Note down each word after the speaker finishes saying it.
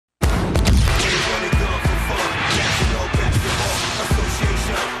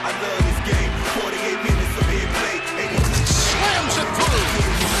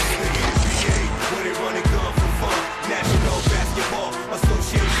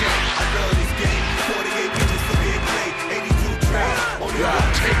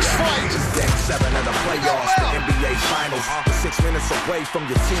minutes away from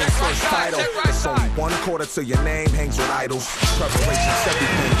your team's first title. It's only one quarter till your name hangs with idols. Preparation's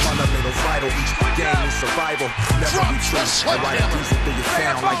everything, fundamentals vital. Each game is survival, never retreat. I ride a diesel through your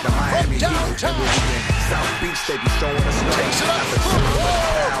town like the Miami Heat. And when we in South Beach, they be showing us love. Takes it up.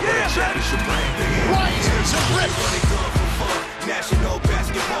 Championship ring. Right to rip. National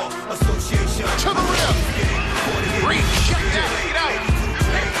Basketball Association. To the rim. Green, check that. Get out.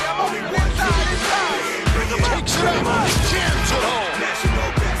 Takes it up. Jams it home. National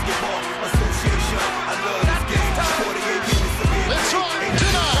Basketball Association. I love this game. 48 minutes of it. It's on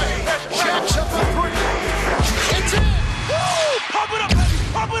tonight. Jacks up the three. It's in. Woo! Pump it up.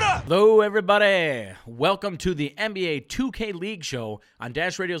 Pump it up. Hello, everybody. Welcome to the NBA 2K League Show on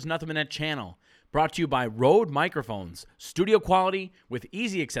Dash Radio's Nothing But Net channel. Brought to you by Rode Microphones, studio quality with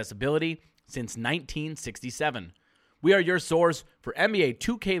easy accessibility since 1967. We are your source for NBA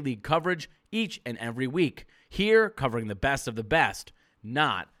 2K League coverage each and every week. Here, covering the best of the best,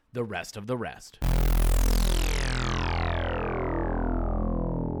 not the rest of the rest.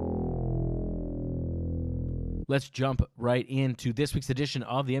 Let's jump right into this week's edition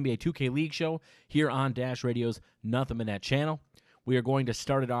of the NBA 2K League Show here on Dash Radio's Nothing But Net channel. We are going to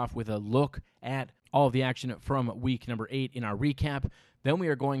start it off with a look at all of the action from week number 8 in our recap. Then we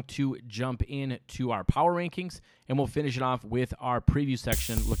are going to jump into our power rankings, and we'll finish it off with our preview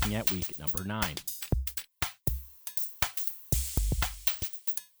section looking at week number 9.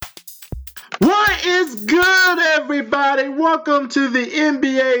 What is good, everybody? Welcome to the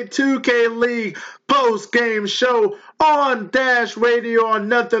NBA 2K League post-game show on Dash Radio on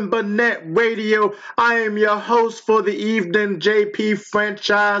Nothing But Net Radio. I am your host for the evening, JP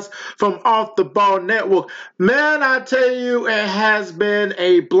Franchise from Off the Ball Network. Man, I tell you, it has been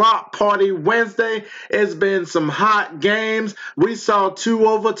a block party Wednesday. It's been some hot games. We saw 2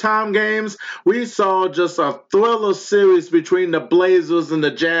 overtime games. We saw just a thriller series between the Blazers and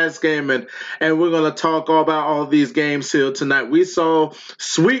the Jazz game, and we're going to talk all about all these games here tonight. We saw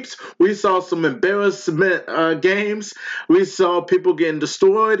sweeps. We saw some embarrassment games. We saw people getting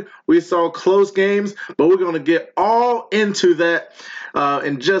destroyed. We saw close games, but we're going to get all into that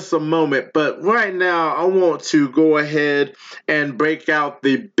in just a moment. But right now, I want to go ahead and break out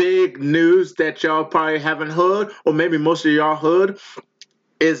the big news that y'all probably haven't heard, or maybe most of y'all heard,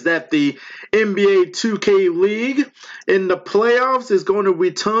 is that the NBA 2K League in the playoffs is going to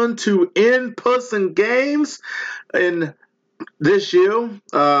return to in-person games in this year.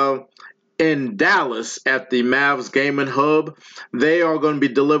 In Dallas at the Mavs Gaming Hub. They are going to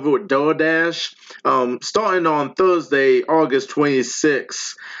be delivered with DoorDash starting on Thursday, August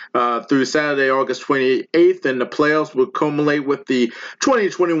 26th through Saturday, August 28th, and the playoffs will culminate with the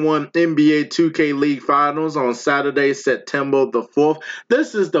 2021 NBA 2K League Finals on Saturday, September the 4th.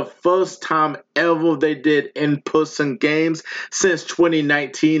 This is the first time ever they did in-person games since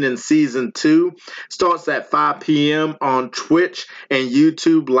 2019 in Season 2. Starts at 5 p.m. on Twitch and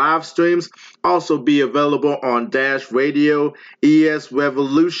YouTube live streams. Also be available on Dash Radio, ES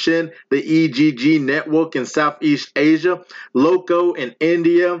Revolution, the EGG Network in Southeast Asia, Loco in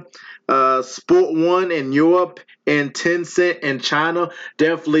India, Sport One in Europe, and Tencent in China.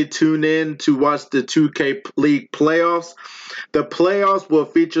 Definitely tune in to watch the 2K League playoffs. The playoffs will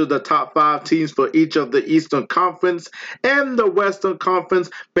feature the top 5 teams for each of the Eastern Conference and the Western Conference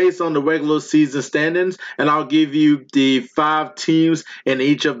based on the regular season standings. And I'll give you the 5 teams in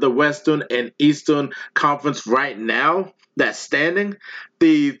each of the Western and Eastern Conference right now that's standing.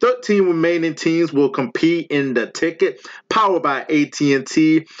 The 13 remaining teams will compete in the ticket powered by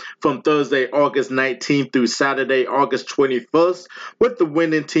AT&T from Thursday, August 19th through Saturday, August 21st, with the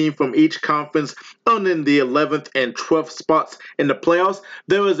winning team from each conference earning the 11th and 12th spots in the playoffs.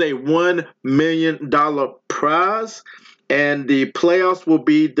 There is a $1 million prize, and the playoffs will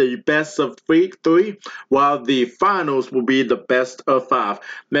be the best of 3, while the finals will be the best of 5.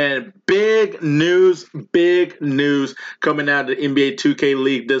 Man, big news coming out of the NBA 2K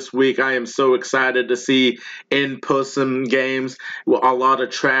League this week. I am so excited to see in-person games with a lot of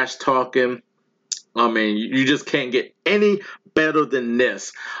trash talking. I mean, you just can't get any better than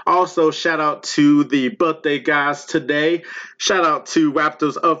this. Also, shout out to the birthday guys today. Shout out to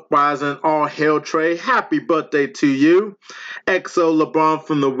Raptors Uprising, All Hail Trey. Happy birthday to you. XO LeBron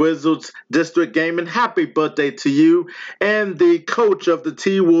from the Wizards District Gaming. Happy birthday to you. And the coach of the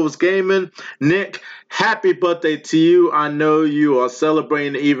T-Wolves Gaming, Nick. Happy birthday to you. I know you are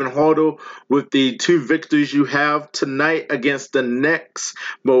celebrating even harder with the 2 victories you have tonight against the Knicks,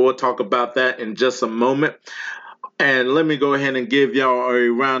 but we'll talk about that in just a moment. And let me go ahead and give y'all a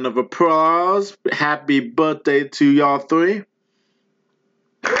round of applause. Happy birthday to y'all 3.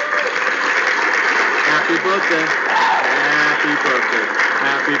 Happy birthday. Happy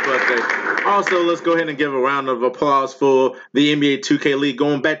Happy birthday. Also, let's go ahead and give a round of applause for the NBA 2K League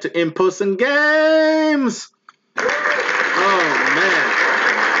going back to in-person games. Oh, man.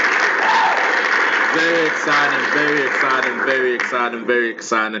 Very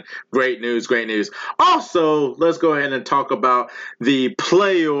exciting. Great news. Also, let's go ahead and talk about the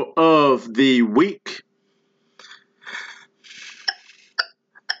player of the week.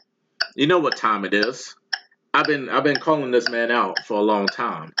 You know what time it is. I've been calling this man out for a long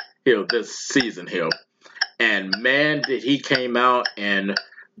time here this season here. And man, did he came out and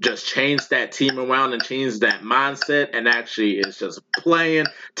just change that team around and change that mindset and actually is just playing,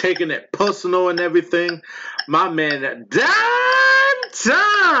 taking it personal and everything. My man, Dimes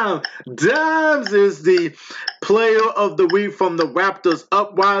is the player of the week from the Raptors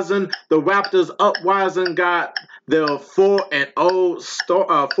Uprising. The Raptors Uprising got their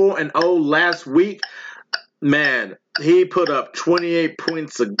 4-0 last week. Man, he put up 28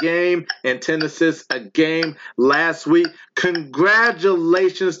 points a game and 10 assists a game last week.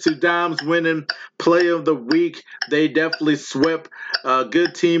 Congratulations to Dimes winning Player of the Week. They definitely swept a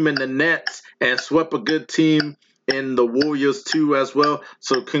good team in the Nets and swept a good team in the Warriors too as well.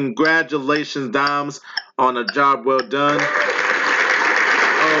 So congratulations, Dimes, on a job well done.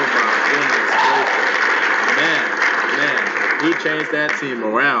 Oh my goodness gracious. Man. He changed that team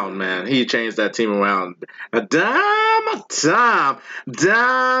around, man. Dime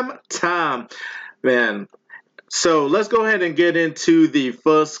time. Man. So let's go ahead and get into the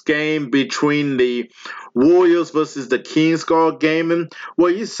first game between the Warriors versus the Kings gaming. Well,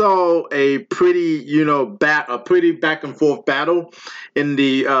 you saw a pretty, back and forth battle in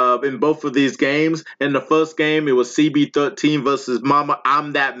both of these games. In the first game, it was CB13 versus Mama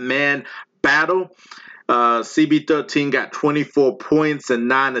I'm That Man battle. CB13 got 24 points and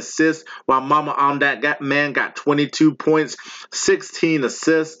 9 assists, while Mama I'm That Man got 22 points, 16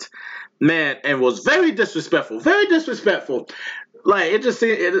 assists. Man, and was very disrespectful. Like it just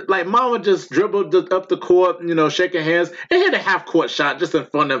seemed like Mama just dribbled up the court, shaking hands, and hit a half-court shot just in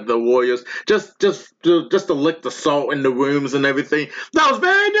front of the Warriors, just to lick the salt in the rooms and everything. That was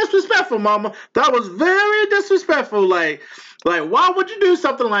very disrespectful, Mama. That was very disrespectful. Like why would you do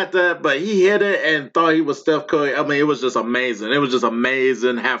something like that? But he hit it and thought he was Steph Curry. I mean, it was just amazing. It was just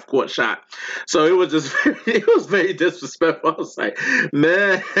amazing half-court shot. So it was very disrespectful. I was like,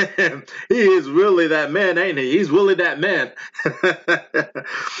 man, he is really that man, ain't he? He's really that man.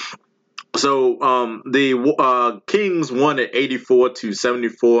 So the Kings won at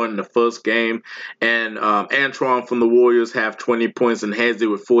 84-74 in the first game, and Antoine from the Warriors have 20 points and Hezzy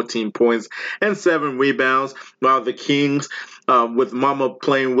with 14 points and 7 rebounds, while the Kings with Mama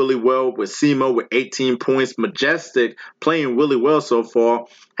playing really well, with Simo with 18 points, Majestic playing really well so far,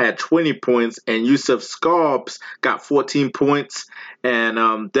 had 20 points, and Yusuf Scarps got 14 points,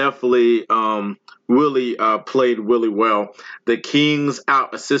 and definitely really played really well. The Kings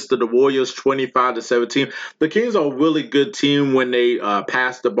out-assisted the Warriors 25-17. The Kings are a really good team when they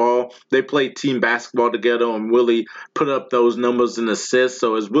pass the ball. They play team basketball together and really put up those numbers and assists.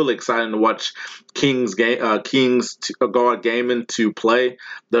 So it's really exciting to watch Kings guard gaming to play.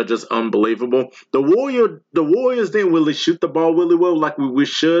 They're just unbelievable. The Warriors didn't really shoot the ball really well like we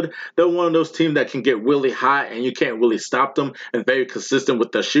should. They're one of those teams that can get really hot and you can't really stop them, and very consistent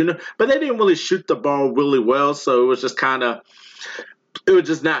with their shooting. But they didn't really shoot the ball really well, so it was just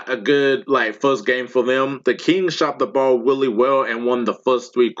not a good first game for them. The Kings shot the ball really well and won the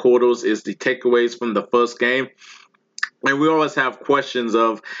first 3 quarters is the takeaways from the first game. And we always have questions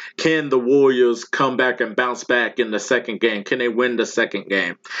of, can the Warriors come back and bounce back in the second game? Can they win the second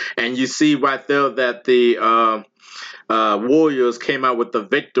game? And you see right there that the Warriors came out with the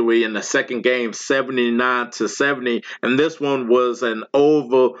victory in the second game, 79-70, and this one was an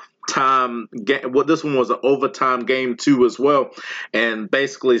overtime game. Well, this one was an overtime game too as well, and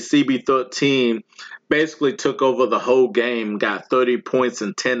basically CB13 took over the whole game, got 30 points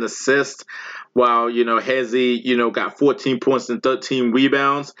and 10 assists. While, Hezzy, got 14 points and 13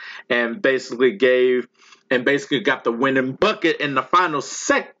 rebounds, and basically got the winning bucket in the final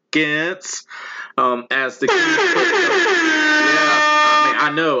seconds, as the Kings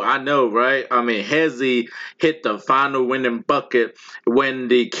I know, right? I mean, Hezzy hit the final winning bucket when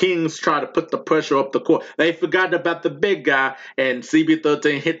the Kings tried to put the pressure up the court. They forgot about the big guy, and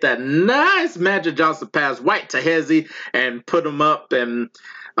CB13 hit that nice Magic Johnson pass right to Hezzy and put him up, and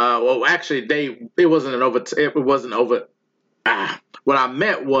it wasn't over. What I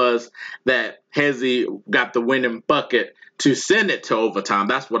meant was that Hezzy got the winning bucket to send it to overtime.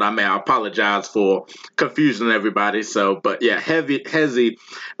 That's what I meant. I apologize for confusing everybody. So, but yeah, Hezzy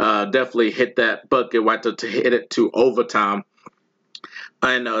definitely hit that bucket right to hit it to overtime.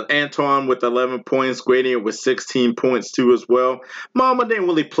 And Antoine with 11 points, Gradient with 16 points too as well. Mama didn't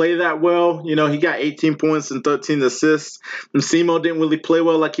really play that well. He got 18 points and 13 assists. And Simo didn't really play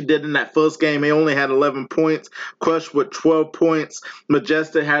well like he did in that first game. He only had 11 points. Crush with 12 points.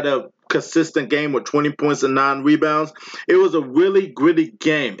 Majestic had a consistent game with 20 points and 9 rebounds. It was a really gritty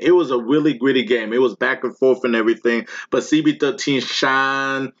game. It was back and forth and everything. But CB13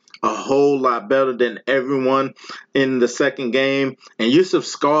 shined a whole lot better than everyone in the second game. And Yusuf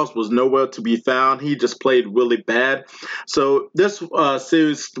Scars was nowhere to be found. He just played really bad. So this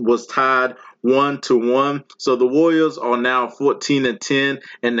series was tied 1-1. So the Warriors are now 14-10,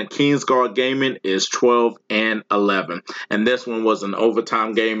 and the Kingsguard Gaming is 12-11. And this one was an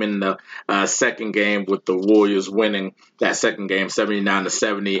overtime game in the second game, with the Warriors winning that second game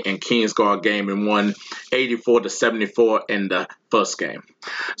 79-70, and Kingsguard Gaming won 84-74 in the first game.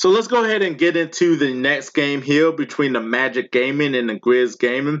 So let's go ahead and get into the next game here between the Magic Gaming and the Grizz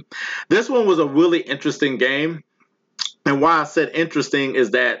Gaming. This one was a really interesting game. And why I said interesting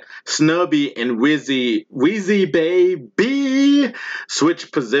is that Snubby and Wheezy baby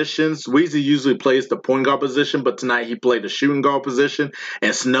switch positions. Wheezy usually plays the point guard position, but tonight he played the shooting guard position,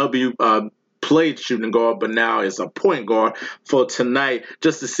 and Snubby played shooting guard, but now is a point guard for tonight,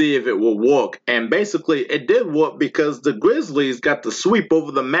 just to see if it will work. And basically it did work, because the Grizzlies got the sweep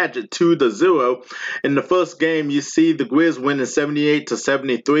over the Magic 2-0. In the first game, you see the Grizz winning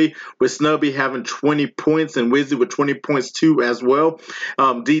 78-73, with Snubby having 20 points and Wizzy with 20 points too as well.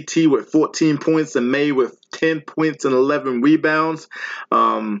 DT with 14 points and May with 10 points and 11 rebounds.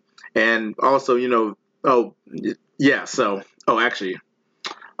 And also,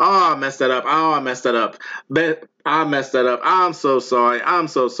 I messed that up. I'm so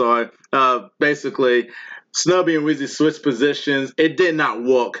sorry. Basically, Snubby and Wizzy switched positions. It did not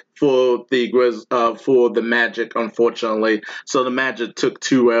work for the Magic, unfortunately. So the Magic took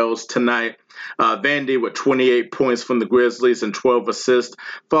 2 L's tonight. Vandy with 28 points from the Grizzlies and 12 assists.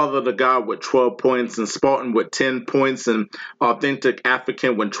 Father the God with 12 points, and Spartan with 10 points, and Authentic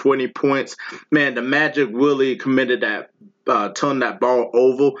African with 20 points. Man, the Magic really committed that. Turned that ball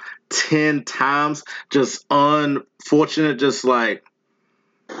over 10 times. Just unfortunate, just like,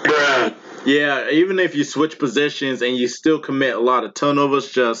 bruh. Yeah, even if you switch positions and you still commit a lot of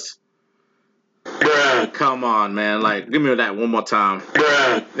turnovers, just, bruh, come on, man. Like, give me that one more time.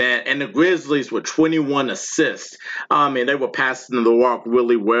 Bruh. Man, and the Grizzlies with 21 assists. They were passing the rock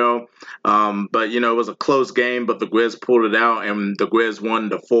really well. But, it was a close game, but the Grizz pulled it out, and the Grizz won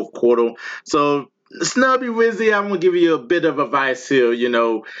the fourth quarter. So, Snubby Wizzy, I'm going to give you a bit of advice here,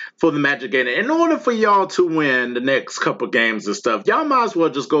 for the Magic game. In order for y'all to win the next couple games and stuff, y'all might as well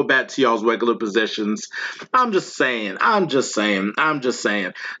just go back to y'all's regular positions. I'm just saying. So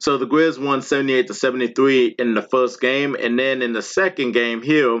the Grizz won 78-73 in the first game, and then in the second game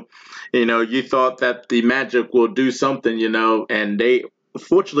here, you thought that the Magic will do something, and they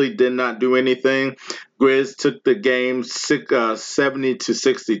unfortunately did not do anything. Grizz took the game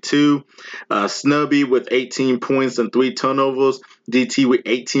 70-62. Snubby with 18 points and 3 turnovers. DT with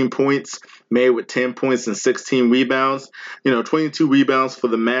 18 points. May with 10 points and 16 rebounds. 22 rebounds for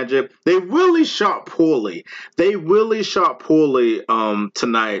the Magic. They really shot poorly.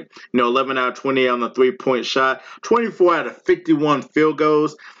 Tonight. 11 out of 20 on the 3-point shot. 24 out of 51 field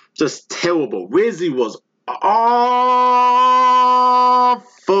goals. Just terrible. Wizzy was awful.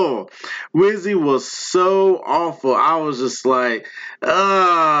 Wizzy was so awful. I was just like,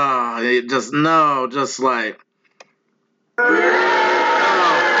 oh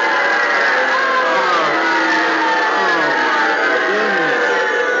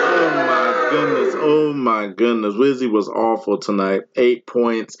my goodness. Wizzy was awful tonight. 8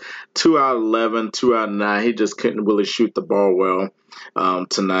 points, 2 out of 11, 2 out of 9. He just couldn't really shoot the ball well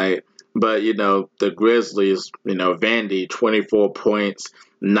tonight. But, the Grizzlies, Vandy, 24 points,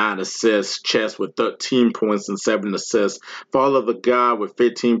 9 assists. Chess with 13 points and 7 assists. Father the God with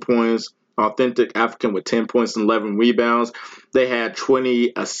 15 points. Authentic African with 10 points and 11 rebounds. They had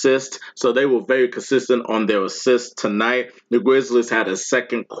 20 assists, so they were very consistent on their assists tonight. The Grizzlies had a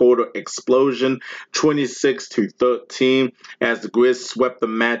second quarter explosion, 26-13, as the Grizz swept the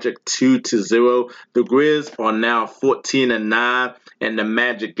Magic 2-0. The Grizz are now 14-9, and the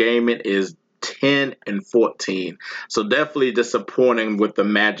Magic Gaming is 10-14. So definitely disappointing with the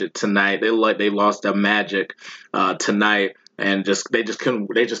Magic tonight. They lost their Magic tonight. And they just can't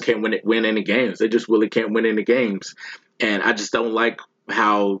win any games. They just really can't win any games. And I just don't like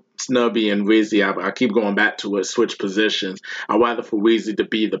Snubby and Weezy, I keep going back to it, switch positions. I'd rather for Weezy to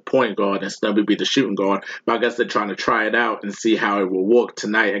be the point guard and Snubby be the shooting guard. But I guess they're trying to try it out and see how it will work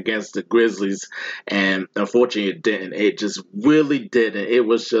tonight against the Grizzlies. And unfortunately, it didn't. It just really didn't. It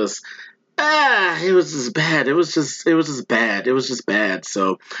was just it was just bad. It was just bad. It was just bad.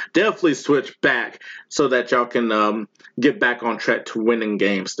 So definitely switch back so that y'all can get back on track to winning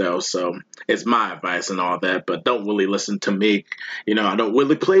games though. So it's my advice and all that, but don't really listen to me. I don't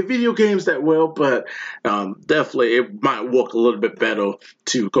really play video games that well, but definitely it might work a little bit better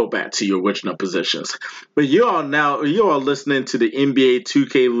to go back to your original positions. But you are listening to the NBA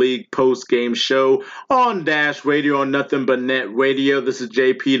 2K League post game show on Dash Radio on Nothing But Net Radio. This is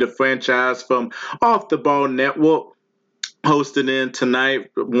JP, the franchise from Off the Ball Network, hosting in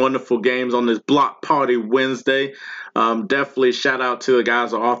tonight. Wonderful games on this Block Party Wednesday. Definitely shout out to the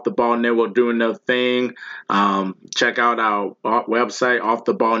guys at Off the Ball Network doing their thing. Check out our website,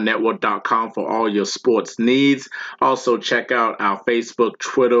 offtheballnetwork.com, for all your sports needs. Also check out our Facebook,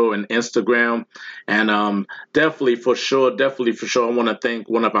 Twitter, and Instagram. And definitely for sure, I want to thank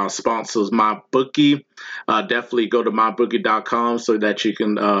one of our sponsors, MyBookie. Definitely go to mybookie.com so that you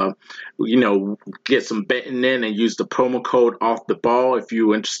can get some betting in and use the promo code Off the Ball if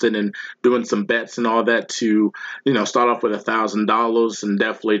you're interested in doing some bets and all that to start off with $1,000 and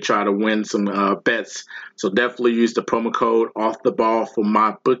definitely try to win some bets. So definitely use the promo code Off the Ball for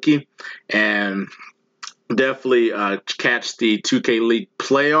MyBookie, and definitely catch the 2K League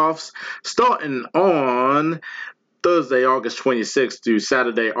playoffs starting on Thursday, August 26th through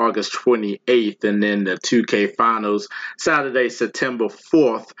Saturday, August 28th, and then the 2K Finals Saturday, September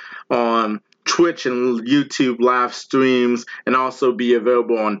 4th on Twitch and YouTube live streams, and also be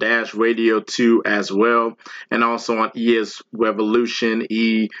available on Dash Radio 2 as well, and also on ES Revolution,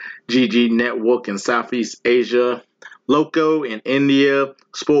 EGG Network in Southeast Asia, Loco in India,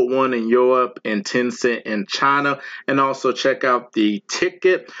 Sport One in Europe, and Tencent in China. And also check out the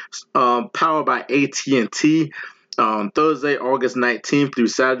ticket powered by AT&T. Thursday, August 19th through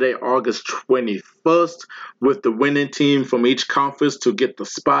Saturday, August 21st, with the winning team from each conference to get the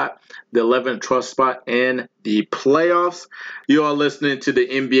 11th trust spot in the playoffs. You are listening to the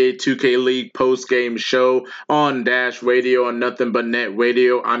NBA 2K League post-game show on Dash Radio on Nothing But Net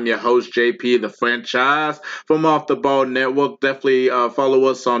Radio. I'm your host, JP, the franchise from Off the Ball Network. Definitely follow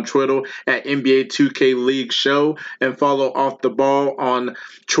us on Twitter at NBA 2K League Show, and follow Off the Ball on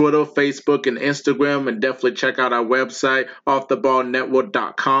Twitter, Facebook, and Instagram, and definitely check out our website,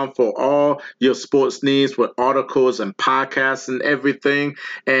 offtheballnetwork.com, for all your sports needs with articles and podcasts and everything.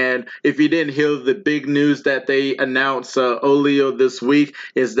 And if you didn't hear the big news that they announced earlier this week,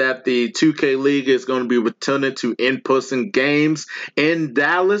 is that the 2K League is going to be returning to in-person games in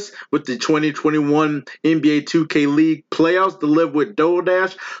Dallas with the 2021 NBA 2K League playoffs delivered with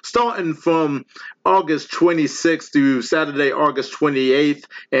DoorDash, starting from August 26th through Saturday, August 28th,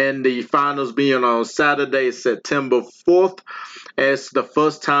 and the finals being on Saturday, September 4th. It's the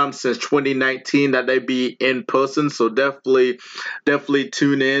first time since 2019 that they be in person, so definitely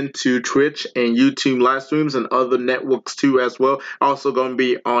tune in to Twitch and YouTube live streams and other networks too as well. Also going to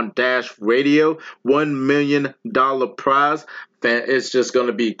be on Dash Radio, $1 million prize. It's just going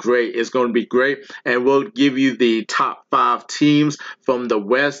to be great. It's going to be great. And we'll give you the top 5 teams from the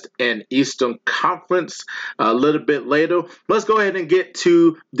West and Eastern Conference a little bit later. Let's go ahead and get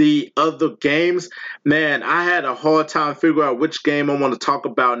to the other games. Man, I had a hard time figuring out which game I want to talk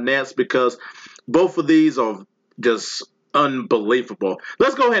about next because both of these are just unbelievable.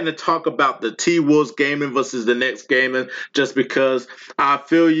 Let's go ahead and talk about the T-Wolves Gaming versus the Knicks Gaming, just because I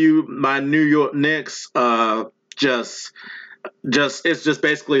feel you, my New York Knicks, it's just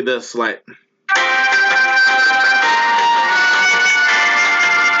basically this, like,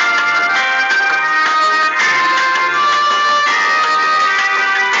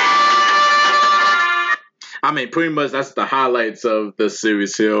 I mean, pretty much that's the highlights of the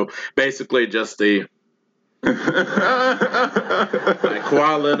series here. Basically just the like,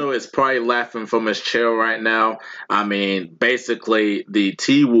 Kawhi Leonard is probably laughing from his chair right now. I mean, basically the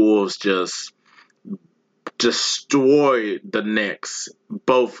T-Wolves just destroyed the Knicks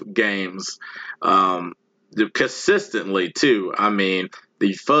both games, consistently too. I mean,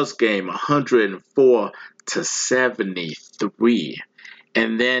 the first game 104-73,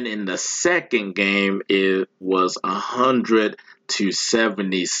 and then in the second game it was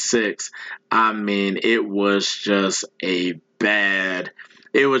 100-76. I mean, it was just bad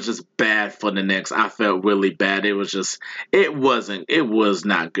for the Knicks. I felt really bad. It was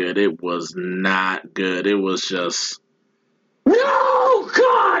not good. It was not good. It was just, no,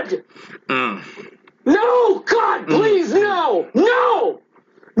 God! No! God, please, no! No!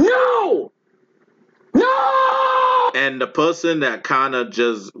 No! No! And the person that kind of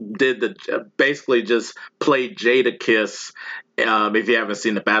just did basically just played Jadakiss. If you haven't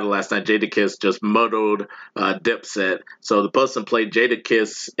seen the battle last night, Jadakiss just muddled Dipset. So the person played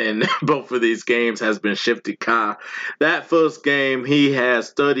Jadakiss in both of these games has been Shifty Ka. That first game, he has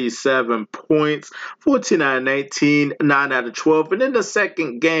 37 points, 14 out of 19, 9 out of 12. And in the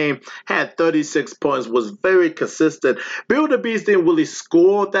second game, had 36 points, was very consistent. Builder Beast didn't really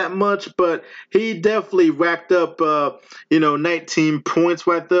score that much, but he definitely racked up, 19 points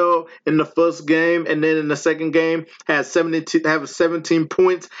right there in the first game. And then in the second game, had 17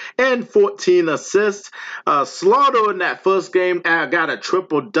 points and 14 assists. Slaughter in that first game got a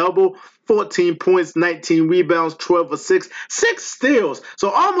triple-double. 14 points, 19 rebounds, 12 assists, 6 steals. So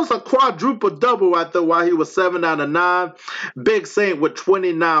almost a quadruple double right there while he was 7 out of 9. Big Saint with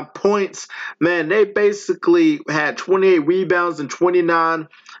 29 points. Man, they basically had 28 rebounds and 29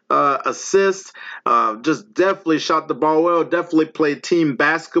 assists. Just definitely shot the ball well. Definitely played team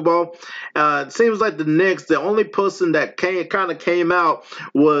basketball. It seems like the Knicks, the only person that came out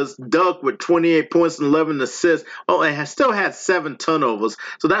was Duck with 28 points and 11 assists. Oh, and still had 7 turnovers.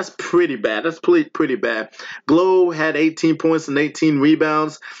 So that's pretty bad. That's pretty bad. Glow had 18 points and 18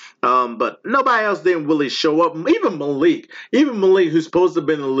 rebounds. But nobody else didn't really show up. Even Malik, who's supposed to have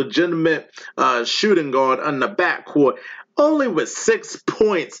been a legitimate shooting guard on the backcourt, only with 6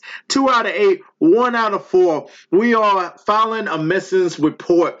 points, 2 out of 8, 1 out of 4. We are filing a missing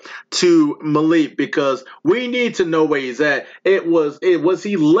report to Malik because we need to know where he's at. Was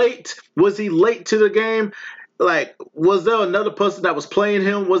he late? Was he late to the game? Like, was there another person that was playing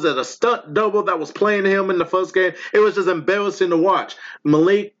him? Was it a stunt double that was playing him in the first game? It was just embarrassing to watch.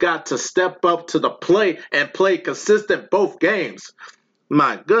 Malik got to step up to the plate and play consistent both games.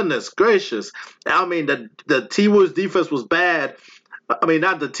 My goodness gracious. I mean, the T-Wolves defense was bad. I mean,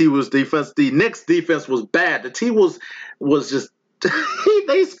 not the T-Wolves defense. The Knicks defense was bad. The T-Wolves was just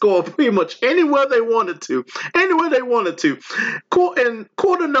they scored pretty much anywhere they wanted to. In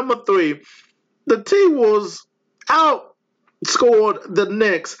quarter number 3, the T-Wolves outscored the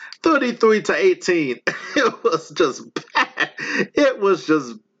Knicks 33-18. It was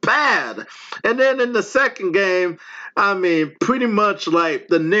just bad. And then in the second game, I mean, pretty much like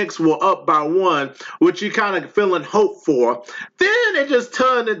the Knicks were up by 1, which you kind of feeling hope for. Then it just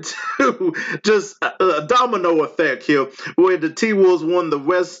turned into just a domino effect here, where the T-Wolves won the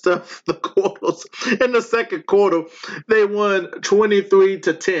rest of the quarters. In the second quarter, they won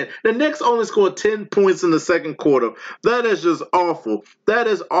 23-10. The Knicks only scored 10 points in the second quarter. That is just awful. That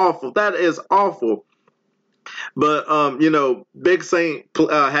is awful. But, Big Saint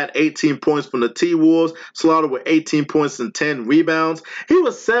had 18 points from the T-Wolves. Slaughter with 18 points and 10 rebounds. He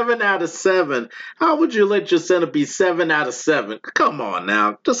was 7 out of 7. How would you let your center be 7 out of 7? Come on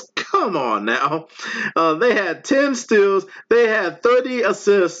now. Just come on now. They had 10 steals. They had 30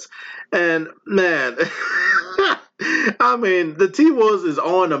 assists. And, man... I mean, the T-Wolves is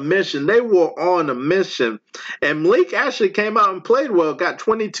on a mission. They were on a mission. And Malik actually came out and played well. Got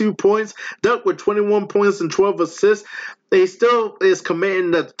 22 points. Duck with 21 points and 12 assists. He still is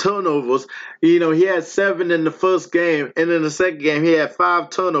committing the turnovers. He had 7 in the first game. And in the second game, he had 5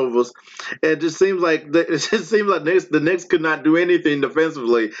 turnovers. It just seems like the Knicks could not do anything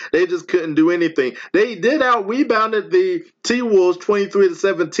defensively. They just couldn't do anything. They did out-rebounded the T-Wolves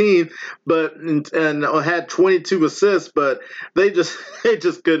 23-17, but and had 22 assists, but they just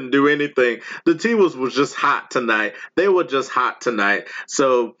couldn't do anything. The T-Wolves was just hot tonight. They were just hot tonight.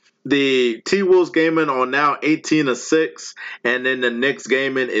 So the T-Wolves gaming are now 18-6, and then the Knicks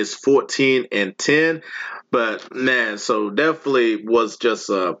gaming is 14-10. But man, so definitely was just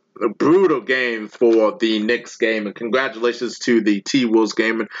a brutal game for the Knicks game, and congratulations to the T-Wolves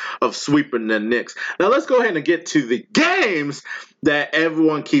gaming of sweeping the Knicks. Now let's go ahead and get to the games that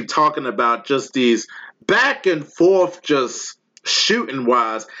everyone keep talking about, just these back and forth, just shooting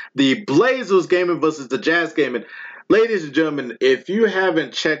wise. The Blazers gaming versus the Jazz gaming. Ladies and gentlemen, if you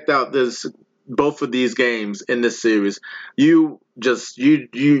haven't checked out both of these games in this series, you missed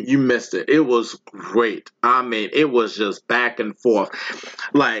it. It was great. I mean, it was just back and forth.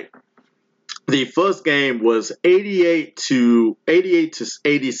 Like, the first game was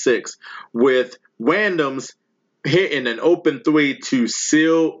 88-86 with Randoms hitting an open 3 to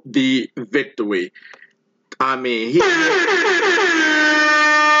seal the victory. I mean,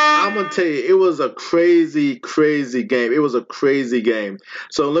 I'm going to tell you, it was a crazy, crazy game. It was a crazy game.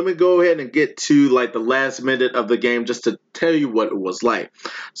 So let me go ahead and get to like the last minute of the game just to tell you what it was like.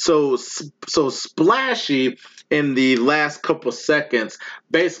 So Splashy in the last couple seconds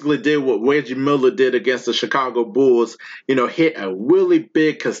basically did what Reggie Miller did against the Chicago Bulls, hit a really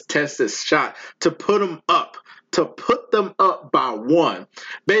big contested shot to put them up by one.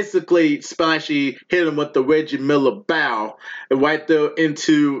 Basically, Splashy hit him with the Reggie Miller bow and right there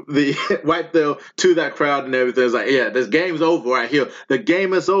into the right there to that crowd and everything. It's like, yeah, this game's over right here. The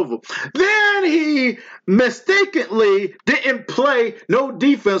game is over. Then he mistakenly didn't play no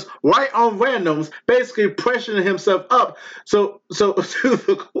defense right on randoms, basically pressuring himself up so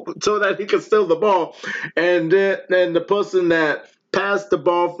that he could steal the ball. And then the person that passed the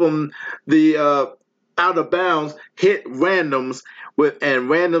ball from the out of bounds hit randoms and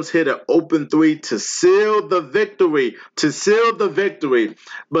randoms hit an open three to seal the victory.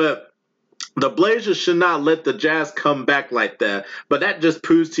 But the Blazers should not let the Jazz come back like that. But that just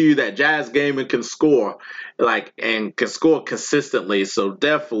proves to you that Jazz gaming can score and can score consistently. So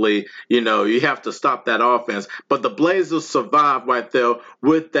definitely, you have to stop that offense. But the Blazers survived right there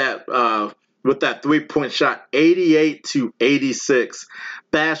with that 3-point shot, 88-86.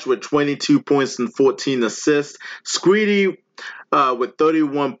 Bash with 22 points and 14 assists. Screedy with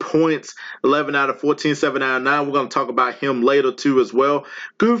 31 points, 11 out of 14, 7 out of 9. We're going to talk about him later too as well.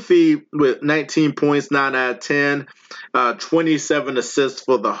 Goofy with 19 points, 9 out of 10, 27 assists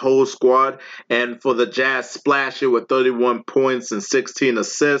for the whole squad. And for the Jazz, Splasher with 31 points and 16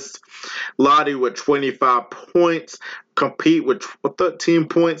 assists. Lottie with 25 points. Compete with 13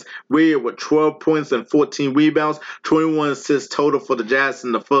 points. Weir with 12 points and 14 rebounds. 21 assists total for the Jazz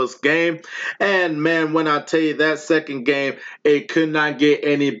in the first game. And man, when I tell you that second game, it could not get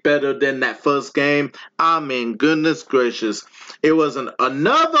any better than that first game. I mean, goodness gracious. It was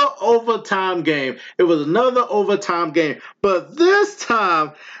another overtime game. But this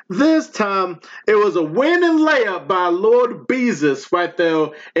time, it was a winning layup by Lord Beezus right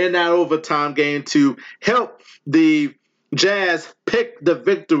there in that overtime game to help the Jazz pick the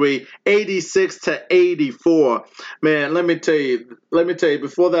victory 86-84. Man, let me tell you,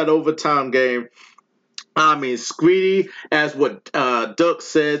 before that overtime game, I mean, Screedy, as what Duck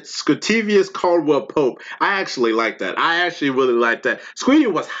said, Scrutivius Caldwell Pope. I actually like that. I actually really like that.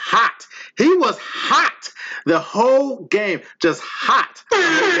 Screedy was hot. He was hot the whole game. Just hot.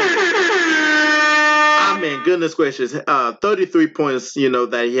 I mean, goodness gracious. 33 points,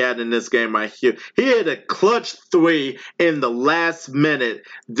 that he had in this game right here. He had a clutch 3 in the last minute.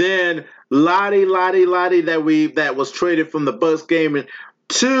 Then Lottie that was traded from the Bucks game and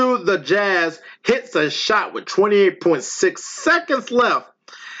to the Jazz, hits a shot with 28.6 seconds left.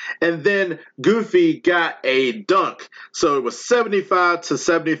 And then Goofy got a dunk. So it was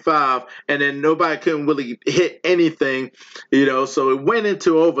 75-75, and then nobody couldn't really hit anything, so it went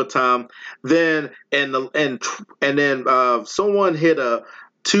into overtime. Then someone hit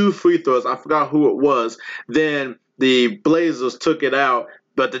 2 free throws. I forgot who it was. Then the Blazers took it out,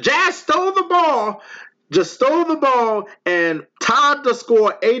 but the Jazz stole the ball and tied the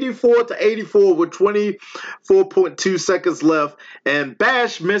score 84-84 with 24.2 seconds left. And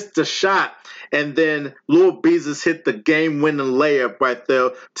Bash missed the shot. And then Lil Beezus hit the game-winning layup right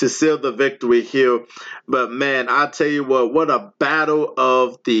there to seal the victory here. But, man, I tell you what a battle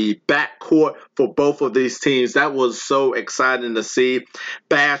of the backcourt for both of these teams. That was so exciting to see.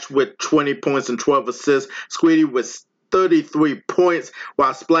 Bash with 20 points and 12 assists. Squeedy with 33 points,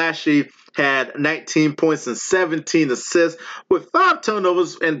 while Splashy had 19 points and 17 assists with 5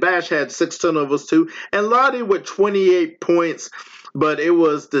 turnovers, and Bash had 6 turnovers too, and Lottie with 28 points, but it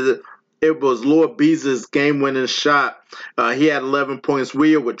was Lord Beezus' game-winning shot. He had 11 points.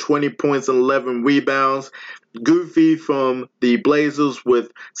 Weir with 20 points and 11 rebounds. Goofy from the Blazers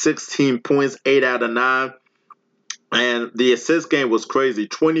with 16 points, 8 out of 9. And the assist game was crazy.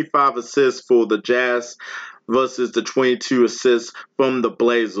 25 assists for the Jazz versus the 22 assists from the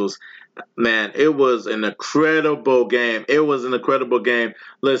Blazers. Man, it was an incredible game.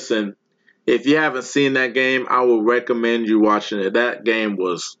 Listen, if you haven't seen that game, I would recommend you watching it. That game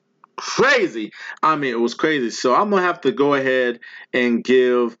was crazy. I mean, it was crazy. So I'm going to have to go ahead and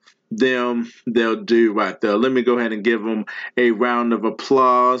give them their due right there. Let me go ahead and give them a round of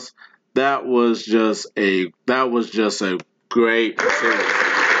applause. That was just a great series.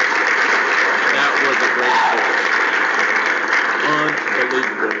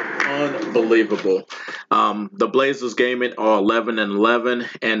 Unbelievable. The Blazers gaming are 11-11,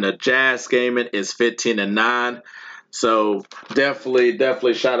 and the Jazz gaming is 15-9. So definitely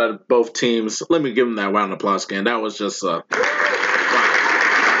shout out to both teams. Let me give them that round of applause again. That was just wow.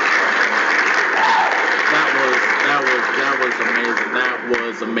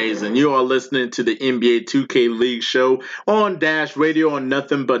 was amazing. You are listening to the NBA 2K League show on Dash Radio on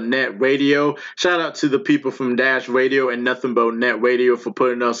Nothing But Net Radio. Shout out to the people from Dash Radio and Nothing But Net Radio for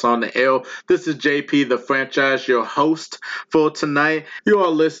putting us on the air. This is JP, the franchise, your host for tonight. You are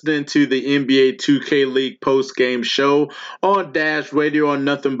listening to the NBA 2K League post-game show on Dash Radio on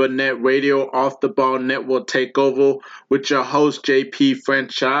Nothing But Net Radio. Off the Ball Network Takeover with your host, JP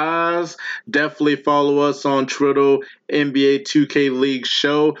Franchise. Definitely follow us on Twitter, NBA 2K League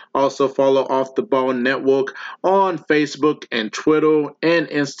Show. Also follow Off the Ball Network on Facebook and Twitter and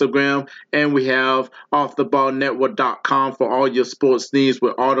Instagram. And we have offtheballnetwork.com for all your sports needs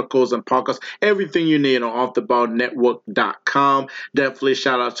with articles and podcasts. Everything you need on offtheballnetwork.com. Definitely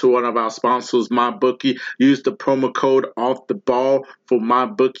shout out to one of our sponsors, MyBookie. Use the promo code OffTheBall for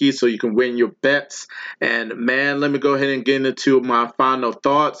MyBookie so you can win your bets. And man, let me go ahead and get into my final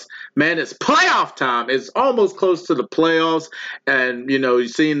thoughts. Man, it's playoff time. It's almost close to the playoffs. And, you know,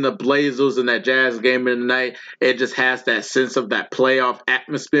 you've seen the Blazers in that Jazz game in the night. It just has that sense of that playoff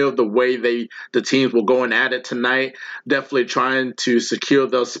atmosphere, the way the teams were going at it tonight. Definitely trying to secure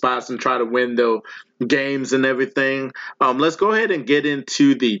those spots and try to win their games and everything. Let's go ahead and get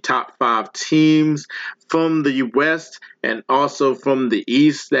into the top 5 teams from the West and also from the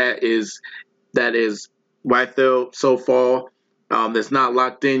East that is right there so far. That's not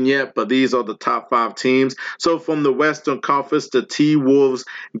locked in yet, but these are the top 5 teams. So from the Western Conference, the T-Wolves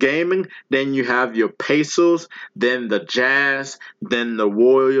Gaming, then you have your Pacers, then the Jazz, then the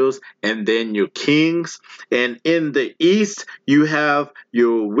Warriors, and then your Kings. And in the East, you have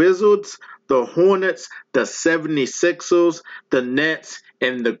your Wizards, the Hornets, the 76ers, the Nets,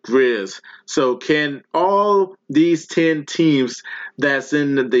 and the Grizz. So can all these 10 teams that's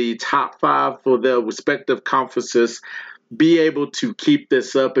in the top 5 for their respective conferences be able to keep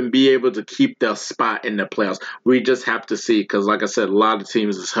this up and be able to keep their spot in the playoffs? We just have to see, because like I said, a lot of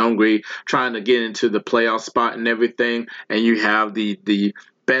teams is hungry, trying to get into the playoff spot and everything, and you have the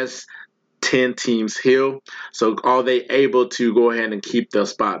best 10 teams here. So are they able to go ahead and keep their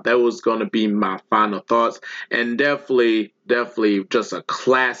spot? That was going to be my final thoughts. And definitely just a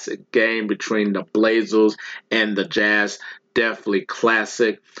classic game between the Blazers and the Jazz. Definitely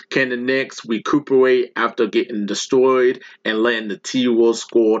classic. Can the Knicks recuperate after getting destroyed and letting the T-Wolves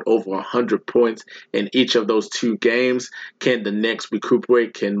score over 100 points in each of those 2 games? Can the Knicks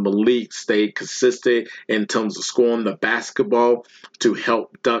recuperate? Can Malik stay consistent in terms of scoring the basketball to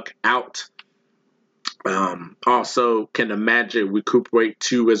help duck out? Also, can the Magic recuperate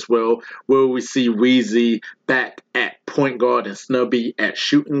too as well? Will we see Weezy back at point guard and Snubby at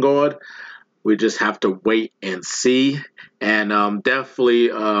shooting guard? We just have to wait and see. And definitely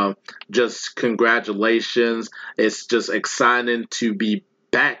just congratulations. It's just exciting to be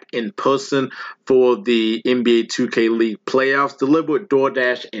back in person for the NBA 2K League playoffs. Delivered with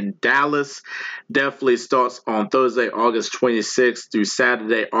DoorDash in Dallas. Definitely starts on Thursday, August 26th through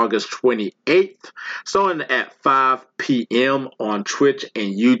Saturday, August 28th. Starting at 5 p.m. on Twitch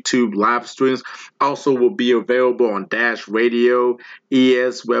and YouTube live streams. Also will be available on Dash Radio,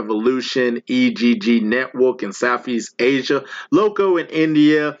 ES Revolution, EGG Network in Southeast Asia, Loco in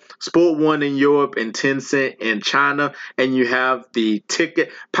India, Sport One in Europe, and Tencent in China. And you have the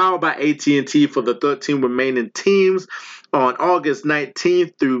ticket powered by AT&T for the 13 remaining teams on August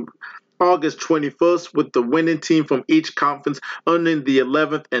 19th through August 21st, with the winning team from each conference earning the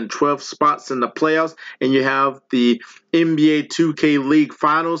 11th and 12th spots in the playoffs. And you have the NBA 2K League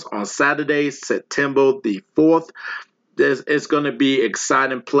Finals on Saturday, September the 4th. It's going to be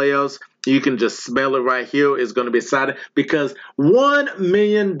exciting playoffs. You can just smell it right here. It's going to be exciting because $1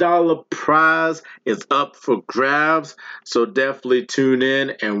 million prize is up for grabs. So definitely tune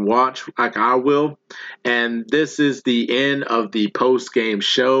in and watch like I will. And this is the end of the post-game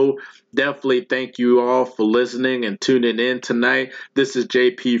show. Definitely thank you all for listening and tuning in tonight. This is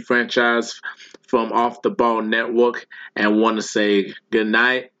JP Franchise from Off the Ball Network, and want to say good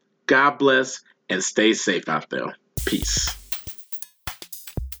night, God bless, and stay safe out there. Peace.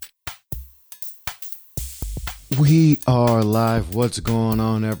 We are live. What's going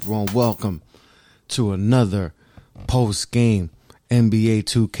on, everyone? Welcome to another post-game NBA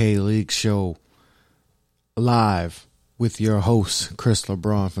 2K League show live with your host, Chris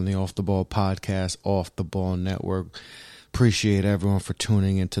LeBron from the Off the Ball podcast, Off the Ball Network. Appreciate everyone for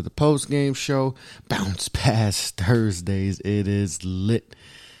tuning into the post-game show. Bounce Pass Thursdays. It is lit.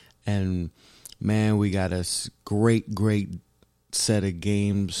 And, man, we got a great set of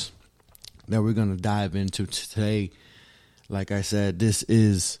games that we're going to dive into today. Like I said, this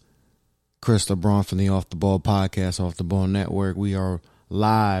is Chris LeBron from the Off the Ball podcast, Off the Ball Network. We are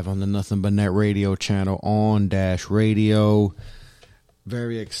live on the Nothing But Net Radio channel on Dash Radio.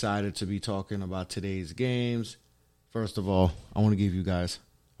 Very excited to be talking about today's games. First of all, I want to give you guys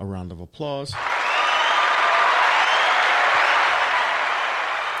a round of applause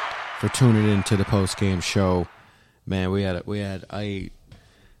for tuning into the post-game show. Man, we had a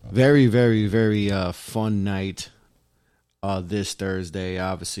very, very, very fun night this Thursday.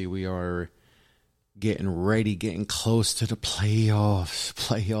 Obviously, we are getting close to the playoffs.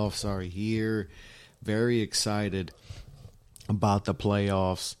 Playoffs are here. Very excited about the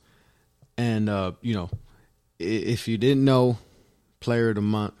playoffs. And, if you didn't know, player of the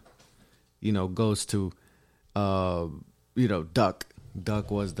month, goes to, Duck.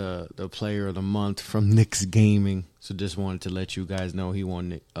 Duck was the player of the month from Knicks Gaming. So just wanted to let you guys know he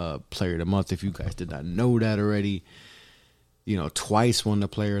won player of the month. If you guys did not know that already, twice won the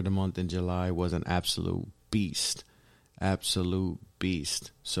player of the month in July. Was an absolute beast. Absolute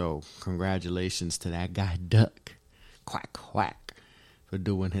beast. So congratulations to that guy, Duck. Quack, quack, for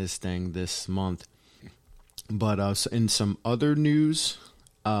doing his thing this month. But in some other news,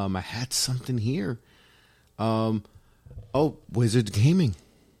 I had something here. Wizards Gaming.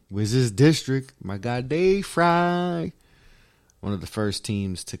 Wizards District. My guy Dave Fry. One of the first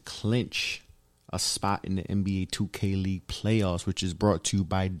teams to clinch a spot in the NBA 2K League playoffs, which is brought to you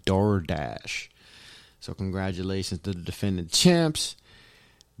by DoorDash. So congratulations to the defending champs.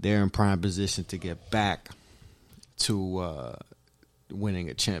 They're in prime position to get back to winning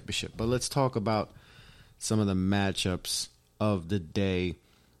a championship. But let's talk about some of the matchups of the day.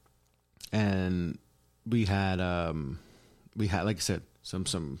 And we had like I said, some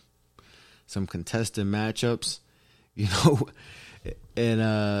contested matchups,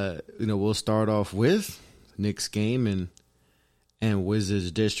 and we'll start off with Knicks game and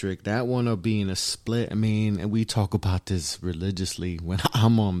Wizards District. That one up being a split. I mean, and we talk about this religiously when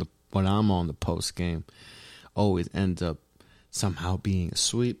I'm on the post game. Always ends up somehow being a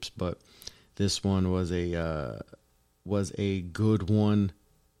sweeps, but this one was a good one.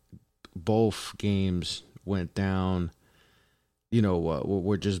 Both games went down.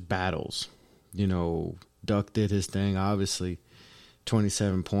 Were just battles. Duck did his thing, obviously,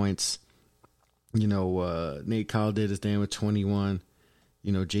 27 points. Nate Kyle did his thing with 21.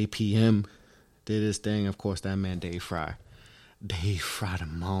 JPM did his thing. Of course, that man Dave Fry, the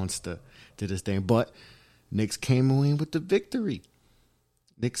monster, did his thing. But Knicks came away with the victory.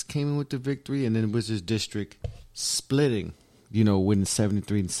 And then Wizards District splitting, winning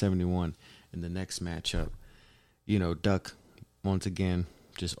 73-71 in the next matchup. Duck, once again,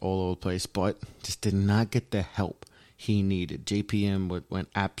 just all over the place, but just did not get the help he needed. JPM went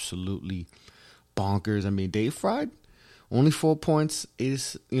absolutely bonkers. I mean, Dave Fry, only 4 points,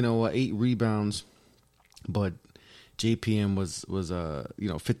 8 rebounds, but JPM was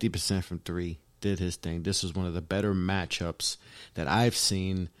 50% from three, did his thing. This was one of the better matchups that I've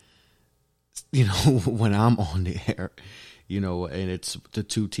seen, when I'm on the air, and it's the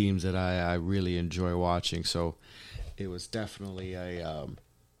two teams that I really enjoy watching. So it was definitely a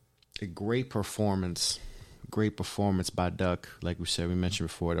great performance by Duck. Like we mentioned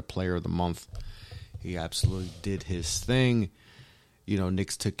before, the player of the month. He absolutely did his thing.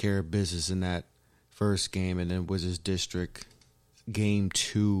 Knicks took care of business in that first game, and then Wizards District game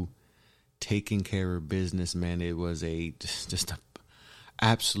 2 taking care of business. Man, it was just a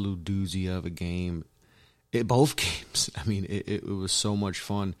absolute doozy of a game. Both games. I mean, it was so much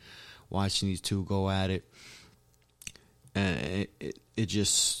fun watching these two go at it. And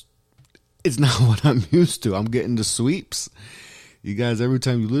it's not what I'm used to. I'm getting the sweeps. You guys, every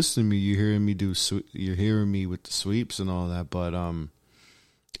time you listen to me, you're hearing me with the sweeps and all that. But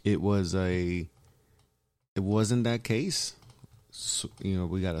it wasn't that case. So,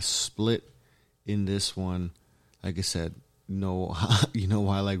 we got a split in this one. Like I said, I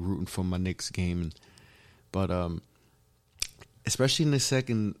like rooting for my Knicks game, but especially in the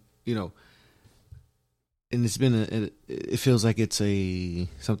second, and it's been it feels like it's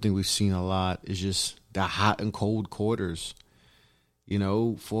something we've seen a lot. Is just the hot and cold quarters.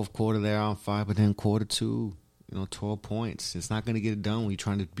 Fourth quarter they're on 5, but then quarter 2, 12 points. It's not going to get it done when you're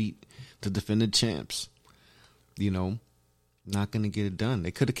trying to beat the defending champs. Not going to get it done.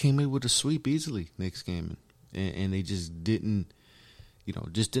 They could have came in with a sweep easily next game, and they just didn't.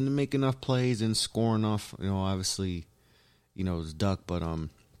 Didn't make enough plays and score enough. Obviously, it was Duck, but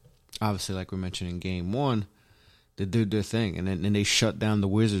obviously, like we mentioned in game 1, they did their thing, and then they shut down the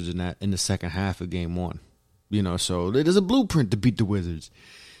Wizards in the second half of game 1. So there's a blueprint to beat the Wizards.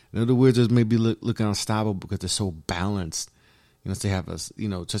 The Wizards may be looking unstoppable because they're so balanced. They have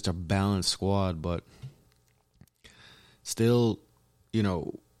such a balanced squad, but still,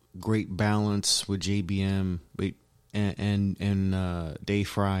 great balance with JBM. and Dave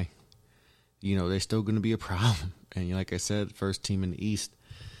Fry, you know, they're still going to be a problem. And like I said, first team in the East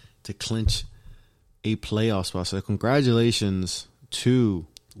to clinch a playoff spot. So congratulations to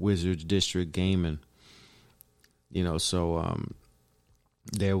Wizards District Gaming. You know, so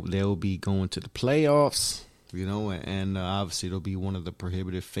they'll be going to the playoffs, you know, and obviously they'll be one of the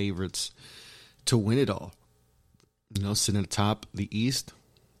prohibitive favorites to win it all. You know, sitting at the top of the East,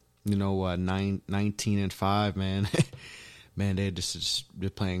 you know, 19-5, man. Man, they're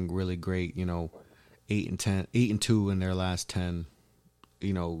playing really great, you know, 8-2 in their last 10.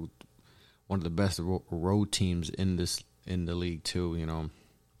 You know, one of the best road teams in the league too, you know.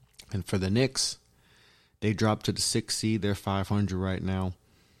 And for the Knicks, they dropped to the 6th seed. They're 500 right now.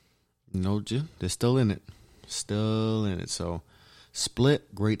 You know, they're still in it. Still in it. So,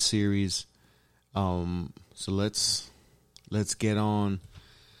 split, great series. So let's get on.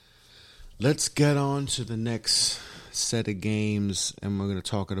 Let's get on to the next set of games, and we're going to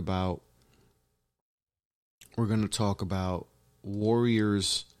talk about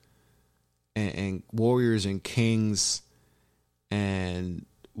Warriors and Warriors and Kings, and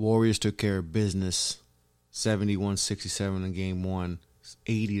Warriors took care of business, 71-67 in game 1,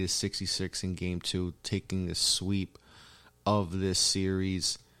 80-66 in game 2, taking the sweep of this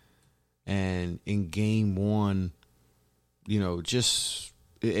series. And in game 1, you know, just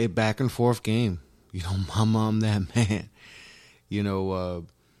a back and forth game. You know, my mom, that man, you know,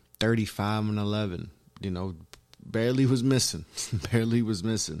 35-11, you know, barely was missing. Barely was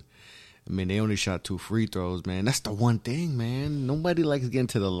missing. I mean, they only shot 2 free throws, man. That's the one thing, man. Nobody likes getting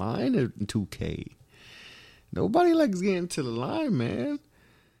to the line in 2K. Nobody likes getting to the line, man.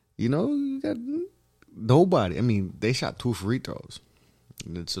 You know, you got nobody. I mean, they shot 2 free throws.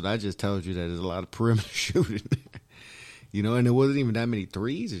 So that just tells you that there's a lot of perimeter shooting. You know, and it wasn't even that many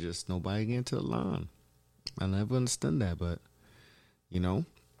threes. It's just nobody getting to the line. I never understand that, but, you know,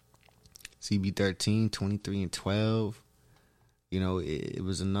 CB13, 23-12. You know, it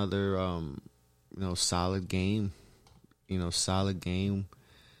was another, you know, solid game. You know, solid game.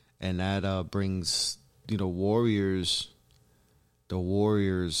 And that brings, you know, Warriors. The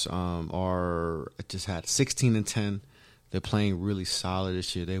Warriors are just had 16-10. They're playing really solid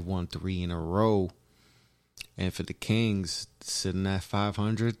this year. They won 3 in a row. And for the Kings, sitting at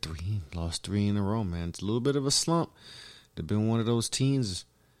 500, lost 3 in a row, man. It's a little bit of a slump. They've been one of those teams,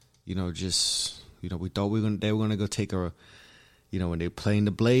 you know, just, you know, we thought they were gonna go take a, you know, when they playing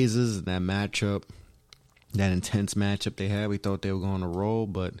the Blazers and that matchup, that intense matchup they had, we thought they were going to roll,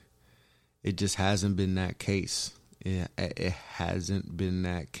 but it just hasn't been that case. It hasn't been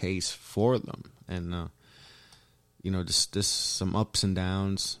that case for them. And, you know, just some ups and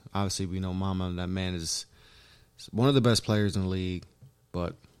downs. Obviously, we know Mama, that man is one of the best players in the league,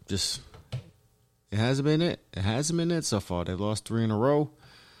 but just it hasn't been it. It hasn't been it so far. They've lost 3 in a row.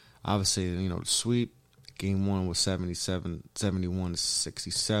 Obviously, you know, the sweep. Game 1 was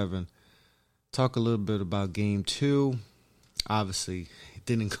 71-67. Talk a little bit about game 2. Obviously, it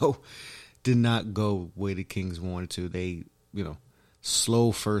did not go the way the Kings wanted to. They, you know,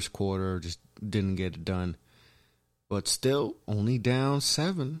 slow first quarter, just didn't get it done. But still, only down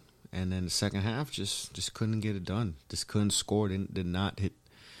 7. And then the second half, just couldn't get it done. Just couldn't score. Did not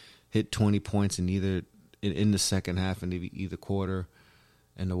hit 20 points in the second half in either quarter.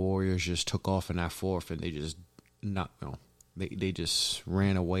 And the Warriors just took off in that fourth, and they just they just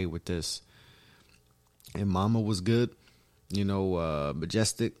ran away with this. And Mama was good, you know.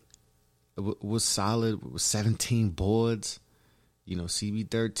 Majestic was solid. It was 17 boards. You know,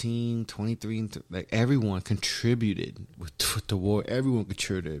 CB13, 23, like everyone contributed with the war. Everyone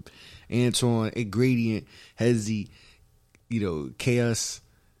contributed. Antoine, Gradient, Hezzy, you know, Chaos,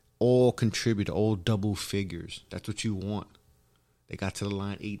 all contributed, all double figures. That's what you want. They got to the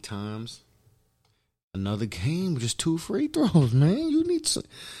line 8 times. Another game, just 2 free throws, man. You need some,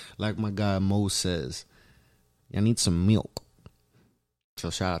 like my guy Mo says, I need some milk. So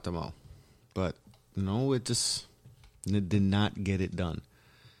shout out to Mo. But, you know, it did not get it done.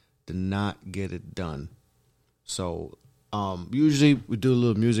 Did not get it done. So, usually we do a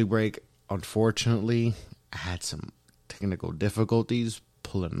little music break. Unfortunately, I had some technical difficulties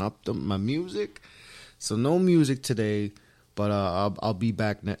pulling up my music. So no music today, but I'll be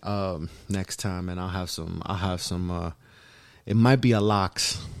back next time, and I'll have some it might be a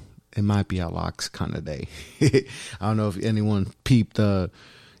locks. It might be a locks kind of day. I don't know if anyone peeped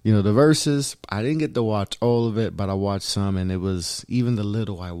you know, the verses. I didn't get to watch all of it, but I watched some, and it was, even the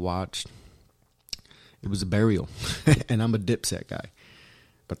little I watched, it was a burial. And I'm a Dipset guy.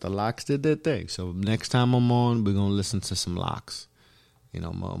 But the locks did their thing. So next time I'm on, we're going to listen to some locks. You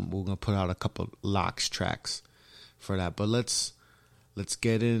know, we're going to put out a couple locks tracks for that. But let's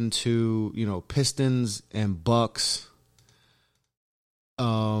get into, Pistons and Bucks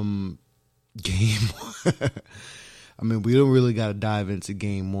game. I mean, we don't really got to dive into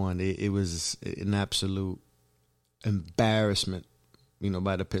game one. It was an absolute embarrassment,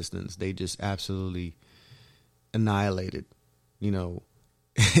 by the Pistons. They just absolutely annihilated. The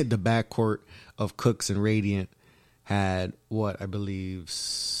backcourt of Cooks and Radiant had, I believe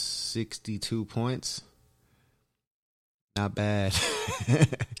 62 points. Not bad.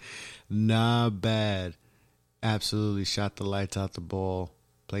 Not bad. Absolutely shot the lights out the ball.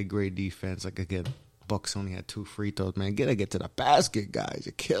 Played great defense. Like, again, Bucks only had 2 free throws. Man, gotta get to the basket, guys.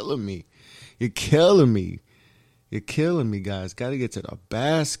 You're killing me. You're killing me, guys. Gotta get to the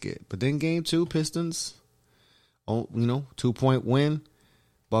basket. But then game 2, Pistons, 2-point win.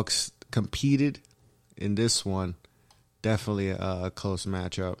 Bucks competed in this one. Definitely a close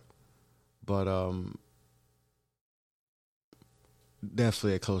matchup. But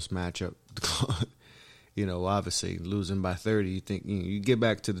definitely a close matchup. Obviously losing by 30, you think you get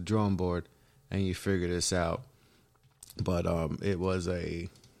back to the drawing board and you figure this out. But it wasn't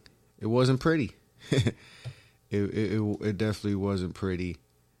pretty. it definitely wasn't pretty.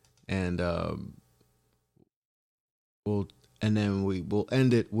 And we'll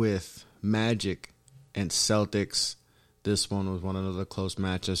end it with Magic and Celtics. This one was one of the close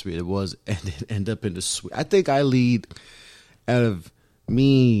matchups. It was end up in the sweep. I think I lead out of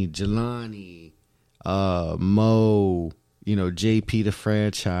me, Jelani, Mo, JP the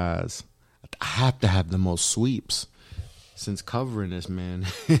franchise. I have to have the most sweeps since covering this, man.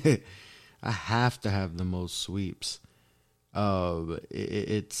 I have to have the most sweeps.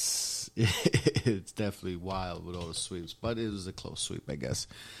 It's definitely wild with all the sweeps, but it was a close sweep, I guess.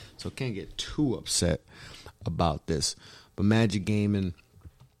 So can't get too upset about this. But Magic Gaming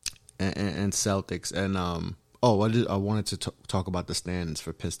and Celtics and I wanted to talk about the standings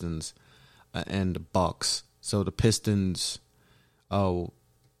for Pistons and the Bucks. So the Pistons,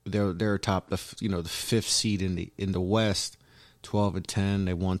 they're top the 5th seed in the West, 12-10.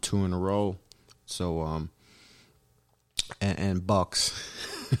 They won 2 in a row. So and Bucks.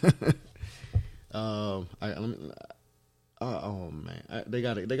 They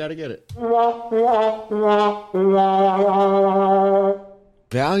got to get it.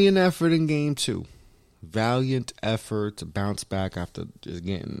 Valiant effort in game 2. Valiant effort to bounce back after just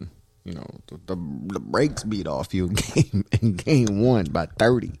getting, the brakes beat off you in game 1 by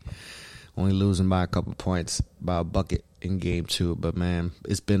 30. Only losing by a couple points, by a bucket in game 2. But, man,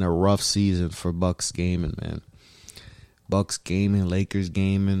 it's been a rough season for Bucks gaming, man. Bucks gaming, Lakers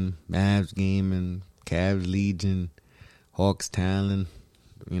gaming, Mavs gaming, Cavs Legion, Hawks Talon.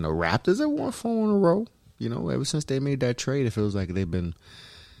 Raptors have won 4 in a row. Ever since they made that trade, it feels like they've been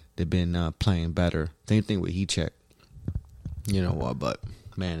playing better. Same thing with Heatcheck. But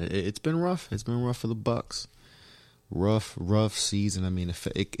man, it's been rough. It's been rough for the Bucks. Rough season. I mean,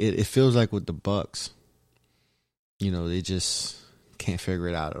 it feels like with the Bucks, they just can't figure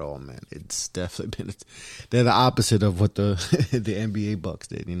it out at all, man. It's definitely been. They're the opposite of what the the NBA Bucks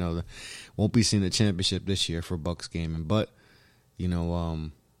did. Won't be seeing the championship this year for Bucks gaming, but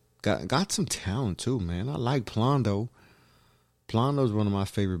got some talent too, man. I like Plondo. Plondo's one of my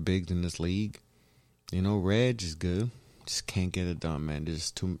favorite bigs in this league. Reg is good. Just can't get it done, man.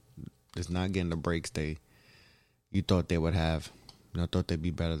 Just not getting the breaks you thought they would have. Thought they'd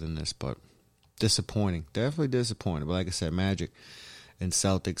be better than this, but disappointing. Definitely disappointing. But like I said, Magic and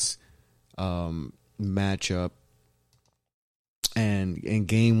Celtics matchup. And in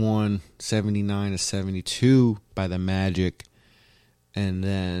game 1, 79-72 by the Magic. And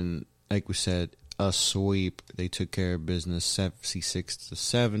then, like we said, a sweep. They took care of business,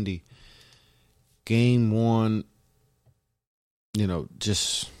 76-70. Game 1,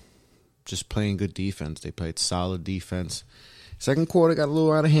 just playing good defense. They played solid defense. Second quarter got a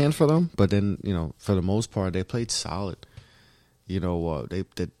little out of hand for them, but then, for the most part, they played solid. They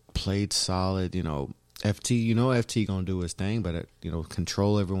played solid. FT, FT gonna do his thing, but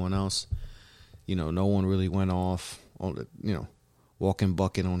control everyone else. No one really went off. Walking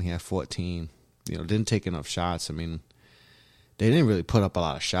bucket only had 14. Didn't take enough shots. I mean, they didn't really put up a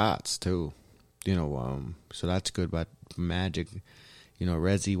lot of shots too. So that's good. But Magic,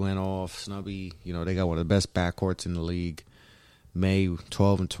 Rezzy went off. Snubby, they got one of the best backcourts in the league. May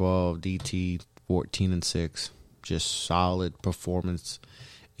 12-12, DT 14-6. Just solid performance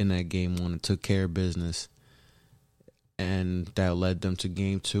in that game 1 and took care of business. And that led them to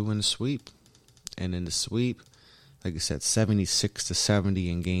game 2 in the sweep. And in the sweep, like I said, 76-70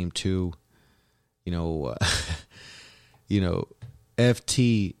 in game 2.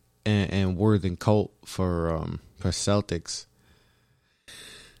 FT and Worthing Colt for for Celtics,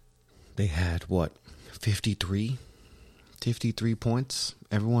 they had, 53 points?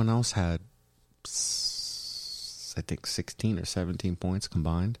 Everyone else had, I think, 16 or 17 points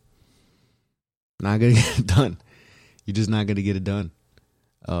combined. Not going to get it done. You're just not going to get it done.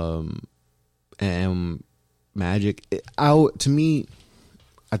 And Magic, to me,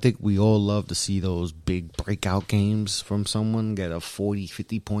 I think we all love to see those big breakout games from someone, get a 40,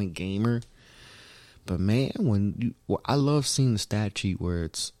 50-point gamer. But, man, I love seeing the stat sheet where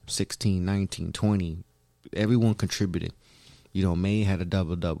it's 16, 19, 20. Everyone contributed. May had a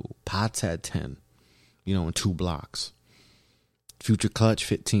double-double. Potts had 10, in 2 blocks. Future Clutch,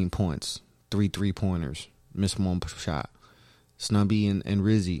 15 points. 3 3-pointers. Missed 1 shot. Snubby and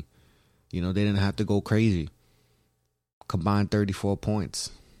Rizzy, they didn't have to go crazy. Combined 34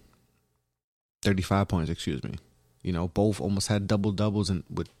 points. 35 points, excuse me. Both almost had double-doubles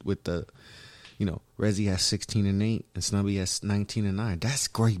with the, Rizzy has 16 and 8 and Snubby has 19 and 9. That's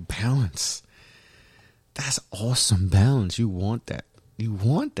great balance. That's awesome balance. You want that.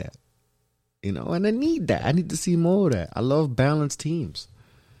 And I need that. I need to see more of that. I love balanced teams.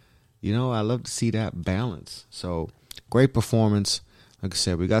 I love to see that balance. So, great performance. Like I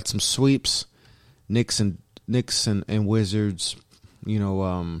said, we got some sweeps. Knicks and Wizards,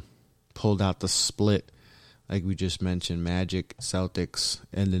 pulled out the split. Like we just mentioned, Magic, Celtics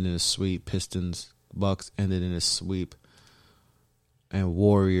ended in a sweep. Pistons, Bucks ended in a sweep. And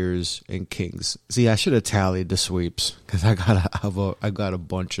Warriors and Kings. See, I should have tallied the sweeps because I got a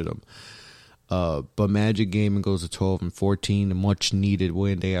bunch of them. But Magic Gaming goes to 12-14, a much needed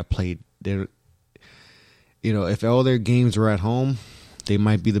win. They have played their, if all their games were at home, they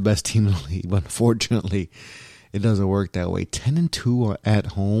might be the best team in the league. But unfortunately, it doesn't work that way. 10-2 are at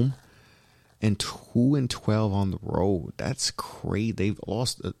home, and 2-12 on the road. That's crazy. They've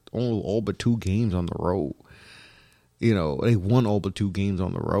lost all but 2 games on the road. They won all but 2 games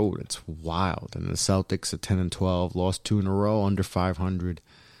on the road. It's wild. And the Celtics at 10-12 lost 2 in a row, under 500.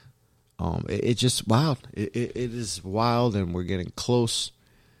 It's just wild. It is wild, and we're getting close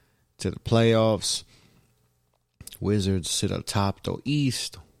to the playoffs. Wizards sit up top the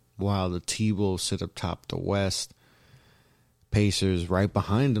East, while the T-Wolves sit up top the West. Pacers right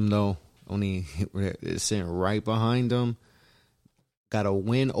behind them, though. It's sitting right behind them. Got a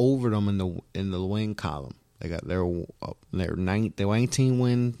win over them in the win column. They got their 19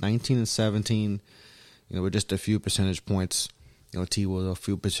 win, 19 and 17. With just a few percentage points. T-Wolves a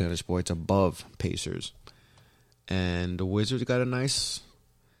few percentage points above Pacers. And the Wizards got a nice,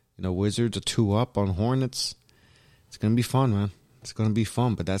 Wizards are 2 up on Hornets. It's going to be fun, man. It's going to be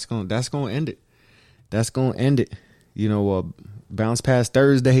fun, but that's going to end it. That's going to end it. Bounce past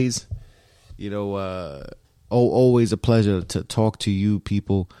Thursdays. Always a pleasure to talk to you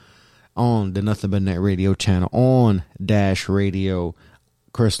people on the Nothing But Net Radio channel, on Dash Radio.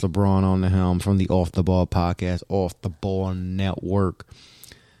 Chris LeBron on the helm from the Off the Ball podcast, Off the Ball Network.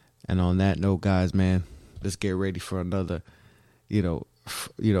 And on that note, guys, man, let's get ready for another,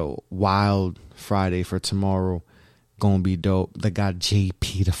 wild Friday for tomorrow. Gonna be dope. They got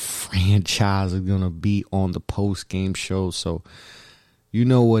JP, the franchise, is gonna be on the post game show. So you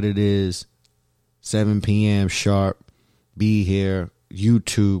know what it is. 7 p.m. sharp. Be here.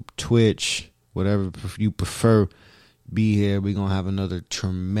 YouTube, Twitch, whatever you prefer. Be here. We're gonna have another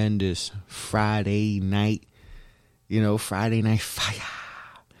tremendous Friday night. Friday night fire.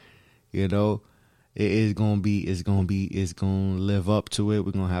 It's gonna live up to it.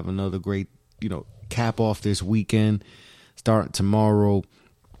 We're gonna have another great, cap off this weekend, start tomorrow,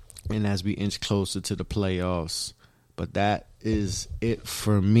 and as we inch closer to the playoffs. But that is it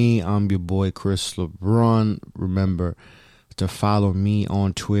for me. I'm your boy Chris LeBron. Remember to follow me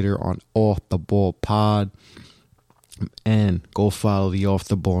on Twitter on Off the Ball Pod, and go follow the Off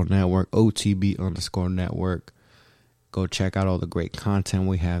the Ball Network, OTB_network. Go check out all the great content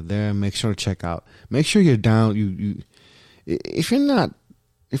we have there. Make sure you're down.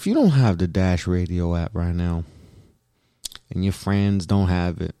 If you don't have the Dash Radio app right now, and your friends don't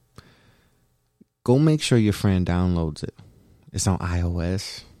have it, go make sure your friend downloads it. It's on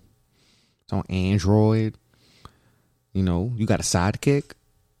iOS. It's on Android. You got a Sidekick.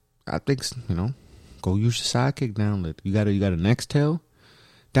 I think, go use your Sidekick, download. You got a Nextel.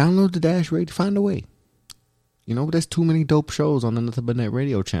 Download the Dash Radio. Find a way. There's too many dope shows on the Nothing But Net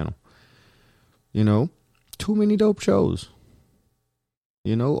Radio channel. Too many dope shows.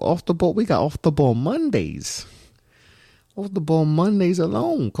 Off the ball. We got Off the Ball Mondays. Off the Ball Mondays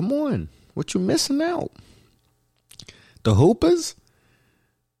alone. Come on. What you missing out? The Hoopers?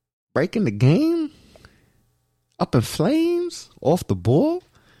 Breaking the game? Up in flames? Off the ball?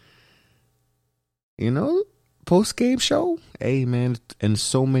 post-game show. Hey, man, and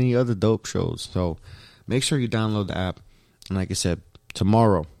so many other dope shows. So make sure you download the app. And like I said,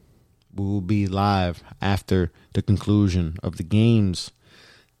 tomorrow we will be live after the conclusion of the games.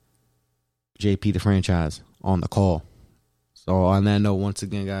 JP the franchise on the call. So on that note, once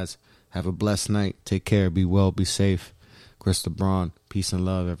again, guys, have a blessed night. Take care. Be well. Be safe. Chris LeBron. Peace and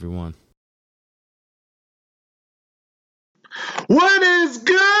love, everyone. What is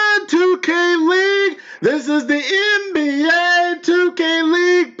good, 2K League? This is the NBA 2K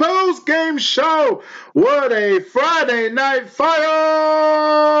League post-game show. What a Friday night fire!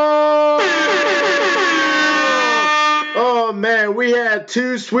 Oh, man, we had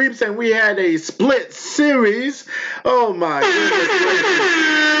 2 sweeps and we had a split series. Oh, my goodness gracious.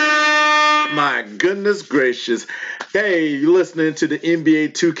 My goodness gracious. Hey, you're listening to the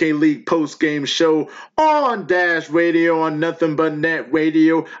NBA 2K League post-game show on Dash Radio, on Nothing But Net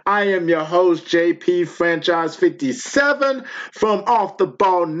Radio. I am your host, JP Franchise 57 from Off the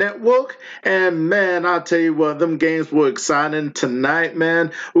Ball Network. And man, I'll tell you what, them games were exciting tonight,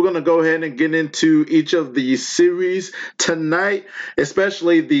 man. We're going to go ahead and get into each of the series tonight,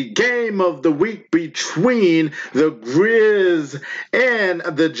 especially the game of the week between the Grizz and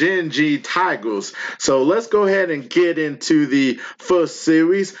the Gen G Tigers. So let's go ahead and get into the first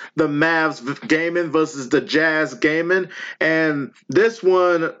series, the Mavs Gaming versus the Jazz Gaming, and this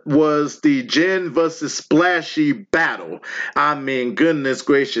one was the Gen versus Splashy battle. I mean, goodness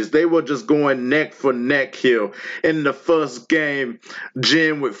gracious, they were just going neck for neck here. In the first game,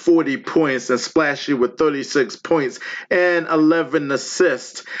 Gen with 40 points and Splashy with 36 points and 11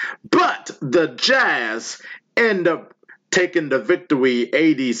 assists, but the Jazz end up taking the victory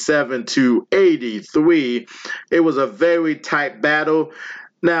 87-83. It was a very tight battle.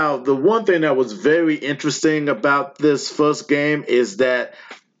 Now, the one thing that was very interesting about this first game is that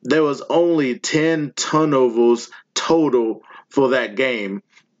there was only 10 turnovers total for that game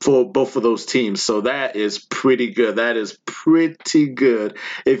for both of those teams. So that is pretty good. That is pretty good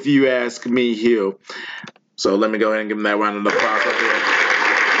if you ask me here. So let me go ahead and give them that round of applause right here.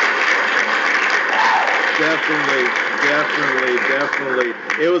 Definitely.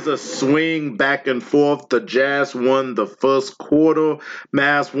 It was a swing back and forth. The Jazz won the first quarter,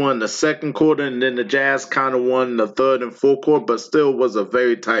 Mavs won the second quarter, and then the Jazz kind of won the third and fourth quarter, but still was a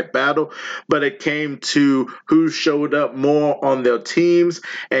very tight battle. But it came to who showed up more on their teams,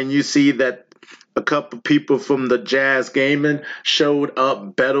 and you see that a couple people from the Jazz Gaming showed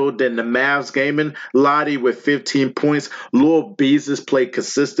up better than the Mavs Gaming. Lottie with 15 points. Lil Beezus played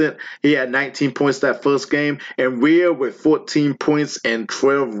consistent. He had 19 points that first game. And Rhea with 14 points and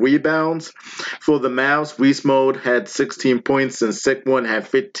 12 rebounds. For the Mavs, Reese Mode had 16 points and Sick One had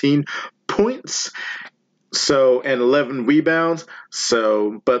 15 points. And 11 rebounds.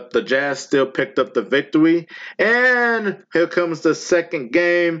 But the Jazz still picked up the victory. And here comes the second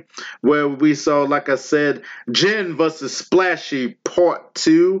game where we saw, like I said, Jen versus Splashy Part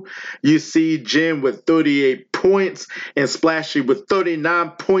 2. You see Jen with 38 points and Splashy with 39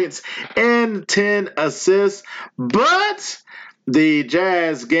 points and 10 assists. But the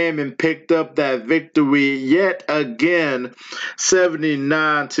Jazz Gaming picked up that victory yet again,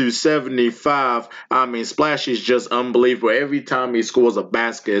 79-75. I mean, Splashy's just unbelievable. Every time he scores a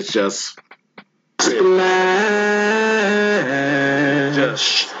basket, it's just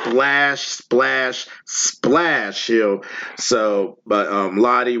splash here. But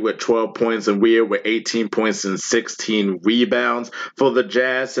Lottie with 12 points and Weir with 18 points and 16 rebounds for the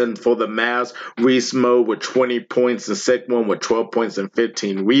Jazz. And for the Mavs, Reese Mo with 20 points and Sick One with 12 points and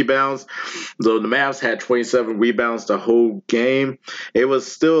 15 rebounds. So the Mavs had 27 rebounds the whole game. It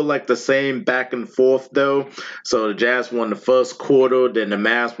was still like the same back and forth though. So the Jazz won the first quarter, then the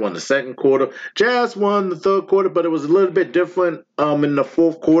Mavs won the second quarter. Jazz won the third quarter, but it was a little bit different in the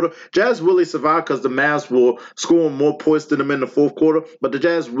fourth quarter. Jazz really survived because the Mavs were scoring more points than them in the fourth quarter, but the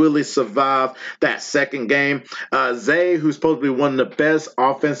Jazz really survived that second game. Zay, who's supposed to be one of the best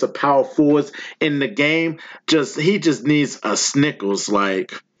offensive power forwards in the game, he just needs a Snickers,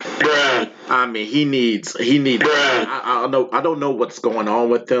 like. I mean, he needs. I don't know what's going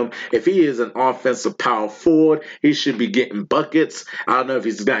on with him. If he is an offensive power forward, he should be getting buckets. I don't know if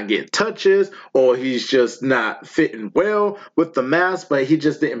he's not getting touches or he's just not fitting well with the Mavs, but he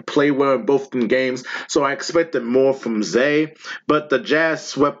just didn't play well in both them games. So I expected more from Zay. But the Jazz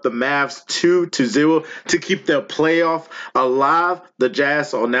swept the Mavs 2-0 to keep their playoff alive. The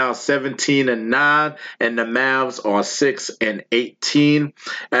Jazz are now 17-9, and the Mavs are 6-18.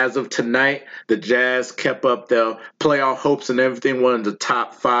 As of tonight, the Jazz kept up their playoff hopes and everything. One of the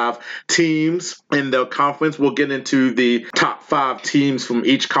top 5 teams in their conference. We'll get into the top 5 teams from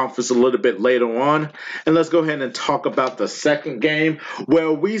each conference a little bit later on. And let's go ahead and talk about the second game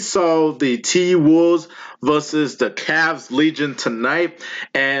where we saw the T-Wolves versus the Cavs Legion tonight.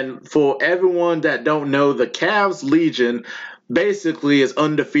 And for everyone that don't know, the Cavs Legion basically is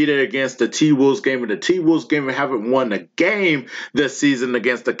undefeated against the T-Wolves game, and the T-Wolves game haven't won a game this season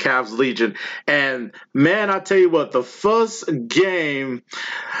against the Cavs Legion. And man, I tell you what, the first game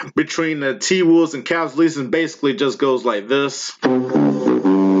between the T-Wolves and Cavs Legion basically just goes like this. On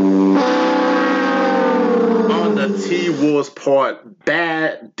the T-Wolves part,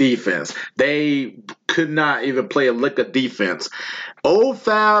 bad defense. They could not even play a lick of defense.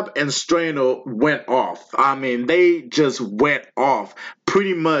 OFAB and Strainer went off. I mean, they just went off.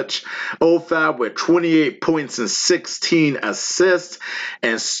 Pretty much OFAB with 28 points and 16 assists,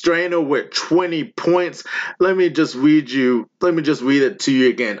 and Strainer with 20 points. Let me just read it to you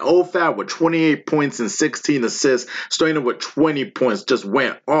again. OFAB with 28 points and 16 assists. Strainer with 20 points just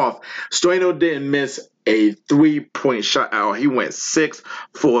went off. Strainer didn't miss a 3-point shot out. He went 6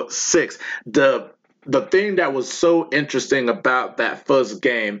 for 6. The thing that was so interesting about that first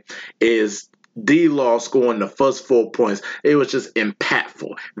game is D-Law scoring the first 4 points. It was just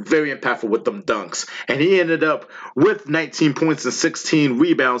impactful, very impactful with them dunks. And he ended up with 19 points and 16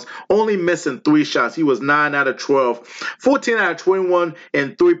 rebounds, only missing 3 shots. He was 9 out of 12, 14 out of 21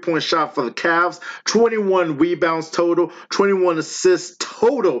 in 3-point shot for the Cavs, 21 rebounds total, 21 assists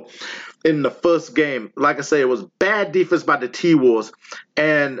total in the first game. Like I say, it was bad defense by the T-Wolves,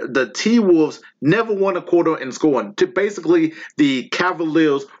 and the T-Wolves never won a quarter in scoring. Basically, the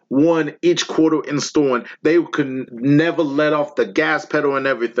Cavaliers won each quarter in scoring. They could never let off the gas pedal and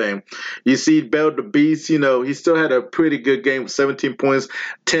everything. You see Bell the Beast, he still had a pretty good game with 17 points,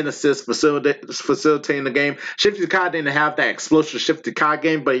 10 assists, facilitating the game. Shifty Kai didn't have that explosive Shifty Kai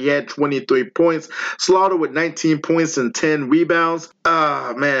game, but he had 23 points. Slaughter with 19 points and 10 rebounds.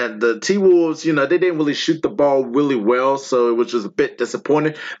 Man, the T-Wolves, they didn't really shoot the ball really well, so it was just a bit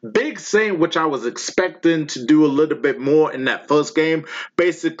disappointing. Big Saint, which I was expecting to do a little bit more in that first game,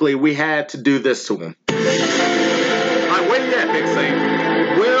 basically we had to do this to him. Like, where you at, Big Saint?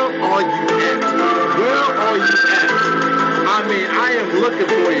 Where are you at? Where are you at? I mean, I am looking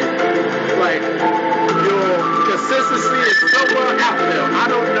for you. Like, your consistency is somewhere out there. I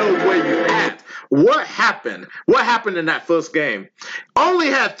don't know where you at. What happened? What happened in that first game? Only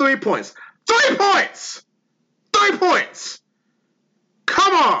had 3 points. 3 points! 3 points!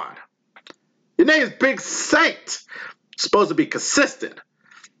 Come on! Your name is Big Saint. Supposed to be consistent.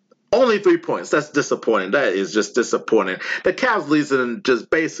 Only 3 points. That's disappointing. That is just disappointing. The Cavs Legion just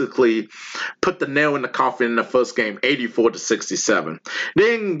basically put the nail in the coffin in the first game, 84-67.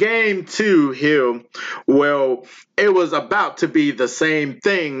 Then game 2 here, well, it was about to be the same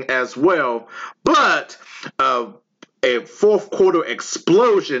thing as well, but a fourth quarter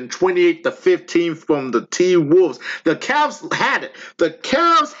explosion, 28-15 from the T-Wolves. The Cavs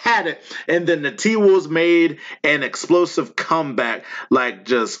had it. And then the T-Wolves made an explosive comeback. Like,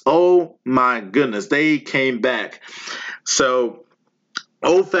 just, oh my goodness, they came back. So,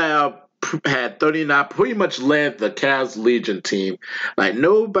 OFAB had 39, pretty much led the Cavs Legion team. Like,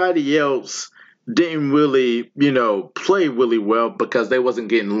 nobody else didn't really, play really well because they wasn't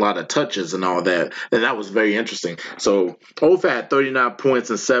getting a lot of touches and all that. And that was very interesting. So OFA had 39 points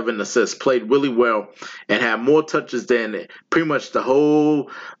and 7 assists, played really well, and had more touches than pretty much the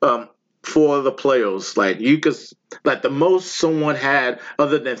whole 4 of the players. Like, the most someone had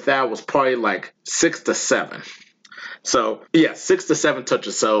other than Thad was probably like 6 to 7. So, 6 to 7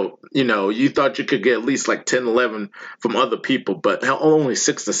 touches. So, you thought you could get at least like 10, 11 from other people, but only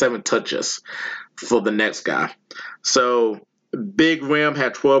 6 to 7 touches for the next guy. So, Big Rim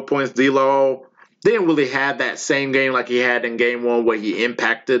had 12 points. D-Law didn't really have that same game like he had in game 1 where he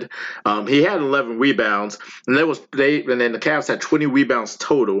impacted. He had 11 rebounds, and then the Cavs had 20 rebounds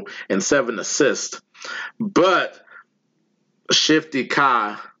total and 7 assists. But Shifty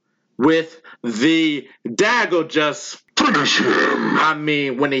Kai with the dagger just finish him. I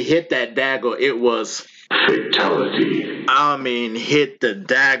mean, when he hit that dagger, it was fatality. I mean, hit the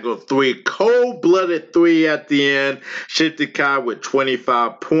dagger 3, cold-blooded 3 at the end. Shifty Kai with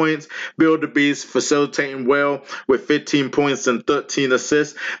 25 points. Bill the Beast facilitating well with 15 points and 13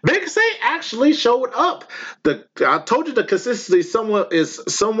 assists. Big Saint actually showed up. I told you the consistency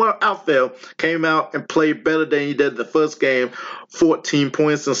somewhere out there. Came out and played better than he did the first game. 14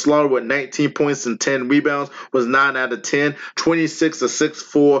 points, and Slaughter with 19 points and 10 rebounds was 9 out of 10. 26 assists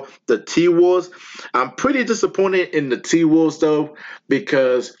for the T-Wolves. I'm pretty disappointed in the T T-Wolves, though,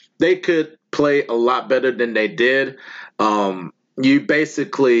 because they could play a lot better than they did. You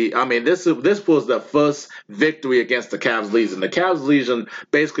basically, I mean, this was the first victory against the Cavs Legion. The Cavs Legion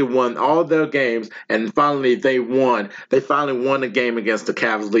basically won all their games, and finally they won. They finally won a game against the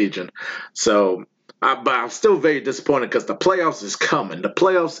Cavs Legion. So, but I'm still very disappointed because the playoffs is coming. The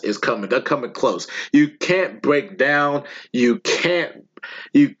playoffs is coming. They're coming close. You can't break down. You can't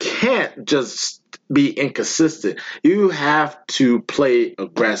just be inconsistent. You have to play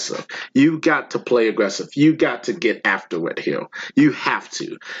aggressive. You got to play aggressive. You got to get after it here. You have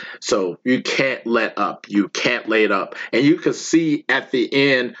to. So you can't let up. You can't lay it up. And you could see at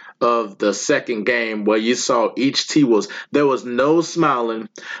the end of the second game where you saw each T-Wolves, there was no smiling,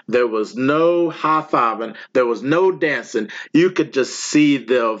 there was no high-fiving, there was no dancing. You could just see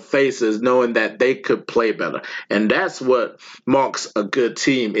their faces knowing that they could play better. And that's what marks a good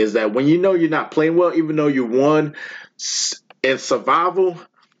team, is that when you know you're not playing well, even though you won in survival,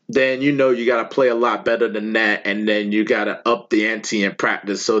 then you know you got to play a lot better than that, and then you got to up the ante in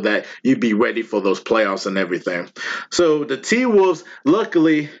practice so that you be ready for those playoffs and everything. So the T-Wolves,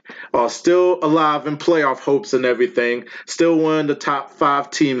 luckily, are still alive in playoff hopes and everything, still one of the top 5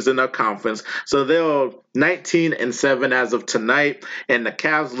 teams in their conference. So they're 19-7 as of tonight, and the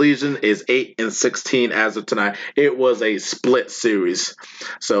Cavs Legion is 8-16 as of tonight. It was a split series.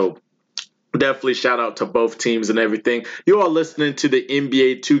 So definitely shout out to both teams and everything. You are listening to the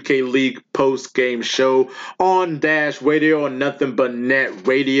NBA 2K League post-game show on Dash Radio and Nothing But Net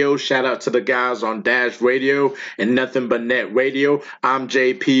Radio. Shout out to the guys on Dash Radio and Nothing But Net Radio. I'm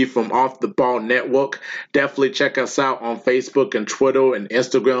JP from Off the Ball Network. Definitely check us out on Facebook and Twitter and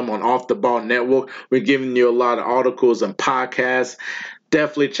Instagram on Off the Ball Network. We're giving you a lot of articles and podcasts.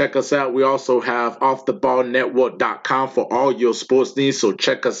 Definitely check us out. We also have offtheballnetwork.com for all your sports needs, so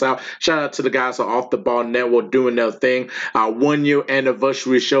check us out. Shout out to the guys on Off the Ball Network doing their thing. Our 1-year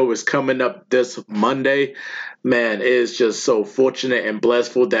anniversary show is coming up this Monday. Man, it is just so fortunate and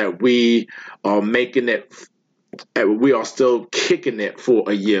blessful that we are making it. We are still kicking it for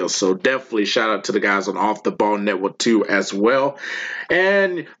a year, so definitely shout out to the guys on Off the Ball Network too as well.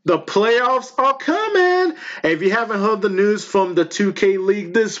 And the playoffs are coming. And if you haven't heard the news from the 2K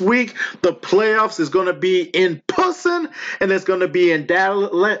League this week, the playoffs is going to be in person, and it's going to be in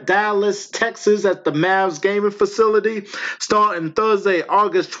Dallas, Texas at the Mavs gaming facility starting Thursday,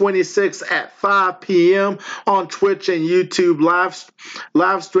 August 26th at 5 p.m. on Twitch and YouTube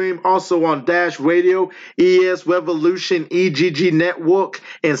live stream, also on Dash Radio, ES Revolution, EGG Network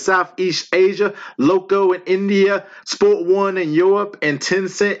in Southeast Asia, Loco in India, Sport One in Europe, and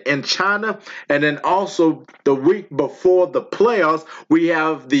Tencent in China. And then also the week before the playoffs, we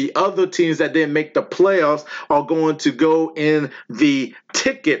have the other teams that didn't make the playoffs are going to go in the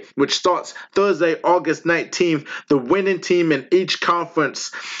ticket, which starts Thursday, August 19th. The winning team in each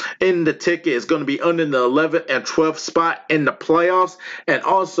conference in the ticket is going to be under the 11th and 12th spot in the playoffs. And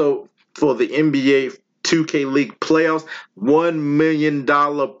also for the NBA 2K League playoffs, $1 million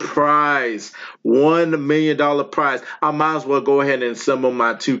prize. $1 million prize. I might as well go ahead and assemble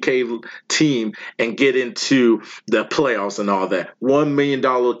my 2K team and get into the playoffs and all that. $1 million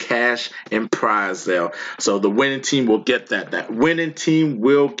cash and prize there. So the winning team will get that. That winning team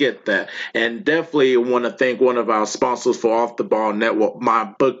will get that. And definitely want to thank one of our sponsors for Off the Ball Network,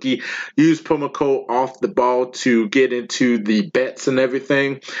 MyBookie. Use promo code Off the Ball to get into the bets and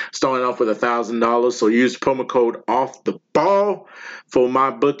everything. Starting off with $1,000. So use promo code Off the Ball for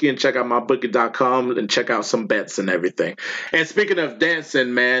MyBookie and check out mybookie.com and check out some bets and everything. And speaking of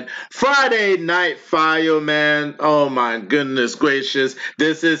dancing, man, Friday Night Fire, man. Oh my goodness gracious.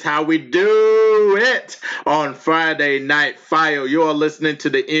 This is how we do it on Friday Night Fire. You're listening to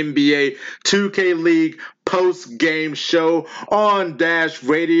the NBA 2K League post-game show on Dash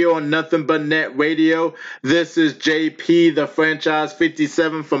Radio and Nothing But Net Radio. This is JP, the franchise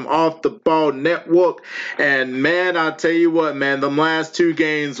 57 from Off the Ball Network. And man, I'll tell you what, man, the last 2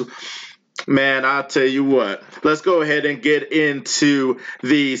 games, man, I'll tell you what. Let's go ahead and get into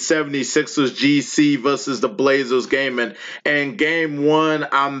the 76ers GC versus the Blazers game. And game 1,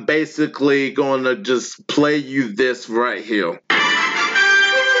 I'm basically going to just play you this right here.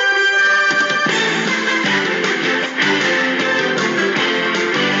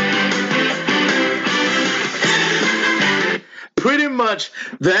 Pretty much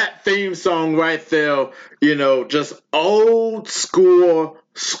that theme song right there, you know, just old school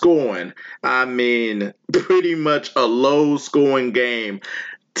scoring. I mean, pretty much a low scoring game.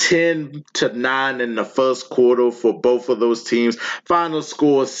 10-9 in the first quarter for both of those teams. Final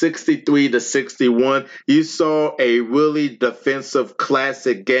score 63-61. You saw a really defensive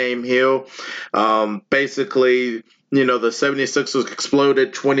classic game here. Basically, the 76ers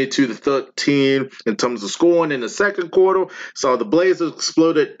exploded 22-13 in terms of scoring in the second quarter. So the Blazers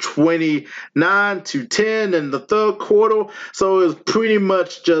exploded 29-10 in the third quarter. So it was pretty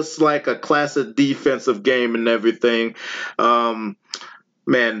much just like a classic defensive game and everything.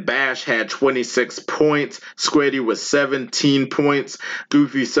 Bash had 26 points. Squiddy with 17 points.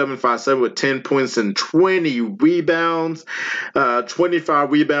 Goofy 757 with 10 points and 20 rebounds.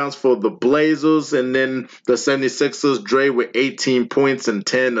 25 rebounds for the Blazers. And then the 76ers, Dre with 18 points and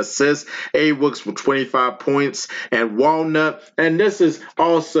 10 assists. A-Wooks with 25 points. And Walnut. And this is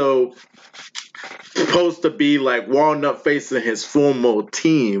also supposed to be like Walnut facing his former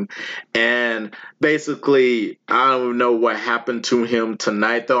team, and basically I don't know what happened to him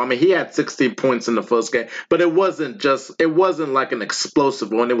tonight though. I mean, he had 16 points in the first game, but it wasn't like an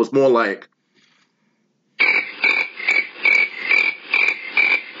explosive one. It was more like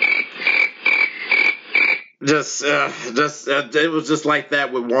it was just like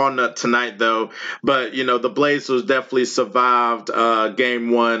that with Walnut tonight, though. But the Blazers definitely survived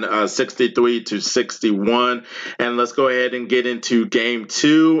Game 1, 63-61. And let's go ahead and get into Game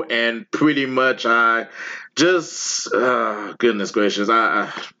 2. And pretty much, I just goodness gracious,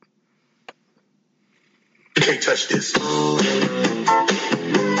 I You can't touch this. You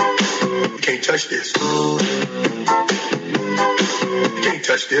can't touch this. You can't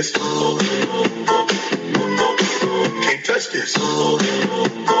touch this. You can't touch this.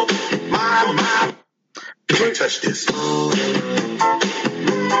 My. You can't touch this. You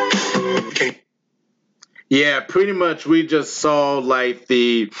can't. Yeah, pretty much we just saw like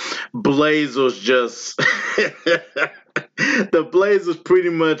the Blazers just the Blazers pretty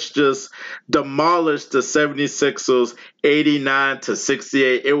much just demolished the 76ers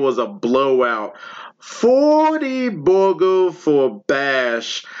 89-68. It was a blowout. 40 Borgo for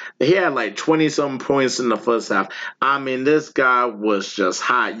Bash. He had like 20-something points in the first half. I mean, this guy was just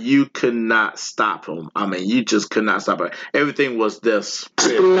hot. You could not stop him. I mean, you just could not stop him. Everything was this.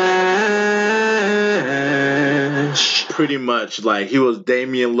 Pretty much like he was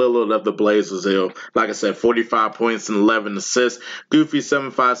Damian Lillard of the Blazers here. Like I said, 45 points and 11 assists. Goofy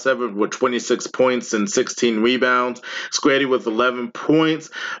 757 with 26 points and 16 rebounds. Squiddy with 11 points.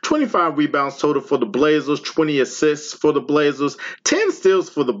 25 rebounds total for the Blazers. 20 assists for the Blazers. 10 steals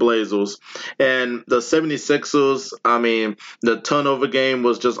for the Blazers. And the 76ers, I mean, the turnover game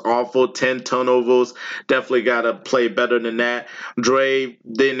was just awful. 10 turnovers. Definitely got to play better than that. Dre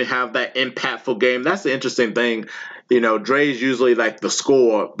didn't have that impactful game. That's the interesting thing. Dre's usually like the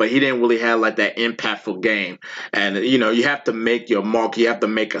scorer, but he didn't really have like that impactful game. And, you have to make your mark. You have to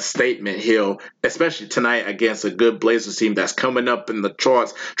make a statement here, especially tonight against a good Blazers team that's coming up in the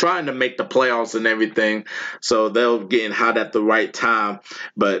charts, trying to make the playoffs and everything. So they're getting hot at the right time.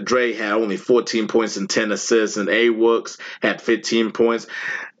 But Dre had only 14 points and 10 assists, and A-Wooks had 15 points.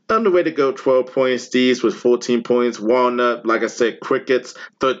 On the way to go, 12 points. Steves with 14 points. Walnut, like I said, Crickets,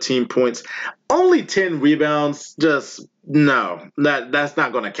 13 points. Only 10 rebounds. Just no, that's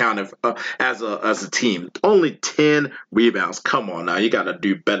not going to count as a team. Only 10 rebounds. Come on now, you got to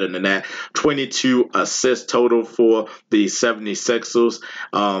do better than that. 22 assists total for the 76ers.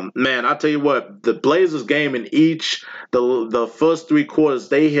 Man, I'll tell you what, the Blazers game in each the first three quarters,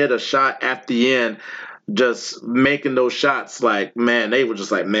 they hit a shot at the end. Just making those shots, like, man, they were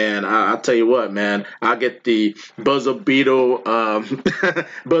just like, man, I'll tell you what, man, I'll get the buzzer beater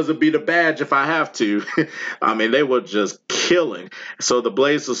badge if I have to. I mean, they were just killing. So the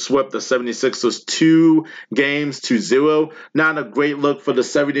Blazers swept the 76ers 2-0. Not a great look for the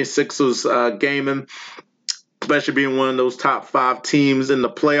 76ers gaming, especially being one of those top 5 teams in the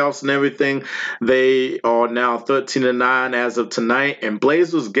playoffs and everything. They are now 13-9 as of tonight. And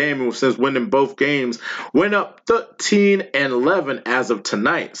Blazers gaming, since winning both games, went up 13-11 as of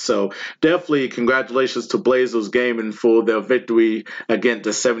tonight. So definitely congratulations to Blazers gaming for their victory against the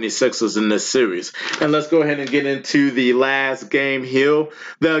 76ers in this series. And let's go ahead and get into the last game here.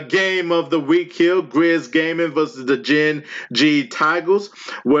 The game of the week here, Grizz Gaming versus the Gen G Tigers,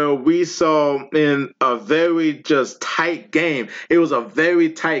 where we saw in a very just tight game. It was a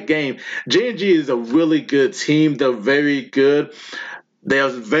very tight game. G&G is a really good team. They're very good. They're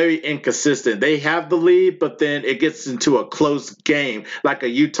very inconsistent. They have the lead, but then it gets into a close game, like a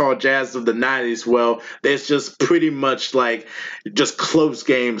Utah Jazz of the 90s. Well, it's just pretty much like just close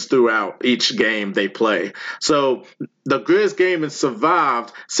games throughout each game they play. So the Grizz game has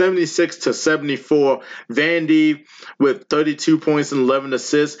survived 76-74. Vandy with 32 points and 11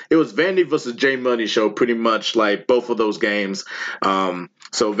 assists. It was Vandy versus J Money show, pretty much like both of those games.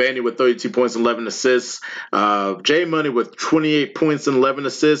 So Vandy with 32 points and 11 assists. J Money with 28 points and 11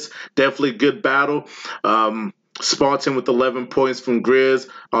 assists. Definitely good battle. Spartan with 11 points from Grizz.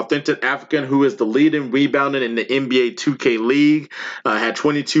 Authentic African, who is the leading rebounder in the NBA 2K League, had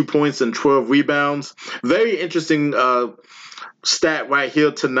 22 points and 12 rebounds. Very interesting stat right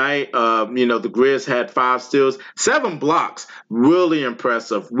here tonight. The Grizz had 5 steals, 7 blocks. Really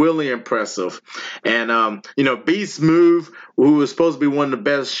impressive. And, Beast Move, who was supposed to be one of the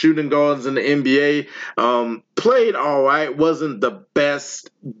best shooting guards in the NBA, played all right. Wasn't the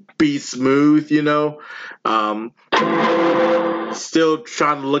best Beast Move, Still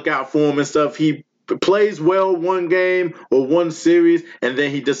trying to look out for him and stuff. He plays well one game or one series, and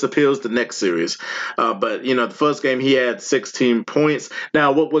then he disappears the next series. But the first game he had 16 points.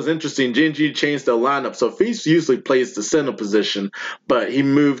 Now, what was interesting, Genji changed the lineup. So Feast usually plays the center position, but he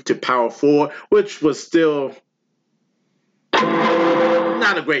moved to power forward, which was still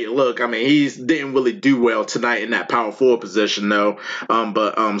not a great look. I mean, he didn't really do well tonight in that power forward position, though.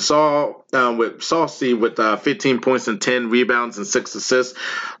 But Saul C with 15 points and 10 rebounds and 6 assists.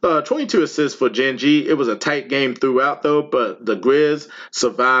 22 assists for Genji. It was a tight game throughout, though, but the Grizz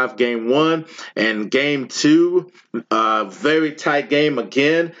survived game 1 and game 2. Very tight game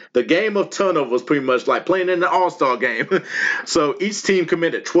again. The game of turnovers was pretty much like playing in the All-Star game. So each team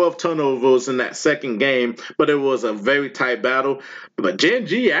committed 12 turnovers in that second game, but it was a very tight battle. But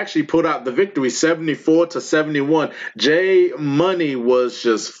Genji actually pulled out the victory 74-71. J Money was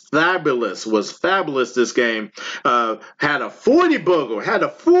just fabulous this game. Had a 40 bogey.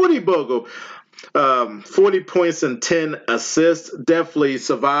 40 points and 10 assists. Definitely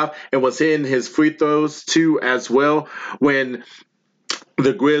survived and was hitting his free throws too as well when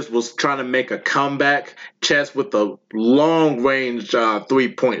the Grizz was trying to make a comeback. Chess with a long-range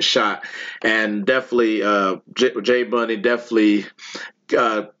 3-point shot. And definitely J Money definitely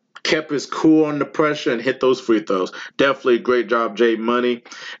kept his cool under pressure and hit those free throws. Definitely a great job, J Money.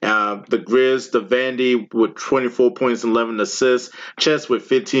 The Grizz, the Vandy with 24 points and 11 assists. Chess with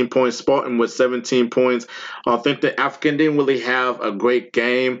 15 points. Spartan with 17 points. I think the African didn't really have a great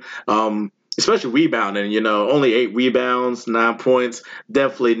game. Especially rebounding, only 8 rebounds, 9 points.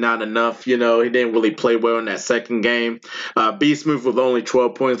 Definitely not enough. He didn't really play well in that second game. Beast Move with only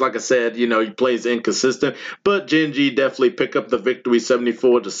 12 points. Like I said, he plays inconsistent. But Genji definitely picked up the victory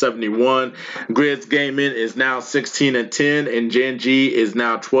 74-71. Grizz Gaming is now 16-10, and Genji is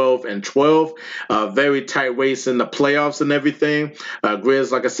now 12-12. Very tight race in the playoffs and everything.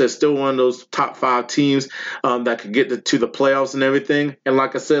 Grizz, like I said, still one of those top 5 teams that could get to the playoffs and everything. And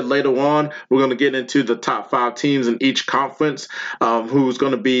like I said, later on, we're going to get into the top 5 teams in each conference, who's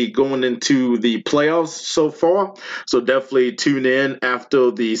going to be going into the playoffs so far. So definitely tune in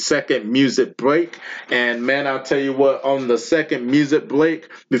after the second music break. And man, I'll tell you what, on the second music break,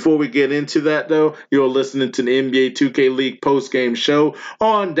 before we get into that though, you're listening to the NBA 2K League post-game show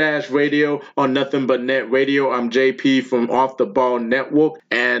on Dash Radio on Nothing But Net Radio. I'm JP from Off the Ball Network.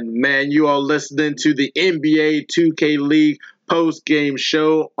 And man, you are listening to the NBA 2K League post-game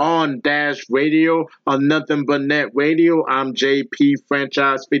show on Dash Radio on Nothing But Net Radio. I'm JP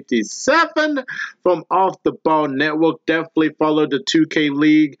Franchise 57 from Off the Ball Network. Definitely follow the 2K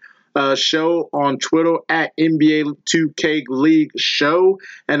League show on Twitter at NBA 2K League Show,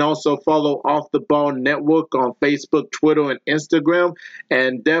 and also follow Off the Ball Network on Facebook, Twitter, and Instagram.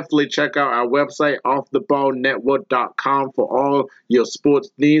 And definitely check out our website, offtheballnetwork.com, for all your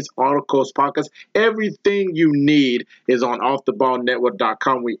sports needs, articles, podcasts. Everything you need is on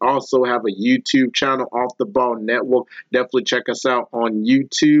offtheballnetwork.com. We also have a YouTube channel, Off the Ball Network. Definitely check us out on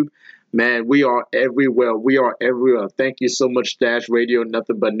YouTube. Man, we are everywhere. Thank you so much, Dash Radio,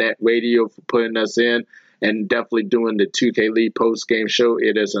 Nothing But Net Radio, for putting us in and definitely doing the 2K League post-game show.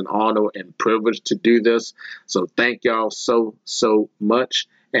 It is an honor and privilege to do this. So thank y'all so much.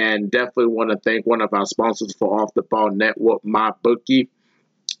 And definitely want to thank one of our sponsors for Off the Ball Network, MyBookie.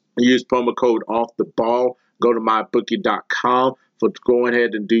 Use promo code OFFTHEBALL. Go to mybookie.com for going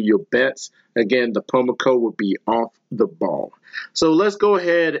ahead and do your bets. Again, the promo code will be Off the Ball. So let's go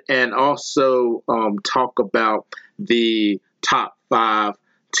ahead and also talk about the top 5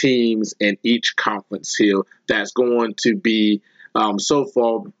 teams in each conference here that's going to be so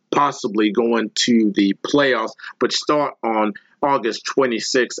far possibly going to the playoffs, but start on August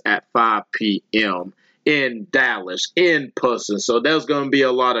 26th at 5 p.m. in Dallas, in person. So there's going to be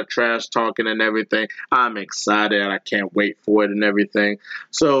a lot of trash talking and everything. I'm excited. I can't wait for it and everything.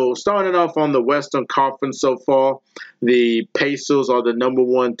 So starting off on the Western Conference so far, the Pacers are the number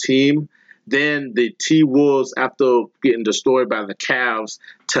 1 team. Then the T-Wolves, after getting destroyed by the Cavs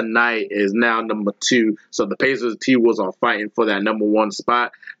tonight, is now number 2. So the Pacers and T-Wolves are fighting for that number 1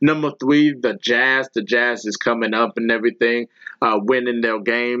 spot. Number 3, the Jazz. The Jazz is coming up and everything, winning their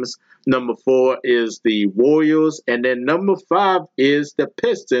games. Number 4 is the Warriors. And then number 5 is the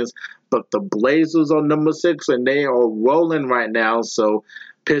Pistons. But the Blazers are number 6, and they are rolling right now. So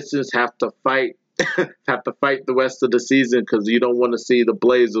Pistons have to fight. Have to fight the rest of the season because you don't want to see the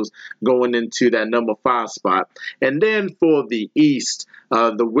Blazers going into that number 5 spot. And then for the East,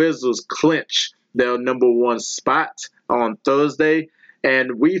 the Wizards clinch their number 1 spot on Thursday.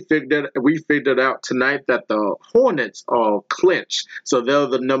 And we figured out tonight that the Hornets are clinched. So they're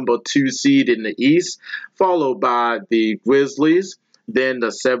the number 2 seed in the East, followed by the Grizzlies, then the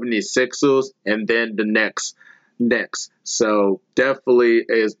 76ers, and then the next. So definitely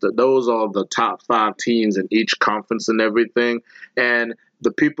those are the top 5 teams in each conference and everything. And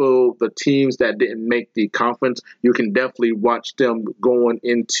the teams that didn't make the conference, you can definitely watch them going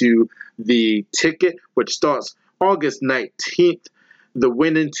into the ticket, which starts August 19th. The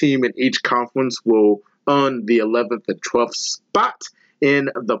winning team in each conference will earn the 11th and 12th spot in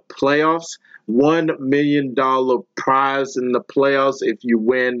the playoffs. $1 million prize in the playoffs if you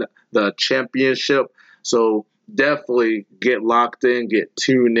win the championship. So definitely get locked in, get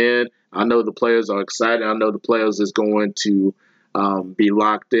tuned in. I know the players are excited. I know the players is going to be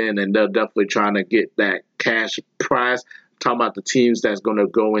locked in, and they're definitely trying to get that cash prize. I'm talking about the teams that's going to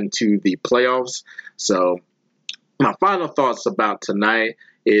go into the playoffs. So my final thoughts about tonight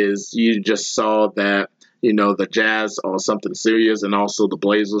is you just saw that, the Jazz are something serious, and also the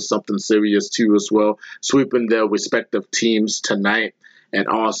Blazers something serious too as well, sweeping their respective teams tonight. And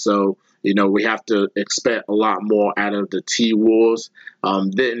also, we have to expect a lot more out of the T-Wolves.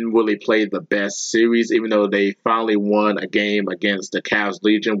 Didn't really play the best series, even though they finally won a game against the Cavs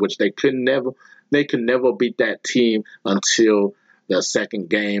Legion, which they could never beat that team until the second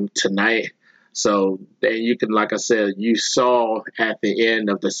game tonight. So then you can, like I said, you saw at the end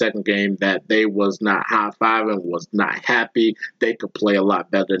of the second game that they was not high-fiving, was not happy. They could play a lot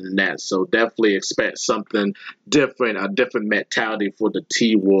better than that. So definitely expect something different, a different mentality for the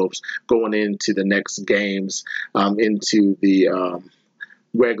T-Wolves going into the next games, into the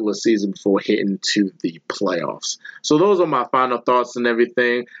regular season before hitting to the playoffs. So those are my final thoughts and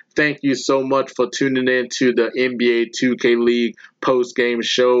everything. Thank you so much for tuning in to the NBA 2K League post-game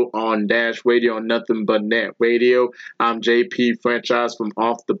show on Dash Radio on Nothing But Net Radio. I'm JP Franchise from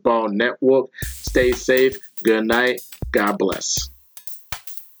Off the Ball Network. Stay safe. Good night. God bless.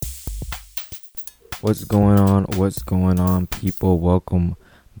 What's going on, people? Welcome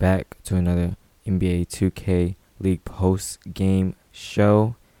back to another NBA 2K League post-game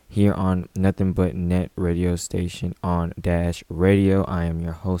show here on Nothing But Net radio station on Dash Radio. I am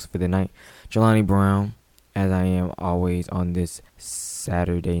your host for the night, Jelani Brown, as I am always on this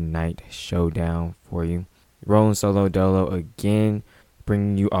Saturday night showdown for you. Rolling solo dolo again,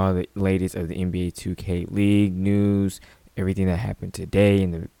 bringing you all the latest of the NBA 2K League news, everything that happened today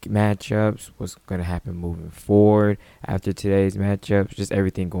in the matchups, what's going to happen moving forward after today's matchups, just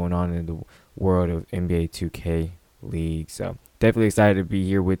everything going on in the world of NBA 2K League. So definitely excited to be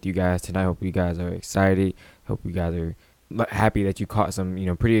here with you guys tonight. Hope you guys are excited. Hope you guys are happy that you caught some,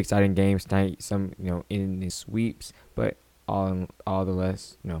 pretty exciting games tonight. Some, in the sweeps, but all the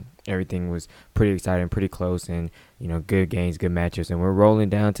less, everything was pretty exciting, pretty close, and good games, good matches. And we're rolling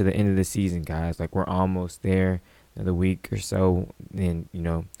down to the end of the season, guys. Like, we're almost there. Another week or so, then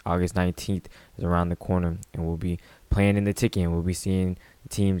August 19th is around the corner, and we'll be playing in the ticket, and we'll be seeing the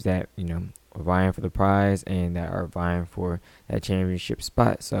teams that are vying for the prize and that are vying for that championship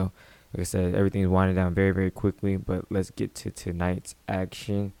spot. So, like I said, everything's winding down very, very quickly, but let's get to tonight's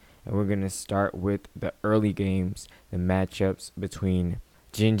action. And we're going to start with the early games, the matchups between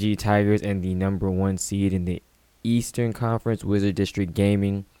Genji Tigers and the number 1 seed in the Eastern Conference, Wizard District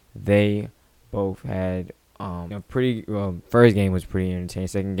Gaming. They both had first game was pretty entertaining.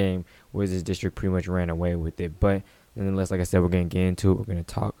 Second game, Wizards District pretty much ran away with it. But nonetheless, like I said, we're going to get into it. We're going to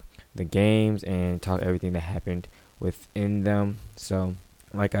talk the games and talk everything that happened within them. So,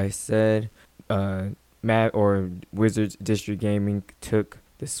 like I said, Wizards District Gaming took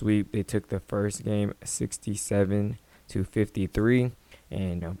the sweep. They took the first game 67-53,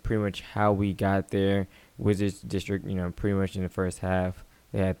 and pretty much how we got there. Wizards District, pretty much in the first half,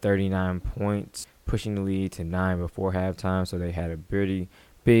 they had 39 points, pushing the lead to 9 before halftime. So they had a pretty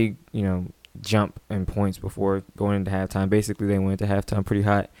big, jump in points before going into halftime. Basically, they went to halftime pretty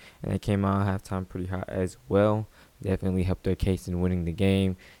hot, and they came out halftime pretty hot as well. Definitely helped their case in winning the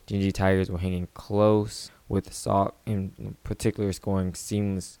game. Genji Tigers were hanging close, with Salk in particular scoring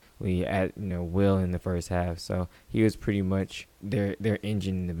seamlessly at will in the first half. So he was pretty much their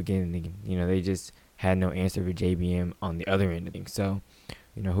engine in the beginning. They just had no answer for JBM on the other end of things. So,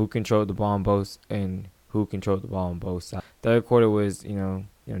 who controlled the ball on both sides. Third quarter was,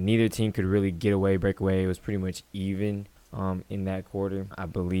 it neither team could really break away. It was pretty much even in that quarter. I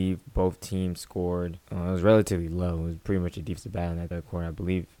believe both teams scored. It was relatively low. It was pretty much a defensive battle in that third quarter. I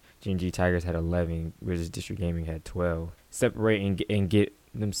believe G&G Tigers had 11, Wizards District Gaming had 12. Separate and get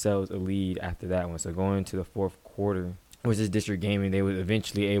themselves a lead after that one. So going into the fourth quarter, Wizards District Gaming, they were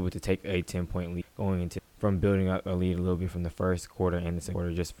eventually able to take a 10-point lead going into from building up a lead a little bit from the first quarter and the second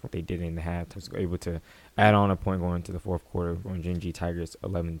quarter, just from what they did in the half. Was able to add on a point going into the fourth quarter on G&G Tigers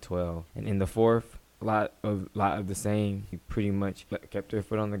 11-12. And in the fourth, a lot of the same. He pretty much kept their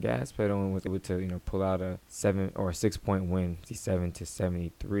foot on the gas pedal and was able to pull out a 6-point win,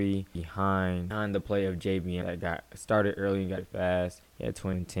 67-73 behind the play of JBM that got started early and got fast. He had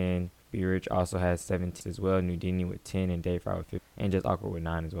 20-10. B Rich also has 17 as well. Nudini with 10 and Dave Fry with 15 and just Awkward with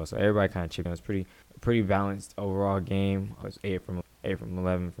 9 as well. So everybody kind of chipped in. It was pretty balanced overall game. It was 8 from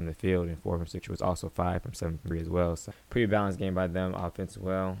 11 from the field and 4 from 6, which was also 5 from 7 from 3 as well. So pretty balanced game by them offense as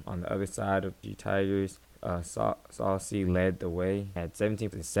well. On the other side of G Tigers, Saul C led the way, had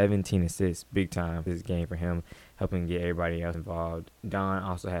 17 assists, big time this game for him, helping get everybody else involved. Don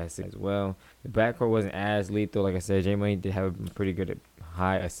also had 6 as well. The backcourt wasn't as lethal. Like I said, J Money did have a pretty good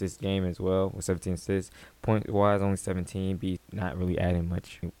high assist game as well with 17 assists. Point-wise, only 17. B not really adding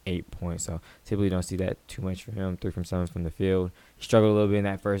much, 8 points. So typically don't see that too much for him. 3 from 7 from the field. He struggled a little bit in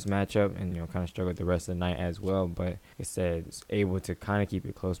that first matchup and kind of struggled the rest of the night as well. But like I said, was able to kind of keep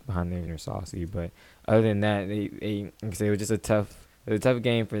it close behind their Saucy. But other than that, they like I said, it was just a tough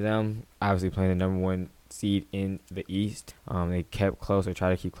game for them. Obviously playing the number 1 seed in the East. They kept close or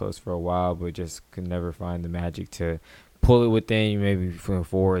tried to keep close for a while, but just could never find the magic to pull it within maybe from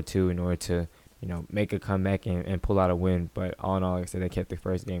 4 or 2 in order to make a comeback and pull out a win. But all in all, like I said, they kept the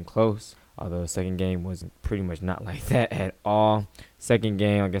first game close, although the second game was pretty much not like that at all. Second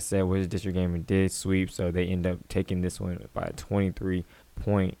game, like I said, Wizards District Gaming did sweep, so they end up taking this one by a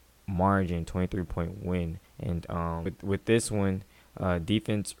 23-point margin, 23-point win. And with this one,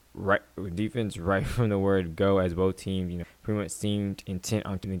 defense right from the word go, as both teams pretty much seemed intent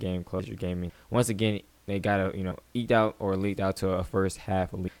on keeping the game close. Gaming once again, they got eked out or leaked out to a first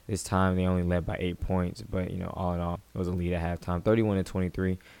half lead. This time they only led by 8 points, but all in all, it was a lead at halftime,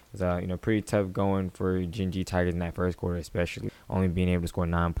 31-23. It was pretty tough going for G&G Tigers in that first quarter, especially only being able to score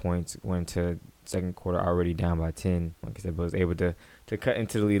 9 points. Went to second quarter already down by 10. Like I said, but was able to cut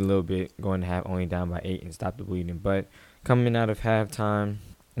into the lead a little bit, going to half only down by 8 and stop the bleeding. But coming out of halftime,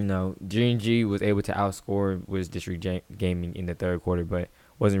 G&G was able to outscore Wizards District Gaming in the third quarter, but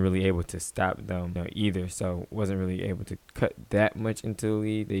wasn't really able to stop them either, so wasn't really able to cut that much into the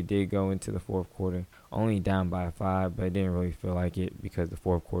lead. They did go into the fourth quarter only down by 5, but it didn't really feel like it because the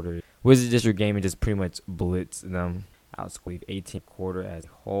fourth quarter, Wizards District Gaming just pretty much blitzed them. Outscored 18th quarter as a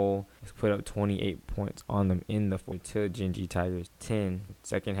whole. Put up 28 points on them in the fourth to G&G Tigers 10.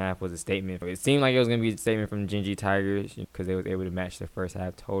 Second half was a statement. It seemed like it was going to be a statement from G&G Tigers because they was able to match the first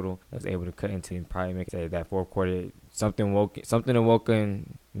half total. They was able to cut into and probably make it that fourth quarter. Something awoke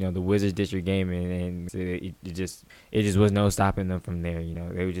in the Wizards District game, and it just was no stopping them from there.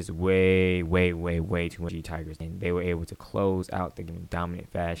 They were just way too much Tigers, and they were able to close out the game in dominant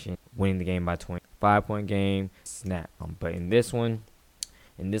fashion, winning the game by 20. 5-point game, snap. But in this one,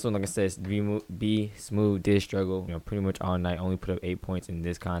 like I said, B Smooth did struggle, pretty much all night. Only put up 8 points in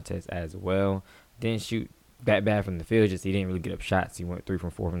this contest as well. Didn't shoot that bad from the field, just he didn't really get up shots. He went 3 from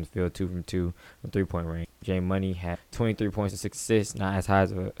 4 from the field, 2 from 2 from 3-point range. J Money had 23 points and 6 assists, not as high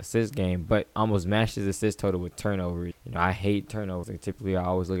as an assist game, but almost matched his assist total with turnovers. I hate turnovers. Typically, I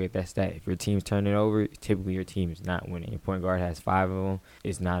always look at that stat. If your team's turning over, typically your team is not winning. Your point guard has 5 of them.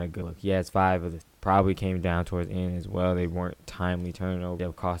 It's not a good look. He has 5 of the probably came down towards the end as well. They weren't timely turnovers. They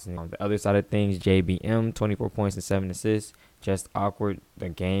were costing. On the other side of things, JBM, 24 points and 7 assists. Just Awkward, the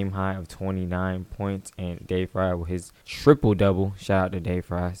game high of 29 points. And Dave Fry with his triple-double. Shout out to Dave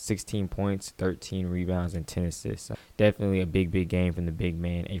Fry. 16 points, 13 rebounds, and 10 assists. So definitely a big game from the big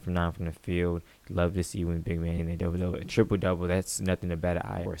man. 8 from 9 from the field. Love to see when big man in the double-double. A triple-double, that's nothing to bat an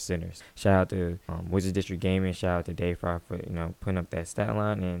eye for centers. Shout out to Wizards District Gaming. Shout out to Dave Fry for, putting up that stat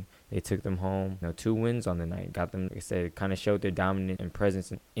line. And they took them home, 2 wins on the night. Got them, like I said, kind of showed their dominance and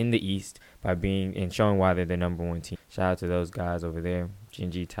presence in the East by being and showing why they're the number 1 team. Shout out to those guys over there.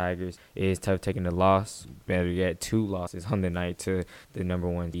 G&G Tigers. It is tough taking the loss. Better yet, 2 losses on the night to the number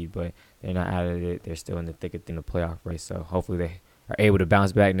 1 seed, but they're not out of it. They're still in the thick of the playoff race, so hopefully they are able to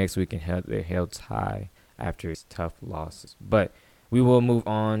bounce back next week and hold their heads high after its tough losses. But we will move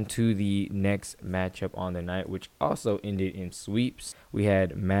on to the next matchup on the night, which also ended in sweeps. We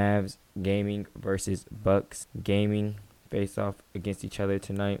had Mavs Gaming versus Bucks Gaming face off against each other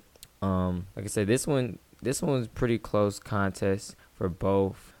tonight. Like I said, this one was pretty close contest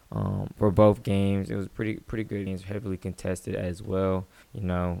for both games. It was pretty good games, heavily contested as well.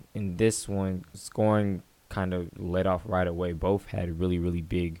 In this one, scoring kind of let off right away. Both had really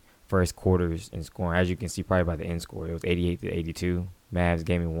big first quarters in scoring. As you can see probably by the end score, it was 88-82. Mavs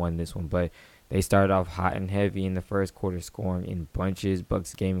Gaming won this one, but they started off hot and heavy in the first quarter, scoring in bunches.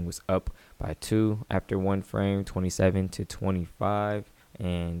 Bucks Gaming was up by 2 after one frame, 27-25.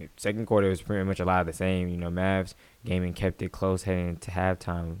 And second quarter was pretty much a lot of the same. Mavs Gaming kept it close heading into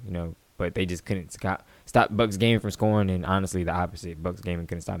halftime, but they just couldn't stop Bucks Gaming from scoring, and honestly the opposite. Bucks Gaming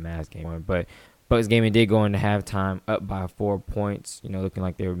couldn't stop Mavs Gaming. But Bucks Gaming did go into halftime up by 4 points, looking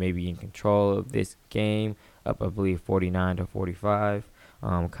like they were maybe in control of this game, up I believe 49-45.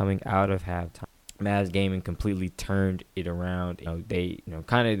 Coming out of halftime, Mavs Gaming completely turned it around. They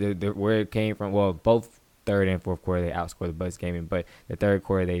kind of where it came from. Well, both third and fourth quarter they outscored the Bucks Gaming, but the third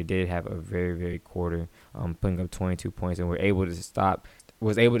quarter they did have a very quarter, putting up 22 points, and was able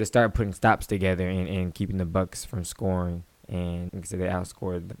to start putting stops together and keeping the Bucks from scoring. And like I said, they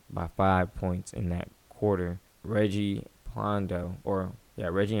outscored by 5 points in that quarter. Reggie and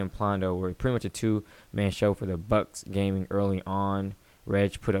Plondo were pretty much a two-man show for the Bucks Gaming early on.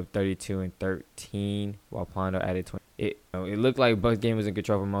 Reg put up 32 and 13, while Plondo added 20. It looked like Bucks Gaming was in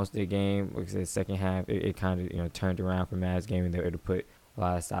control for most of the game. Like I said, second half, it kind of turned around for Mavs Gaming. They were able to put a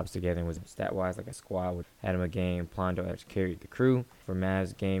lot of stops together and was stat-wise like a squad. Had him a game. Plondo actually carried the crew for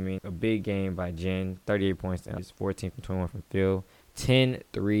Mavs Gaming. A big game by Jen, 38 points, and 14 from 21 from field. 10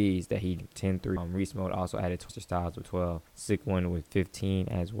 threes that he 10 threes. Reese Mode also added Twister Styles with 12. Sick one with 15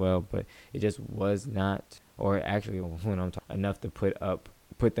 as well, but it just was not, or actually when I'm talking, enough to put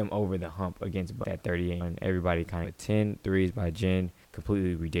them over the hump against at 38. And everybody kind of 10 threes by Jen.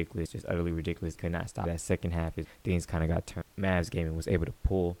 Completely ridiculous, just utterly ridiculous. Could not stop. That second half, things kind of got turned. Mavs Gaming was able to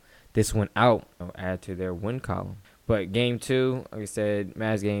pull this one out, add to their win column. But game 2, like I said,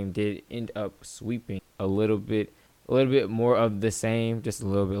 Mavs Gaming did end up sweeping a little bit more of the same, just a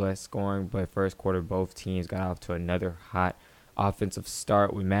little bit less scoring. But first quarter, both teams got off to another hot offensive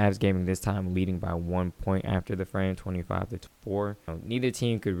start, with Mavs Gaming this time leading by 1 point after the frame, 25-4. Neither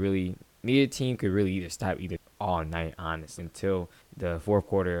team could really either stop either all night, honestly, until the fourth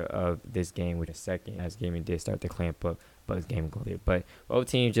quarter of this game, with the second Mavs Gaming did start to clamp up. Bucks Gaming go there, but both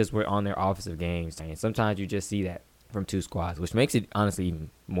teams just were on their offensive games, and sometimes you just see that from two squads, which makes it honestly even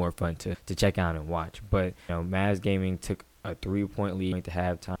more fun to check out and watch. But Mavs Gaming took a 3-point lead to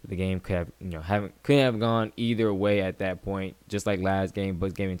halftime. The game couldn't have gone either way at that point. Just like last game,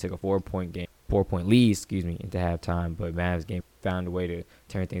 Bucks Gaming took a 4-point lead, into halftime. But Mavs Gaming found a way to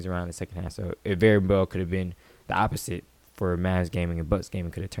turn things around in the second half. So it very well could have been the opposite for Mavs Gaming, and Bucks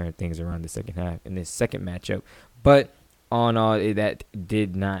Gaming could have turned things around in the second half in this second matchup. But all in all, that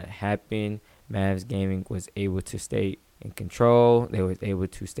did not happen. Mavs Gaming was able to stay in control. They was able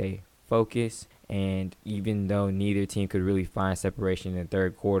to stay focused. And even though neither team could really find separation in the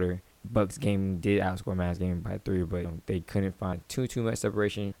third quarter, Bucks Gaming did outscore Mavs Gaming by 3, but they couldn't find too much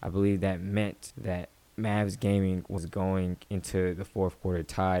separation. I believe that meant that Mavs Gaming was going into the fourth quarter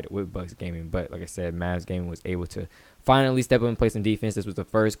tied with Bucks Gaming. But like I said, Mavs Gaming was able to finally step up and play some defense. This was the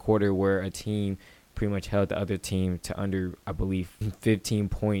first quarter where a team pretty much held the other team to under, I believe, 12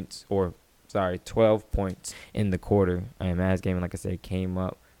 points in the quarter. And Mavs Gaming, like I said, came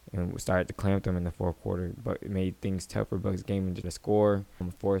up and started to clamp them in the fourth quarter, but it made things tough for Bucks Gaming to score.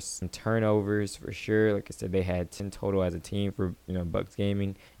 Forced some turnovers for sure. Like I said, they had 10 total as a team for Bucks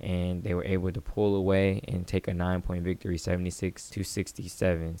Gaming, and they were able to pull away and take a 9-point victory,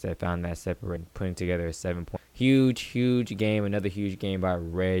 76-67. So they found that separate, putting together a 7-point. Huge game. Another huge game by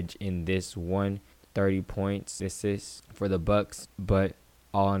Reg in this one. 30 points, assists for the Bucks, but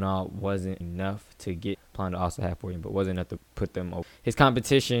all in all, wasn't enough to get Plondo also had 40, but wasn't enough to put them over. His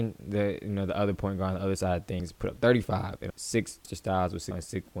competition, the other point guard on the other side of things, put up 35. 6 Styles with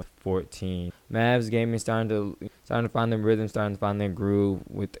 6 14. Mavs Gaming starting to find their rhythm, starting to find their groove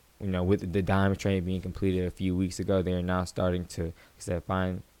with the diamond train being completed a few weeks ago. They are now starting to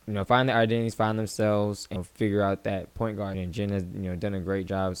find their identities, find themselves, and figure out that point guard. And Jen has, done a great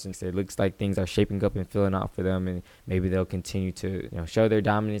job since it looks like things are shaping up and filling out for them, and maybe they'll continue to, show their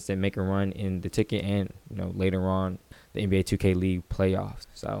dominance and make a run in the ticket and, later on the NBA 2K League playoffs.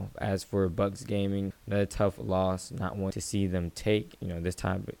 So as for Bucks Gaming, another tough loss, not one to see them take, this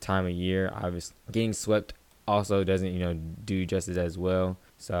time of year. Obviously, getting swept also doesn't, do justice as well.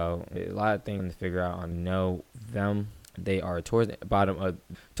 So a lot of things to figure out on them. They are towards the bottom of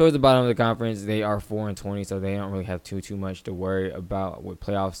the conference. They are 4-20, so they don't really have too much to worry about with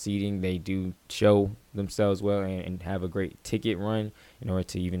playoff seeding. They do show themselves well and have a great ticket run in order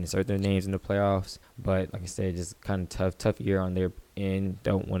to even insert their names in the playoffs. But like I said, just kind of tough year on their end.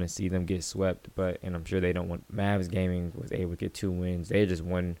 Don't want to see them get swept, and I'm sure they don't want. Mavs Gaming was able to get 2 wins. They're just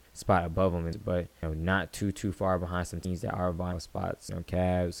 1 spot above them, but not too far behind some teams that are vying spots.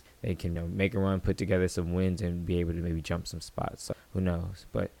 Cavs, they can make a run, put together some wins, and be able to maybe jump some spots. So who knows?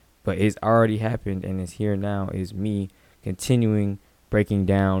 But it's already happened, and it's here now. Is me continuing breaking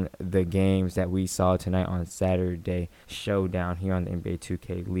down the games that we saw tonight on Saturday showdown here on the NBA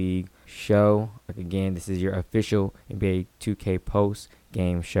 2K League show. Again, this is your official NBA 2K post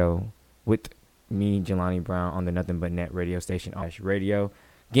game show with me, Jelani Brown, on the Nothing But Net radio station, Radio.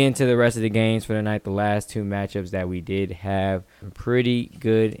 Getting to the rest of the games for the night, the last 2 matchups that we did have, pretty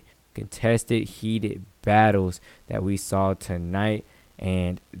good contested, heated battles that we saw tonight.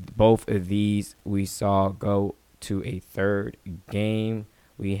 And both of these we saw go to a third game.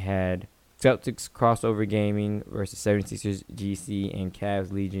 We had Celtics crossover gaming versus 76ers GC and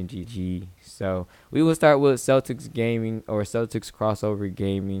Cavs Legion GG. So we will start with Celtics gaming or Celtics crossover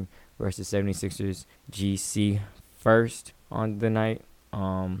gaming versus 76ers GC first on the night.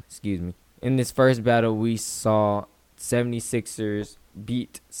 In this first battle, we saw 76ers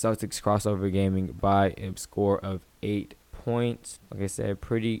beat Celtics crossover gaming by a score of 8 points. Like I said,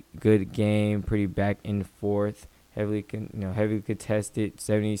 pretty good game, pretty back and forth, heavily contested.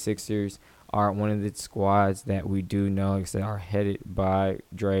 76ers are one of the squads that we do know, like I said, are headed by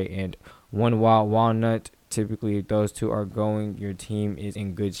Dre and One Wild Walnut. Typically, if those two are going, your team is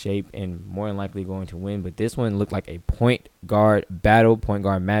in good shape and more than likely going to win. But this one looked like a point guard battle, point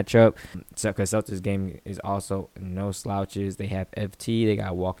guard matchup. Because Celtics game is also no slouches. They have FT, they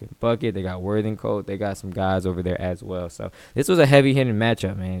got Walking Bucket, they got Worthington, they got some guys over there as well. So this was a heavy-hitting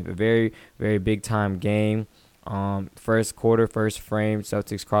matchup, man. A very, very big-time game. First quarter, first frame,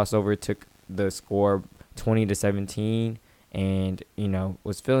 Celtics crossover took the score 20-17. And,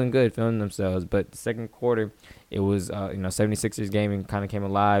 was feeling good, feeling themselves. But the second quarter, it was, 76ers gaming kind of came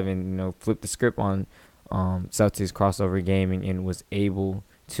alive and, flipped the script on Celtics crossover gaming and was able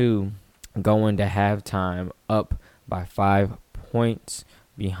to go into halftime up by 5 points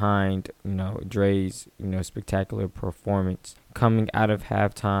behind, Dre's, spectacular performance. Coming out of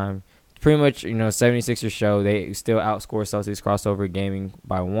halftime, pretty much, 76ers show they still outscore Celtics crossover gaming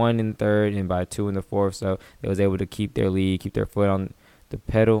by 1 in the third and by 2 in the fourth. So they was able to keep their lead, keep their foot on the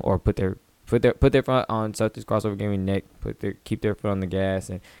pedal, or put their foot on Celtics crossover gaming neck, keep their foot on the gas,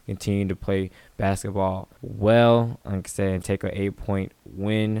 and continue to play basketball well. Like I said, and take a 8-point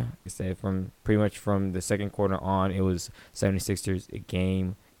win. Like I said, from the second quarter on, it was 76ers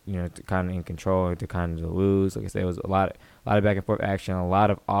game. To kind of in control, to kind of lose. Like I said, it was a lot of back and forth action, a lot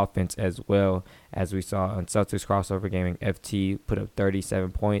of offense as well, as we saw on Celtics crossover gaming. FT put up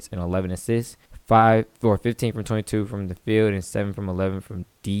 37 points and 11 assists, 15 from 22 from the field, and 7 from 11 from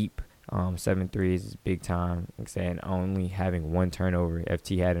deep. 7 threes is big time. Like I said, only having 1 turnover.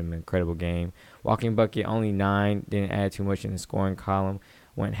 FT had an incredible game. Walking Bucket only 9, didn't add too much in the scoring column.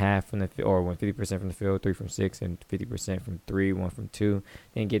 Went half from the field, or went 50% from the field, 3 from 6, and 50% from 3, 1 from 2.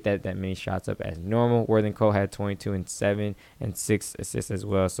 Didn't get that many shots up as normal. Worthington had 22 and 7 and 6 assists as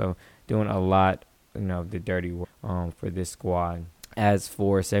well. So doing a lot, of the dirty work for this squad. As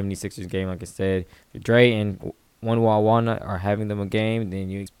for 76ers game, like I said, if Dre and One Wild Walnut are having them a game, then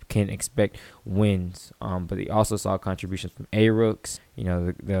you can expect wins. But they also saw contributions from A-Rooks,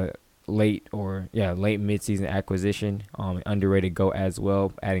 the late mid-season acquisition, underrated go as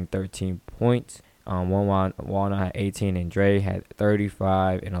well, adding 13 points. One Walnut had 18 and Dre had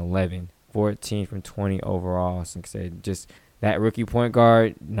 35 and 11, 14 from 20 overall. So like I said, just that rookie point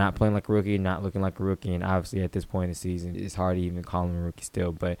guard, not playing like a rookie, not looking like a rookie, and obviously at this point in the season, it's hard to even call him a rookie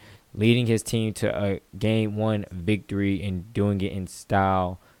still, but leading his team to a Game 1 victory and doing it in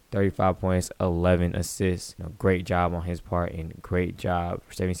style. 35 points, 11 assists. Great job on his part, and great job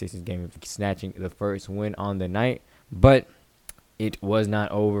for 76ers game of snatching the first win on the night. But it was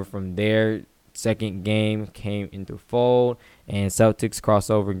not over from there. Second game came into fold, and Celtics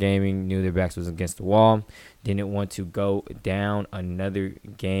crossover gaming knew their backs was against the wall. Didn't want to go down another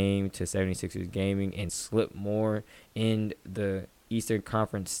game to 76ers gaming and slip more in the Eastern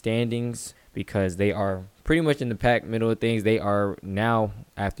Conference standings, because they are pretty much in the pack middle of things. They are now,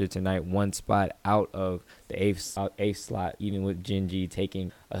 after tonight, 1 spot out of the eighth slot, even with Gen G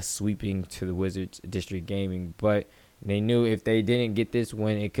taking a sweeping to the Wizards District Gaming. But they knew if they didn't get this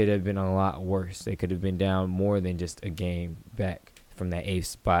win, it could have been a lot worse. They could have been down more than just a game back from that 8th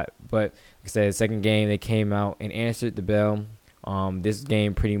spot. But like I said, second game, they came out and answered the bell. This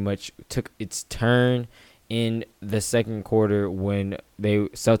game pretty much took its turn in the second quarter when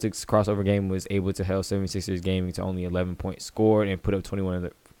Celtics crossover game was able to held 76ers gaming to only 11 points scored and put up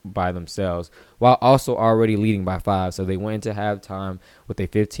 21 by themselves, while also already leading by 5. So they went into halftime with a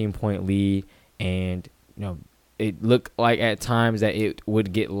 15-point lead, and it looked like at times that it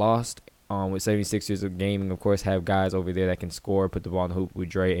would get lost. With 76ers of gaming, of course, have guys over there that can score, put the ball in the hoop with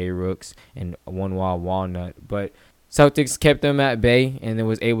Dre A. Rooks and One Wild Walnut. But Celtics kept them at bay and then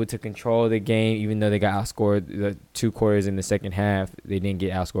was able to control the game, even though they got outscored the 2 quarters in the second half. They didn't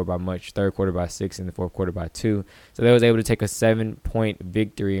get outscored by much. Third quarter by 6 and the fourth quarter by 2. So they was able to take a 7-point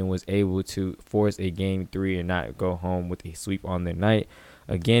victory and was able to force a game 3 and not go home with a sweep on the night.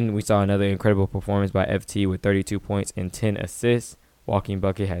 Again, we saw another incredible performance by FT with 32 points and 10 assists. Walking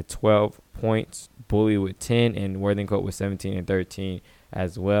Bucket had 12 points, Bully with 10, and Worthingcoat with 17 and 13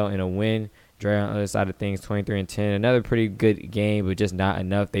 as well in a win. Dre on the other side of things, 23 and 10. Another pretty good game, but just not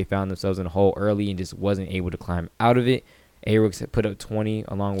enough. They found themselves in a hole early and just wasn't able to climb out of it. A-Rooks had put up 20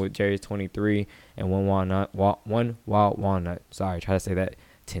 along with Jerry's 23 and One Wild Walnut. Sorry, try to say that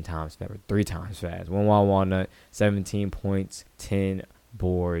 10 times fast, 3 times fast. One Wild Walnut, 17 points, 10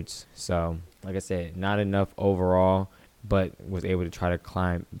 boards. So, like I said, not enough overall, but was able to try to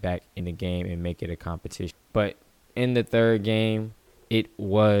climb back in the game and make it a competition. But in the third game, it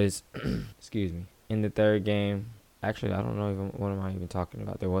was, in the third game, actually, I don't know even what am I even talking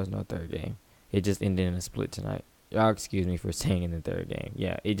about. There was no third game. It just ended in a split tonight. Y'all excuse me for saying in the third game.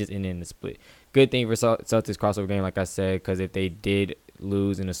 Yeah, it just ended in a split. Good thing for Celtics crossover game, like I said, because if they did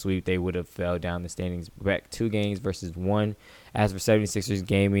lose in a sweep, they would have fell down the standings back 2 games versus 1. As for 76ers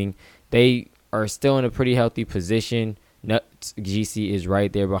gaming, they are still in a pretty healthy position. Nuts GC is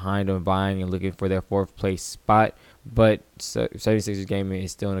right there behind them, vying and looking for their 4th place spot. But 76ers Gaming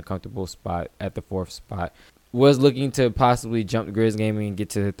is still in a comfortable spot at the 4th spot. Was looking to possibly jump Grizz Gaming and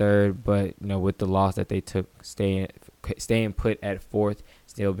get to the 3rd, but with the loss that they took, staying put at 4th,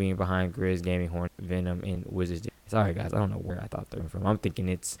 still being behind Grizz Gaming, Horn, Venom, and Wizards. Sorry guys, I don't know where I thought they were from. I'm thinking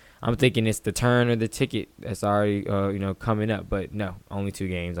it's the turn or the ticket that's already coming up, but no, only 2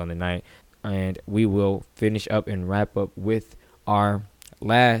 games on the night. And we will finish up and wrap up with our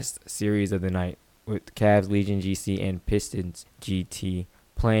last series of the night with Cavs Legion GC and Pistons GT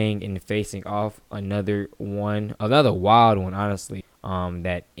playing and facing off another wild one, honestly,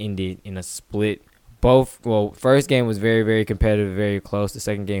 that ended in a split. First game was very, very competitive, very close. The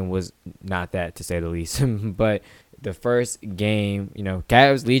second game was not that, to say the least. But the first game,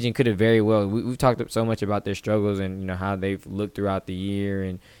 Cavs Legion could have very well. We've talked so much about their struggles and how they've looked throughout the year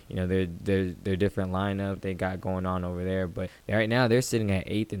and their different lineup they got going on over there. But right now they're sitting at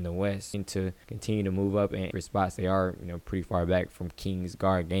 8th in the West and to continue to move up in spots. They are pretty far back from Kings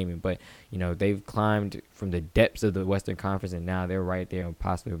Guard Gaming, but they've climbed from the depths of the Western Conference and now they're right there and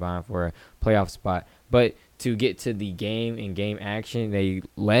possibly vying for a playoff spot. But to get to the game and game action, they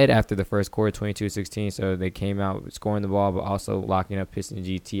led after the first quarter 22-16, so they came out scoring the ball but also locking up Pistons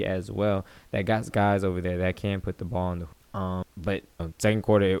GT as well. That got guys over there that can put the ball in the but second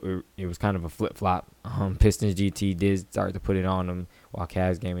quarter it was kind of a flip-flop. Pistons GT did start to put it on them while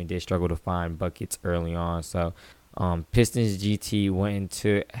Cavs Gaming did struggle to find buckets early on. So Pistons GT went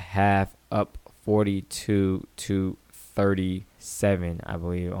into half up 42-37, I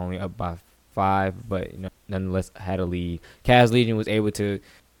believe, only up by 5, but nonetheless had a lead. Cavs Legion was able to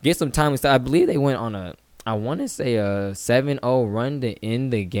get some time. I believe they went on a 7-0 run to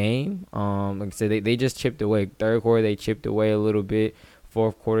end the game. Like I said, they just chipped away. Third quarter they chipped away a little bit.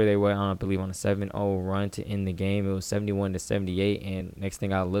 Fourth quarter they went on, I believe, on a 7-0 run to end the game. It was 71-78, and next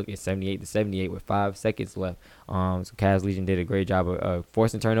thing I look, it's 78-78 with 5 seconds left. So Cavs Legion did a great job of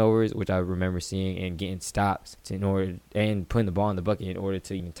forcing turnovers, which I remember seeing, and getting stops and putting the ball in the bucket in order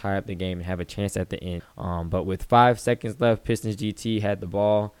to even tie up the game and have a chance at the end. But with 5 seconds left, Pistons GT had the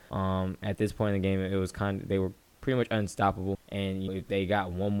ball. At this point in the game, it was they were pretty much unstoppable, and if they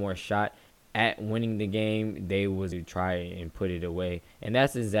got one more shot at winning the game, they was to try and put it away. And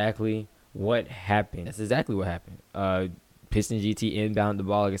that's exactly what happened. Pistons GT inbound the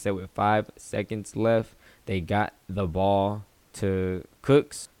ball, like I said, with 5 seconds left. They got the ball to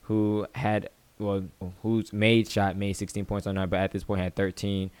Cooks, whose made 16 points on night, but at this point had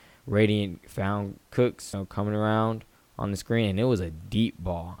 13. Radiant found Cooks coming around on the screen, and it was a deep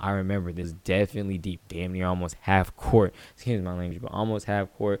ball. I remember this, definitely deep, damn near almost half court. Excuse my language, but almost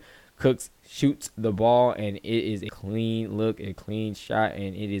half court. Cooks shoots the ball, and it is a clean look, a clean shot,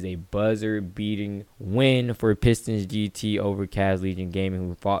 and it is a buzzer-beating win for Pistons GT over Cavs Legion Gaming,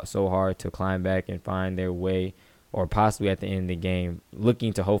 who fought so hard to climb back and find their way, or possibly at the end of the game,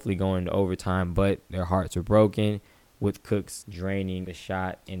 looking to hopefully go into overtime, but their hearts were broken. with Cooks draining the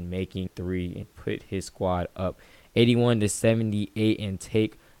shot and making three and put his squad up 81-78 and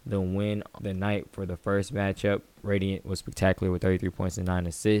take the win the night for the first matchup. Radiant was spectacular with 33 points and 9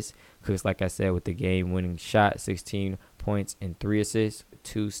 assists. Cooks, like I said, with the game-winning shot, 16 points and 3 assists,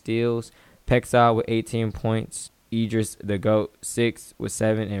 2 steals. Pexal with 18 points. Idris, the GOAT, 6 with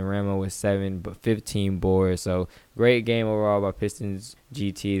 7, and Ramo with 7, but 15 boards. So great game overall by Pistons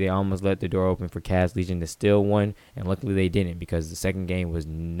GT. They almost let the door open for Cavs Legion to steal one, and luckily they didn't because the second game was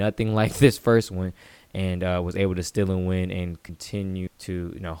nothing like this first one, and was able to steal and win and continue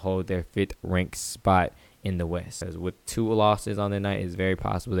to hold their 5th ranked spot in the West. As with 2 losses on the night, it's very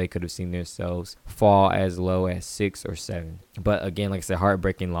possible they could have seen themselves fall as low as 6 or 7. But again, like I said,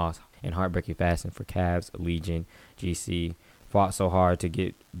 heartbreaking loss and heartbreaking fashion for Cavs Legion. GC fought so hard to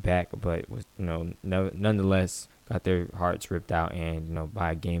get back, but was nonetheless got their hearts ripped out, and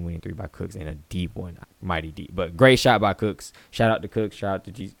by a game-winning 3 by Cooks and a deep one, mighty deep. But great shot by Cooks. Shout out to Cooks. Shout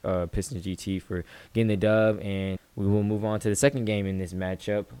out to Pistons GT for getting the dub, and we will move on to the second game in this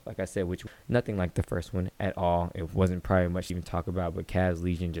matchup. Like I said, which was nothing like the first one at all. It wasn't probably much to even talk about, but Cavs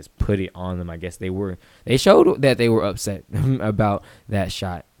Legion just put it on them. I guess they showed that they were upset about that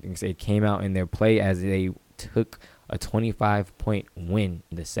shot. They came out in their play as they took a 25-point win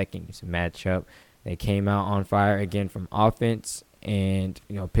in the second matchup. They came out on fire again from offense, and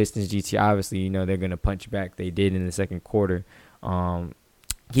Pistons GT, obviously they're gonna punch back. They did in the second quarter,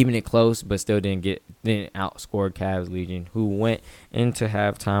 keeping it close, but still didn't outscore Cavs Legion, who went into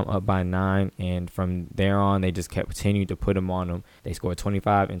halftime up by 9, and from there on they just continued to put them on them. They scored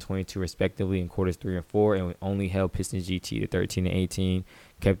 25 and 22 respectively in quarters 3 and 4, and only held Pistons GT to 13 and 18,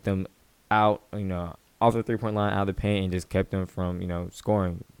 kept them out off the 3-point line, out of the paint, and just kept them from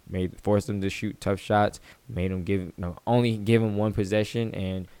scoring. Forced them to shoot tough shots, made them only give them one possession,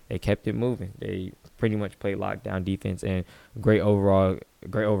 and they kept it moving. They pretty much played lockdown defense, and great overall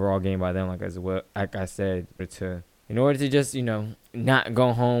game by them. Like I said, in order to just not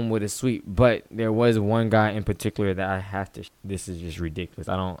go home with a sweep. But there was one guy in particular that I have to. This is just ridiculous.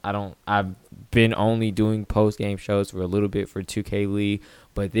 I've been only doing post game shows for a little bit for 2K League,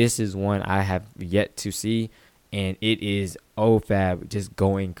 but this is one I have yet to see. And it is OFAB just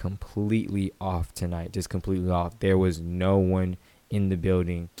going completely off tonight, just completely off. There was no one in the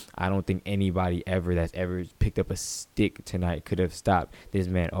building. I don't think anybody that's ever picked up a stick tonight could have stopped this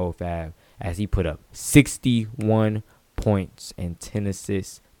man OFAB as he put up 61 points and 10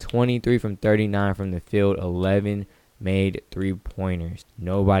 assists, 23 from 39 from the field, 11 made 3-pointers.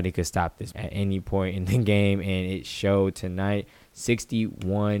 Nobody could stop this at any point in the game, and it showed tonight.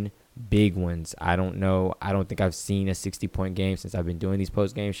 61 big ones. I don't know. I don't think I've seen a 60-point game since I've been doing these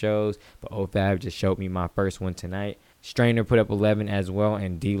post-game shows, but OFAB just showed me my first one tonight. Strainer put up 11 as well,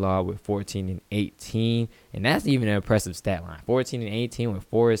 and D-Law with 14 and 18, and that's even an impressive stat line. 14 and 18 with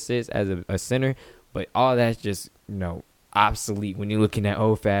 4 assists as a center, but all that's just, obsolete when you're looking at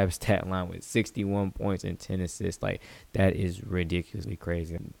OFAB's stat line with 61 points and 10 assists. Like, that is ridiculously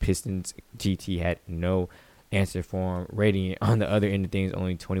crazy. Pistons GT had no answer for him. Radiant on the other end of things,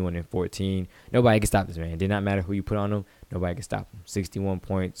 only 21 and 14. Nobody can stop this man. It did not matter who you put on him. Nobody can stop him. 61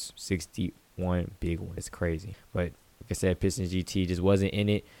 points, 61 big ones. It's crazy. But like I said, Pistons GT just wasn't in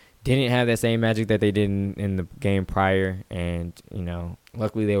it. Didn't have that same magic that they did in the game prior. And,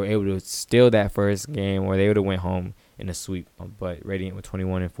 luckily they were able to steal that first game, or they would have went home in a sweep. But Radiant with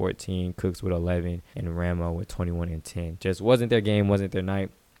 21 and 14, Cooks with 11, and Ramo with 21 and 10. Just wasn't their game, wasn't their night.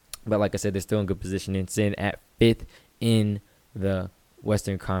 But like I said, they're still in good position and sitting at 5th in the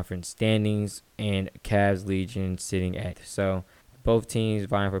Western Conference standings, and Cavs Legion sitting at. So both teams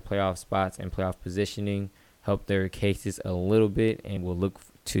vying for playoff spots and playoff positioning help their cases a little bit, and will look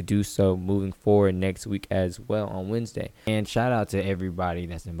to do so moving forward next week as well on Wednesday. And shout out to everybody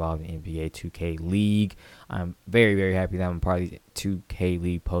that's involved in NBA 2K League. I'm very, very happy that I'm part of the 2K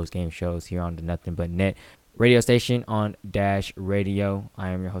League post-game shows here on the Nothing But Net radio station on Dash Radio. I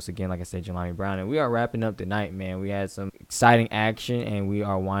am your host again, like I said, Jelani Brown, and we are wrapping up tonight, man. We had some exciting action, and we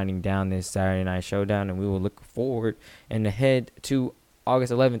are winding down this Saturday night showdown, and we will look forward and ahead to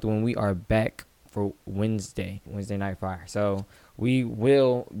August 11th when we are back for Wednesday Night Fire. So we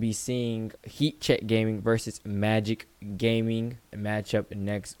will be seeing Heat Check Gaming versus Magic Gaming matchup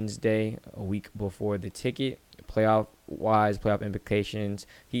next Wednesday, a week before the ticket. Playoff implications.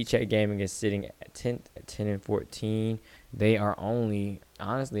 Heat Check Gaming is sitting at 10th at 10 and 14. They are only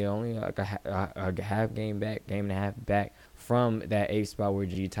like a half game and a half back from that 8th spot where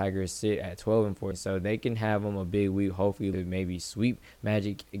G Tigers sit at 12 and 14. So they can have them a big week. Hopefully they maybe sweep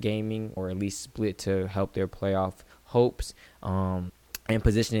Magic Gaming, or at least split to help their playoff hopes. And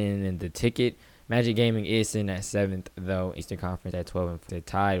positioning in the ticket Magic Gaming is sitting at 7th, though. Eastern Conference at 12 and they're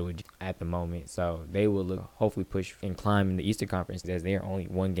tied with at the moment. So they will hopefully push and climb in the Eastern Conference as they are only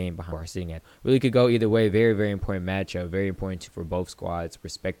one game behind where are sitting at. Really could go either way. Very, very important matchup. Very important for both squads'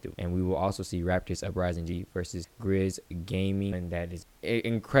 perspective. And we will also see Raptors Uprising G versus Grizz Gaming. And that is an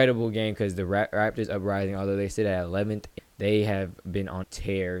incredible game because the Raptors Uprising, although they sit at 11th, they have been on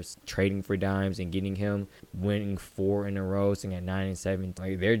tears, trading for Dimes and getting him, winning 4 in a row, sitting at 9 and 7.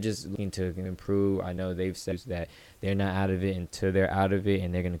 Like, they're just looking to improve. I know they've said that they're not out of it until they're out of it,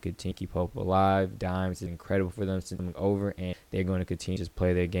 and they're going to continue to keep hope alive. Dimes is incredible for them since coming over, and they're going to continue to just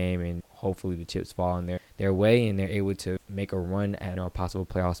play their game, and hopefully the chips fall in their way, and they're able to make a run at a possible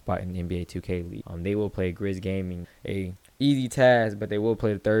playoff spot in the NBA 2K League. They will play Grizz Gaming, a easy task, but they will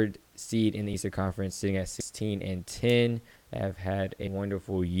play the third seed in the Eastern Conference, sitting at 16 and 10. They have had a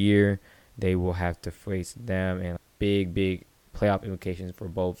wonderful year. They will have to face them, and big playoff implications for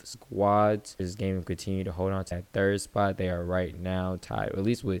both squads. This game will continue to hold on to that third spot. They are right now tied, at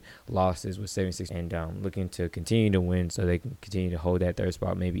least with losses, with 76, and looking to continue to win so they can continue to hold that third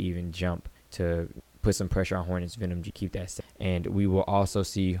spot, maybe even jump to put some pressure on Hornets Venom to keep that set. And we will also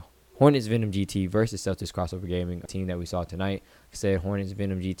see Hornets Venom GT versus Celtics Crossover Gaming, a team that we saw tonight. Like I said, Hornets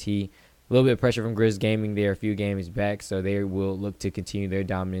Venom GT, a little bit of pressure from Grizz Gaming. They're a few games back, so they will look to continue their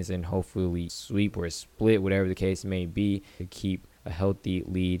dominance and hopefully sweep or split, whatever the case may be, to keep a healthy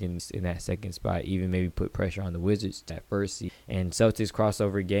lead in that second spot, even maybe put pressure on the Wizards that first seed. And Celtics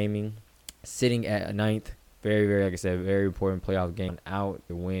Crossover Gaming sitting at a 9th. Very, like I said, very important playoff game out.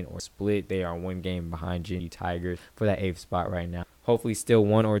 To win or split, they are one game behind Ginny Tigers for that 8th spot right now. Hopefully still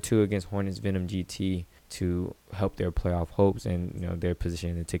 1 or 2 against Hornets Venom GT to help their playoff hopes and their position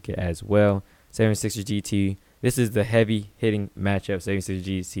in the ticket as well. 76ers GT, this is the heavy hitting matchup. 76ers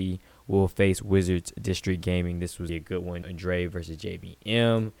GT will face Wizards District Gaming. This was a good one. Dre versus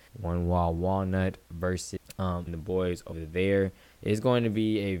JBM. One Wall Walnut versus the boys over there. It's going to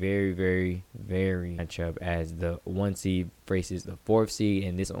be a very, very, very matchup as the 1 seed faces the 4th seed,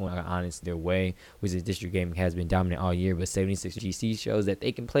 and this one, honest, their way. Wizards District Gaming has been dominant all year, but 76 GC shows that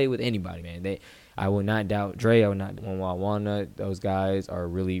they can play with anybody, man. I will not doubt Dre. I will not One Wild Walnut. Those guys are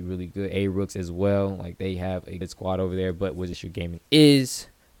really, really good. A-Rooks as well. Like, they have a good squad over there, but Wizards District Gaming is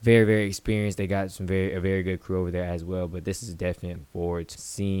very, very experienced. They got a very good crew over there as well. But this is definitely forward to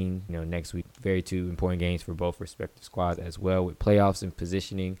seeing, next week. Very 2 important games for both respective squads as well, with playoffs and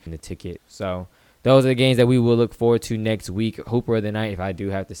positioning and the ticket. So those are the games that we will look forward to next week. Hooper of the night, if I do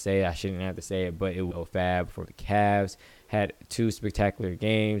have to say it, I shouldn't have to say it, but it was Fab for the Cavs. Had 2 spectacular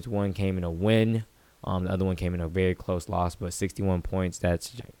games. One came in a win. The other one came in a very close loss, but 61 points. Like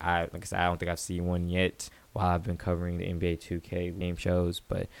I said, I don't think I've seen one yet while I've been covering the NBA 2K game shows,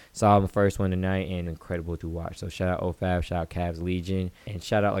 but saw the first one tonight and incredible to watch. So shout out OFAB, shout out Cavs Legion, and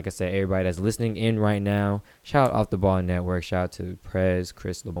shout out, like I said, everybody that's listening in right now. Shout out Off the Ball Network, shout out to Prez,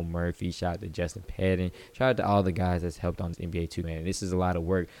 Chris LeBeau Murphy, shout out to Justin Pedden, shout out to all the guys that's helped on this NBA 2, man. This is a lot of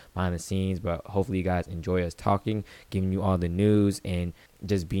work behind the scenes, but hopefully you guys enjoy us talking, giving you all the news, and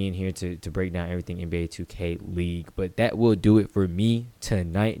just being here to break down everything NBA 2K League. But that will do it for me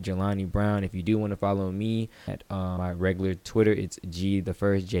tonight, Jelani Brown. If you do want to follow me at my regular Twitter, it's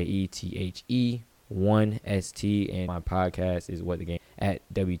GThethe1st, JETHE1ST, and my podcast is What the Game at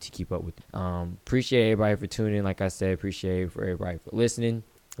WT Keep Up With. Appreciate everybody for tuning in. Like I said, appreciate for everybody for listening.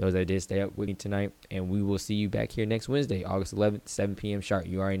 Those that did stay up with me tonight, and we will see you back here next Wednesday, August 11th, 7 p.m. sharp.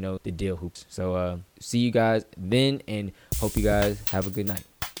 You already know the deal, hoops. So see you guys then, and hope you guys have a good night.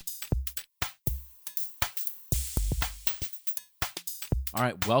 All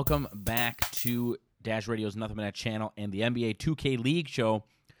right, welcome back to Dash Radio's Nothing But Net channel and the NBA 2K League show.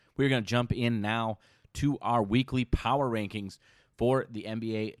 We're going to jump in now to our weekly power rankings for the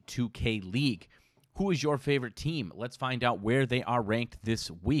NBA 2K League. Who is your favorite team? Let's find out where they are ranked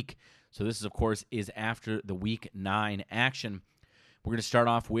this week. So this, of course, is after the Week 9 action. We're going to start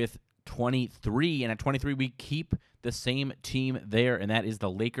off with 23, and at 23, we keep the same team there, and that is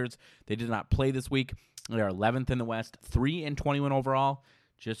the Lakers. They did not play this week. They are 11th in the West, 3-21 overall.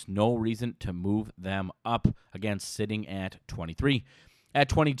 Just no reason to move them up, again, sitting at 23. At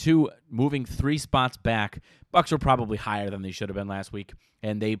 22, moving 3 spots back, Bucks are probably higher than they should have been last week,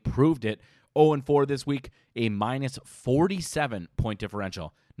 and they proved it. 0-4 this week, a minus 47 point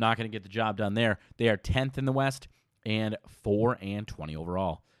differential. Not going to get the job done there. They are 10th in the West and 4-20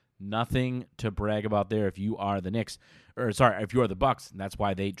 overall. Nothing to brag about there if you are the Knicks, if you are the Bucks. And that's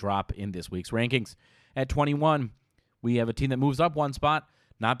why they drop in this week's rankings. At 21, we have a team that moves up 1 spot,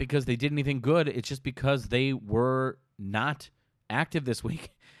 not because they did anything good. It's just because they were not active this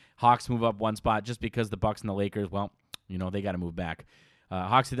week. Hawks move up 1 spot just because the Bucks and the Lakers, well, they got to move back.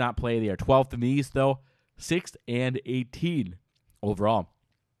 Hawks did not play. They are 12th in the East, though, 6th and 18 overall.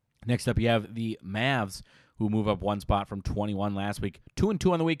 Next up, you have the Mavs, who move up one spot from 21 last week.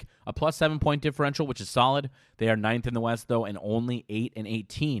 2-2 on the week, a plus 7-point differential, which is solid. They are 9th in the West, though, and only 8 and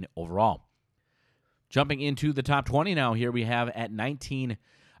 18 overall. Jumping into the top 20 now, here we have at 19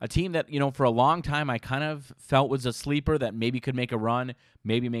 a team that, for a long time I kind of felt was a sleeper that maybe could make a run,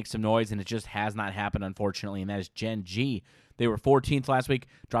 maybe make some noise, and it just has not happened, unfortunately, and that is Gen G. They were 14th last week,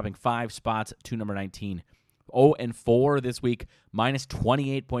 dropping 5 spots to number 19. 0-4 this week, minus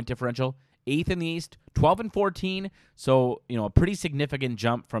 28-point differential. 8th in the East, 12-14, so, a pretty significant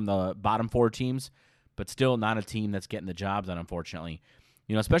jump from the bottom 4 teams, but still not a team that's getting the job done, unfortunately.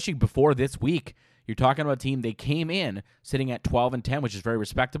 Especially before this week, you're talking about a team, they came in sitting at 12-10, which is very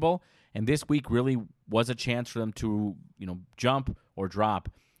respectable, and this week really was a chance for them to, jump or drop,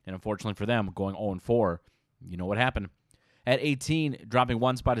 and unfortunately for them, going 0-4, you know what happened. At 18, dropping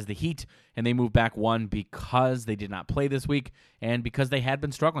 1 spot is the Heat, and they moved back 1 because they did not play this week, and because they had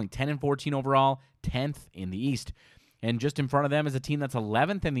been struggling. 10-14 overall, 10th in the East. And just in front of them is a team that's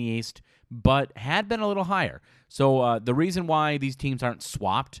 11th in the East, but had been a little higher. So the reason why these teams aren't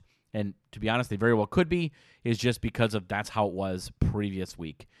swapped, and to be honest, they very well could be, is just because of that's how it was previous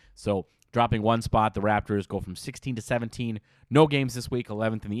week. So dropping 1 spot, the Raptors go from 16 to 17. No games this week,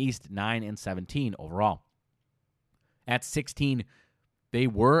 11th in the East, 9-17 overall. At 16, they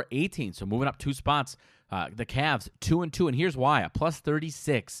were 18, so moving up 2 spots. The Cavs, 2-2, and here's why, a plus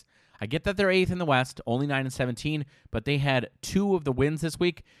 36. I get that they're 8th in the West, only 9-17, but they had 2 of the wins this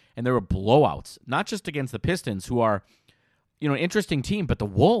week, and there were blowouts, not just against the Pistons, who are, an interesting team, but the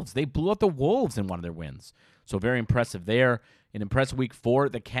Wolves. They blew out the Wolves in one of their wins. So very impressive there. An impressive week for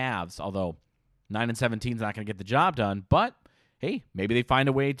the Cavs, although 9-17 is not going to get the job done, but hey, maybe they find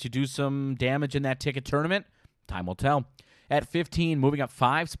a way to do some damage in that ticket tournament. Time will tell. At 15, moving up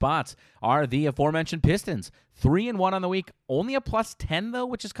 5 spots, are the aforementioned Pistons. 3-1 on the week. Only a plus 10, though,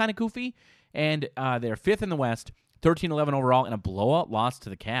 which is kind of goofy. And they're 5th in the West, 13-11 overall, and a blowout loss to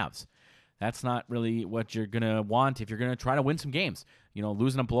the Cavs. That's not really what you're going to want if you're going to try to win some games.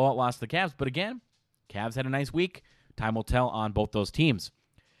 Losing a blowout loss to the Cavs. But again, Cavs had a nice week. Time will tell on both those teams.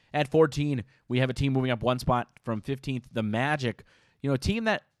 At 14, we have a team moving up 1 spot from 15th, the Magic. A team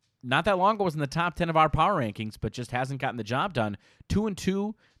that not that long ago was in the top 10 of our power rankings, but just hasn't gotten the job done.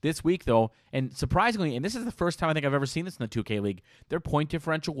 2-2 this week, though, and surprisingly, and this is the first time I think I've ever seen this in the 2K League, their point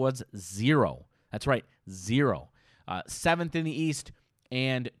differential was 0. That's right, 0. 7th in the East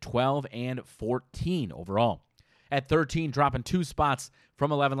and 12-14 overall. At 13, dropping 2 spots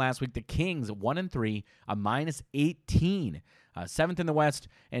from 11 last week, the Kings, 1-3, a minus 18. 7th in the West,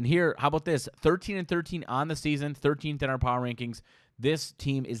 and here, how about this? 13-13 on the season, 13th in our power rankings. This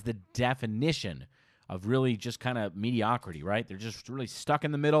team is the definition of really just kind of mediocrity, right? They're just really stuck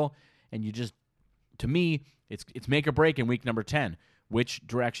in the middle, and to me, it's make or break in week number 10. Which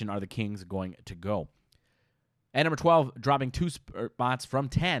direction are the Kings going to go? At number 12, dropping 2 spots from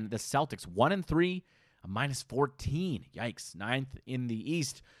 10, the Celtics, 1-3, a minus 14. Yikes. 9th in the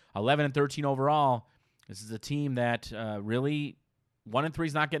East, 11-13 overall. This is a team that really 1-3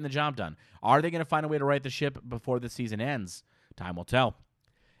 is not getting the job done. Are they going to find a way to right the ship before the season ends? Time will tell.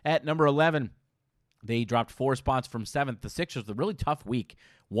 At number 11, they dropped 4 spots from 7th. The Sixers, a really tough week.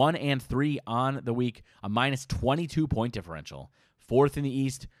 1-3 on the week, a minus 22-point differential. 4th in the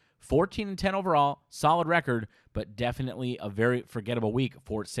East, 14-10 overall, solid record, but definitely a very forgettable week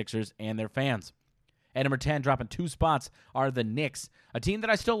for Sixers and their fans. At number 10, dropping 2 spots, are the Knicks, a team that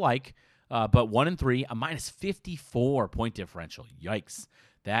I still like, but 1-3, a minus 54-point differential. Yikes.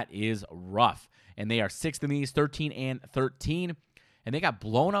 That is rough. And they are 6th in the East, 13-13, and they got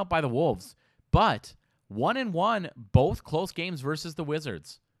blown out by the Wolves. But 1-1, both close games versus the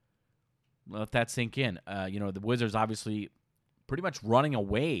Wizards. Let that sink in. The Wizards obviously pretty much running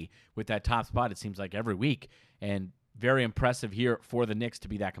away with that top spot, it seems like, every week. And very impressive here for the Knicks to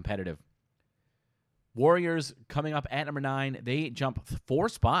be that competitive. Warriors coming up at number 9. They jump 4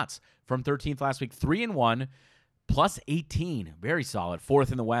 spots from 13th last week, 3-1. Plus 18, very solid.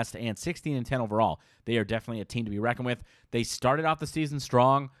 4th in the West and 16-10 overall. They are definitely a team to be reckoned with. They started off the season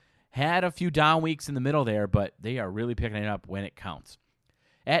strong, had a few down weeks in the middle there, but they are really picking it up when it counts.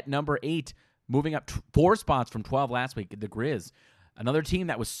 At number 8, moving up 4 spots from 12 last week, the Grizz. Another team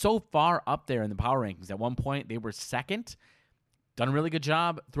that was so far up there in the power rankings. At one point, they were 2nd. Done a really good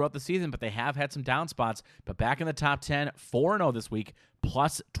job throughout the season, but they have had some down spots. But back in the top 10, 4-0 this week,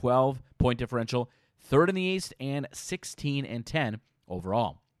 plus 12-point differential. 3rd in the East and 16-10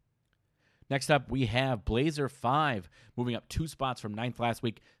 overall. Next up, we have Blazer 5 moving up 2 spots from 9th last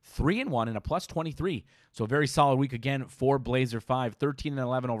week, 3-1 and a plus 23. So a very solid week again for Blazer 5,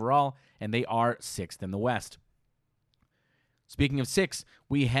 13-11 overall, and they are 6th in the West. Speaking of 6,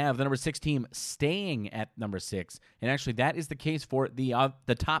 we have the number 6 team staying at number 6, and actually that is the case for the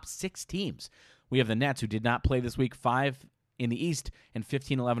top 6 teams. We have the Nets, who did not play this week, 5 in the East and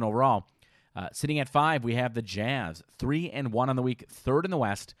 15-11 overall. Sitting at 5, we have the Jazz, 3-1 on the week, 3rd in the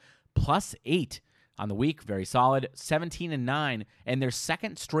West, plus 8 on the week, very solid, 17-9, and their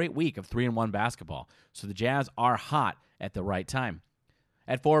second straight week of 3-1 basketball. So the Jazz are hot at the right time.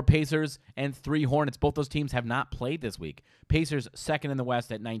 At 4, Pacers, and 3, Hornets. Both those teams have not played this week. Pacers second in the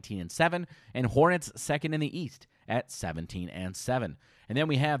West at 19-7, and Hornets second in the East at 17-7. And then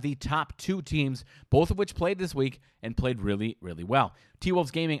we have the top 2 teams, both of which played this week and played really, really well.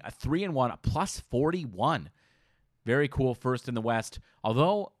 T-Wolves Gaming, a 3-1, a plus 41. Very cool, first in the West.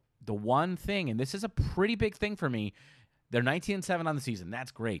 Although the one thing, and this is a pretty big thing for me, they're 19-7 on the season.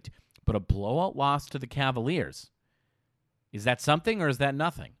 That's great. But a blowout loss to the Cavaliers. Is that something or is that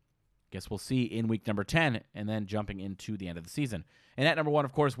nothing? Guess we'll see in week number 10 and then jumping into the end of the season. And at number 1,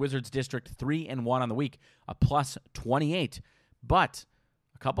 of course, Wizards District, 3-1 on the week, a plus 28. But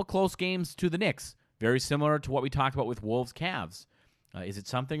a couple close games to the Knicks, very similar to what we talked about with Wolves Cavs. Is it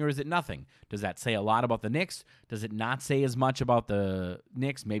something or is it nothing? Does that say a lot about the Knicks? Does it not say as much about the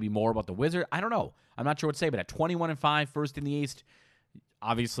Knicks, maybe more about the Wizards? I don't know. I'm not sure what to say, but at 21-5, first in the East,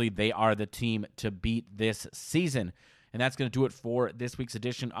 obviously they are the team to beat this season. And that's going to do it for this week's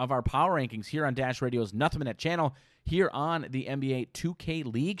edition of our Power Rankings here on Dash Radio's Nothing But Net channel, here on the NBA 2K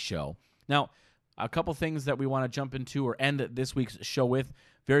League show. Now, a couple things that we want to jump into or end this week's show with,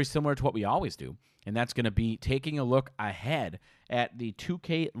 very similar to what we always do, and that's going to be taking a look ahead at the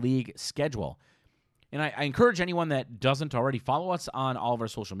 2K League schedule. And I encourage anyone that doesn't already follow us on all of our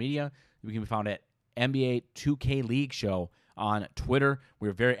social media. We can be found at NBA 2K League show on Twitter.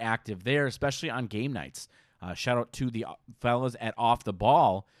 We're very active there, especially on game nights. Shout out to the fellas at Off the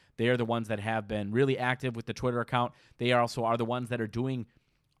Ball. They are the ones that have been really active with the Twitter account. They also are the ones that are doing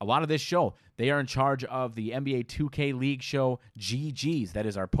a lot of this show. They are in charge of the NBA 2K League show GGs. That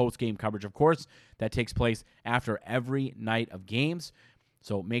is our post-game coverage, of course. That takes place after every night of games.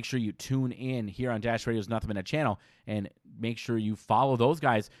 So make sure you tune in here on Dash Radio's Nothing But Net channel and make sure you follow those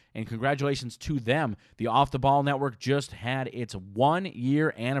guys. And congratulations to them. The Off the Ball Network just had its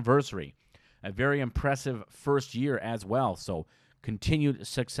 1-year anniversary. A very impressive first year as well. So continued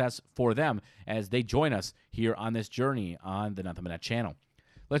success for them as they join us here on this journey on the Nothing But Net channel.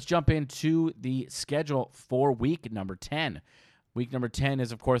 Let's jump into the schedule for week number 10. Week number 10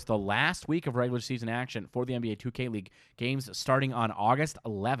 is, of course, the last week of regular season action for the NBA 2K League games starting on August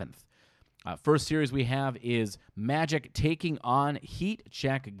 11th. First series we have is Magic taking on Heat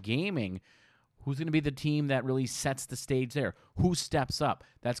Check Gaming. Who's going to be the team that really sets the stage there? Who steps up?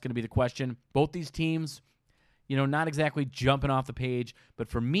 That's going to be the question. Both these teams, not exactly jumping off the page, but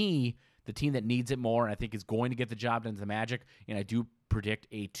for me, the team that needs it more, I think, is going to get the job done is the Magic, and I do predict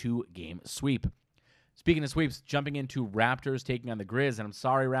a 2-game sweep. Speaking of sweeps, jumping into Raptors taking on the Grizz, and I'm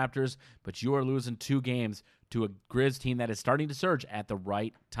sorry, Raptors, but you are losing 2 games to a Grizz team that is starting to surge at the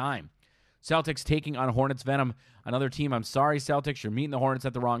right time. Celtics taking on Hornets Venom, another team. I'm sorry, Celtics, you're meeting the Hornets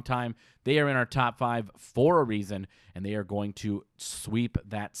at the wrong time. They are in our top 5 for a reason, and they are going to sweep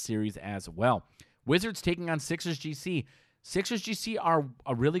that series as well. Wizards taking on Sixers GC. Sixers GC are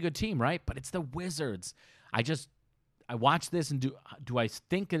a really good team, right? But it's the Wizards. I watch this and do I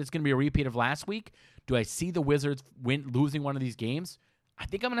think that it's going to be a repeat of last week? Do I see the Wizards losing one of these games? I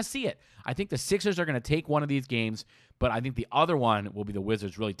think I'm going to see it. I think the Sixers are going to take one of these games, but I think the other one will be the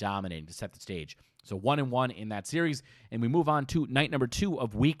Wizards really dominating to set the stage. So 1-1 in that series, and we move on to night number 2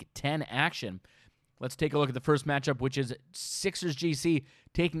 of Week 10 action. Let's take a look at the first matchup, which is Sixers GC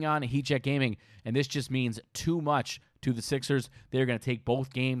taking on Heat Check Gaming, and this just means too much to the Sixers. They're going to take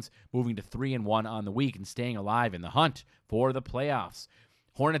both games, moving to 3-1 on the week and staying alive in the hunt for the playoffs.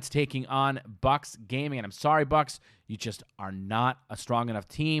 Hornets taking on Bucks Gaming, and I'm sorry, Bucks, you just are not a strong enough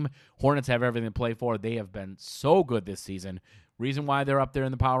team. Hornets have everything to play for. They have been so good this season. Reason why they're up there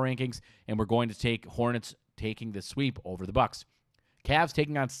in the power rankings, and we're going to take Hornets taking the sweep over the Bucks. Cavs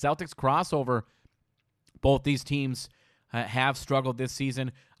taking on Celtics crossover. Both these teams have struggled this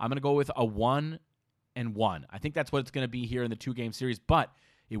season. I'm going to go with a 1-1. I think that's what it's going to be here in the 2-game series, but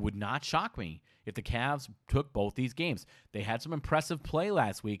it would not shock me if the Cavs took both these games. They had some impressive play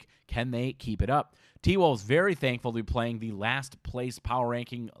last week. Can they keep it up? T-Wolves very thankful to be playing the last place power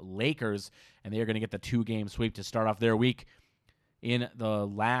ranking Lakers, and they are going to get the 2-game sweep to start off their week in the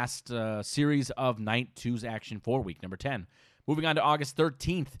last series of night 2's action for week number 10. Moving on to August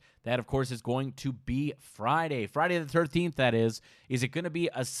 13th, that, of course, is going to be Friday. Friday the 13th, that is. Is it going to be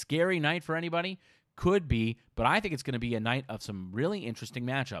a scary night for anybody? Could be, but I think it's going to be a night of some really interesting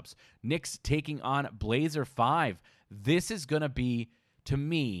matchups. Knicks taking on Blazer 5. This is going to be, to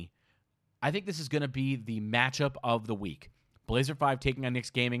me, I think this is going to be the matchup of the week. Blazer 5 taking on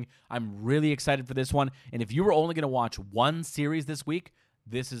Knicks Gaming. I'm really excited for this one. And if you were only going to watch one series this week,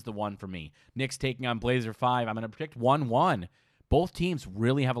 this is the one for me. Knicks taking on Blazer 5. I'm going to predict 1-1. Both teams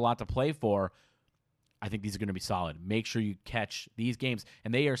really have a lot to play for. I think these are going to be solid. Make sure you catch these games.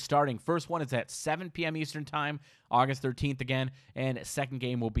 And they are starting. First one is at 7 p.m. Eastern Time, August 13th again. And second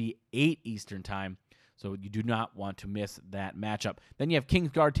game will be 8 Eastern Time. So you do not want to miss that matchup. Then you have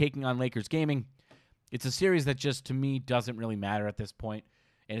Kingsguard taking on Lakers Gaming. It's a series that just, to me, doesn't really matter at this point.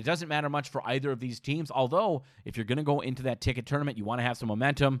 And it doesn't matter much for either of these teams. Although, if you're going to go into that ticket tournament, you want to have some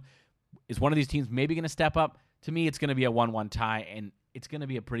momentum. Is one of these teams maybe going to step up? To me, it's going to be a 1-1 tie, and it's going to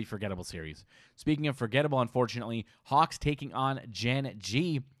be a pretty forgettable series. Speaking of forgettable, unfortunately, Hawks taking on Gen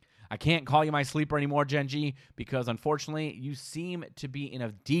G. I can't call you my sleeper anymore, Gen G, because unfortunately, you seem to be in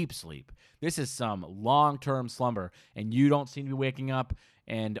a deep sleep. This is some long-term slumber, and you don't seem to be waking up,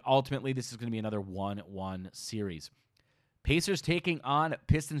 and ultimately, this is going to be another 1-1 series. Pacers taking on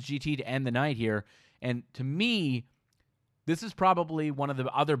Pistons GT to end the night here, and to me, this is probably one of the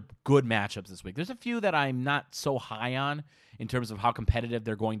other good matchups this week. There's a few that I'm not so high on in terms of how competitive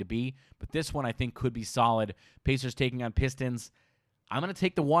they're going to be, but this one I think could be solid. Pacers taking on Pistons. I'm going to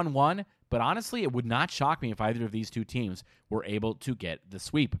take the 1-1, but honestly, it would not shock me if either of these two teams were able to get the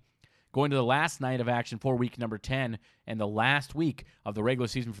sweep. Going to the last night of action for week number 10 and the last week of the regular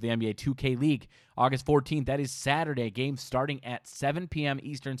season for the NBA 2K League, August 14th, that is Saturday. Game starting at 7 p.m.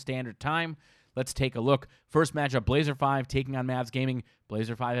 Eastern Standard Time. Let's take a look. First matchup, Blazer 5 taking on Mavs Gaming.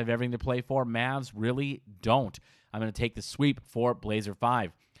 Blazer 5 have everything to play for. Mavs really don't. I'm going to take the sweep for Blazer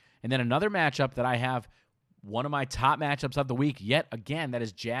 5. And then another matchup that I have, one of my top matchups of the week, yet again, that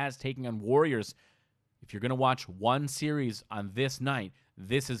is Jazz taking on Warriors. If you're going to watch one series on this night,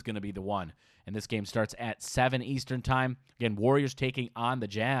 this is going to be the one. And this game starts at 7 Eastern Time. Again, Warriors taking on the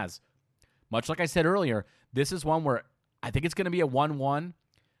Jazz. Much like I said earlier, this is one where I think it's going to be a 1-1.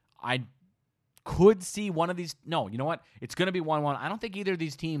 I could see one of these. No, you know what? It's going to be 1-1. I don't think either of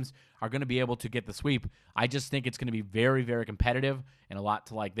these teams are going to be able to get the sweep. I just think it's going to be very, very competitive and a lot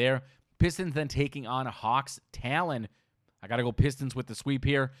to like there. Pistons then taking on Hawks Talon. I got to go Pistons with the sweep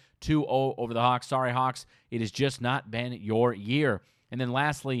here. 2-0 over the Hawks. Sorry, Hawks. It has just not been your year. And then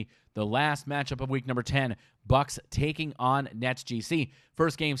lastly, the last matchup of week number 10, Bucks taking on Nets GC.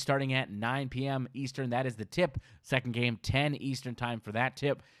 First game starting at 9 p.m. Eastern. That is the tip. Second game, 10 Eastern time for that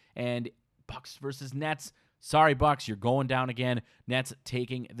tip. And Bucks versus Nets. Sorry, Bucks, you're going down again. Nets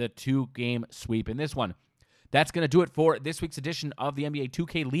taking the 2-game sweep in this one. That's going to do it for this week's edition of the NBA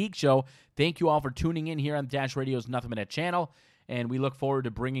 2K League Show. Thank you all for tuning in here on Dash Radio's Nothing But Net channel, and we look forward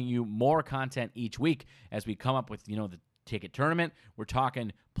to bringing you more content each week as we come up with, the ticket tournament. We're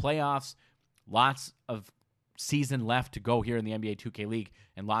talking playoffs, lots of season left to go here in the NBA 2K League,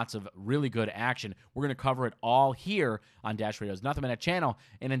 and lots of really good action. We're going to cover it all here on Dash Radio's Nothing But Net channel,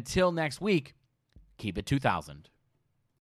 and until next week, keep it 2000.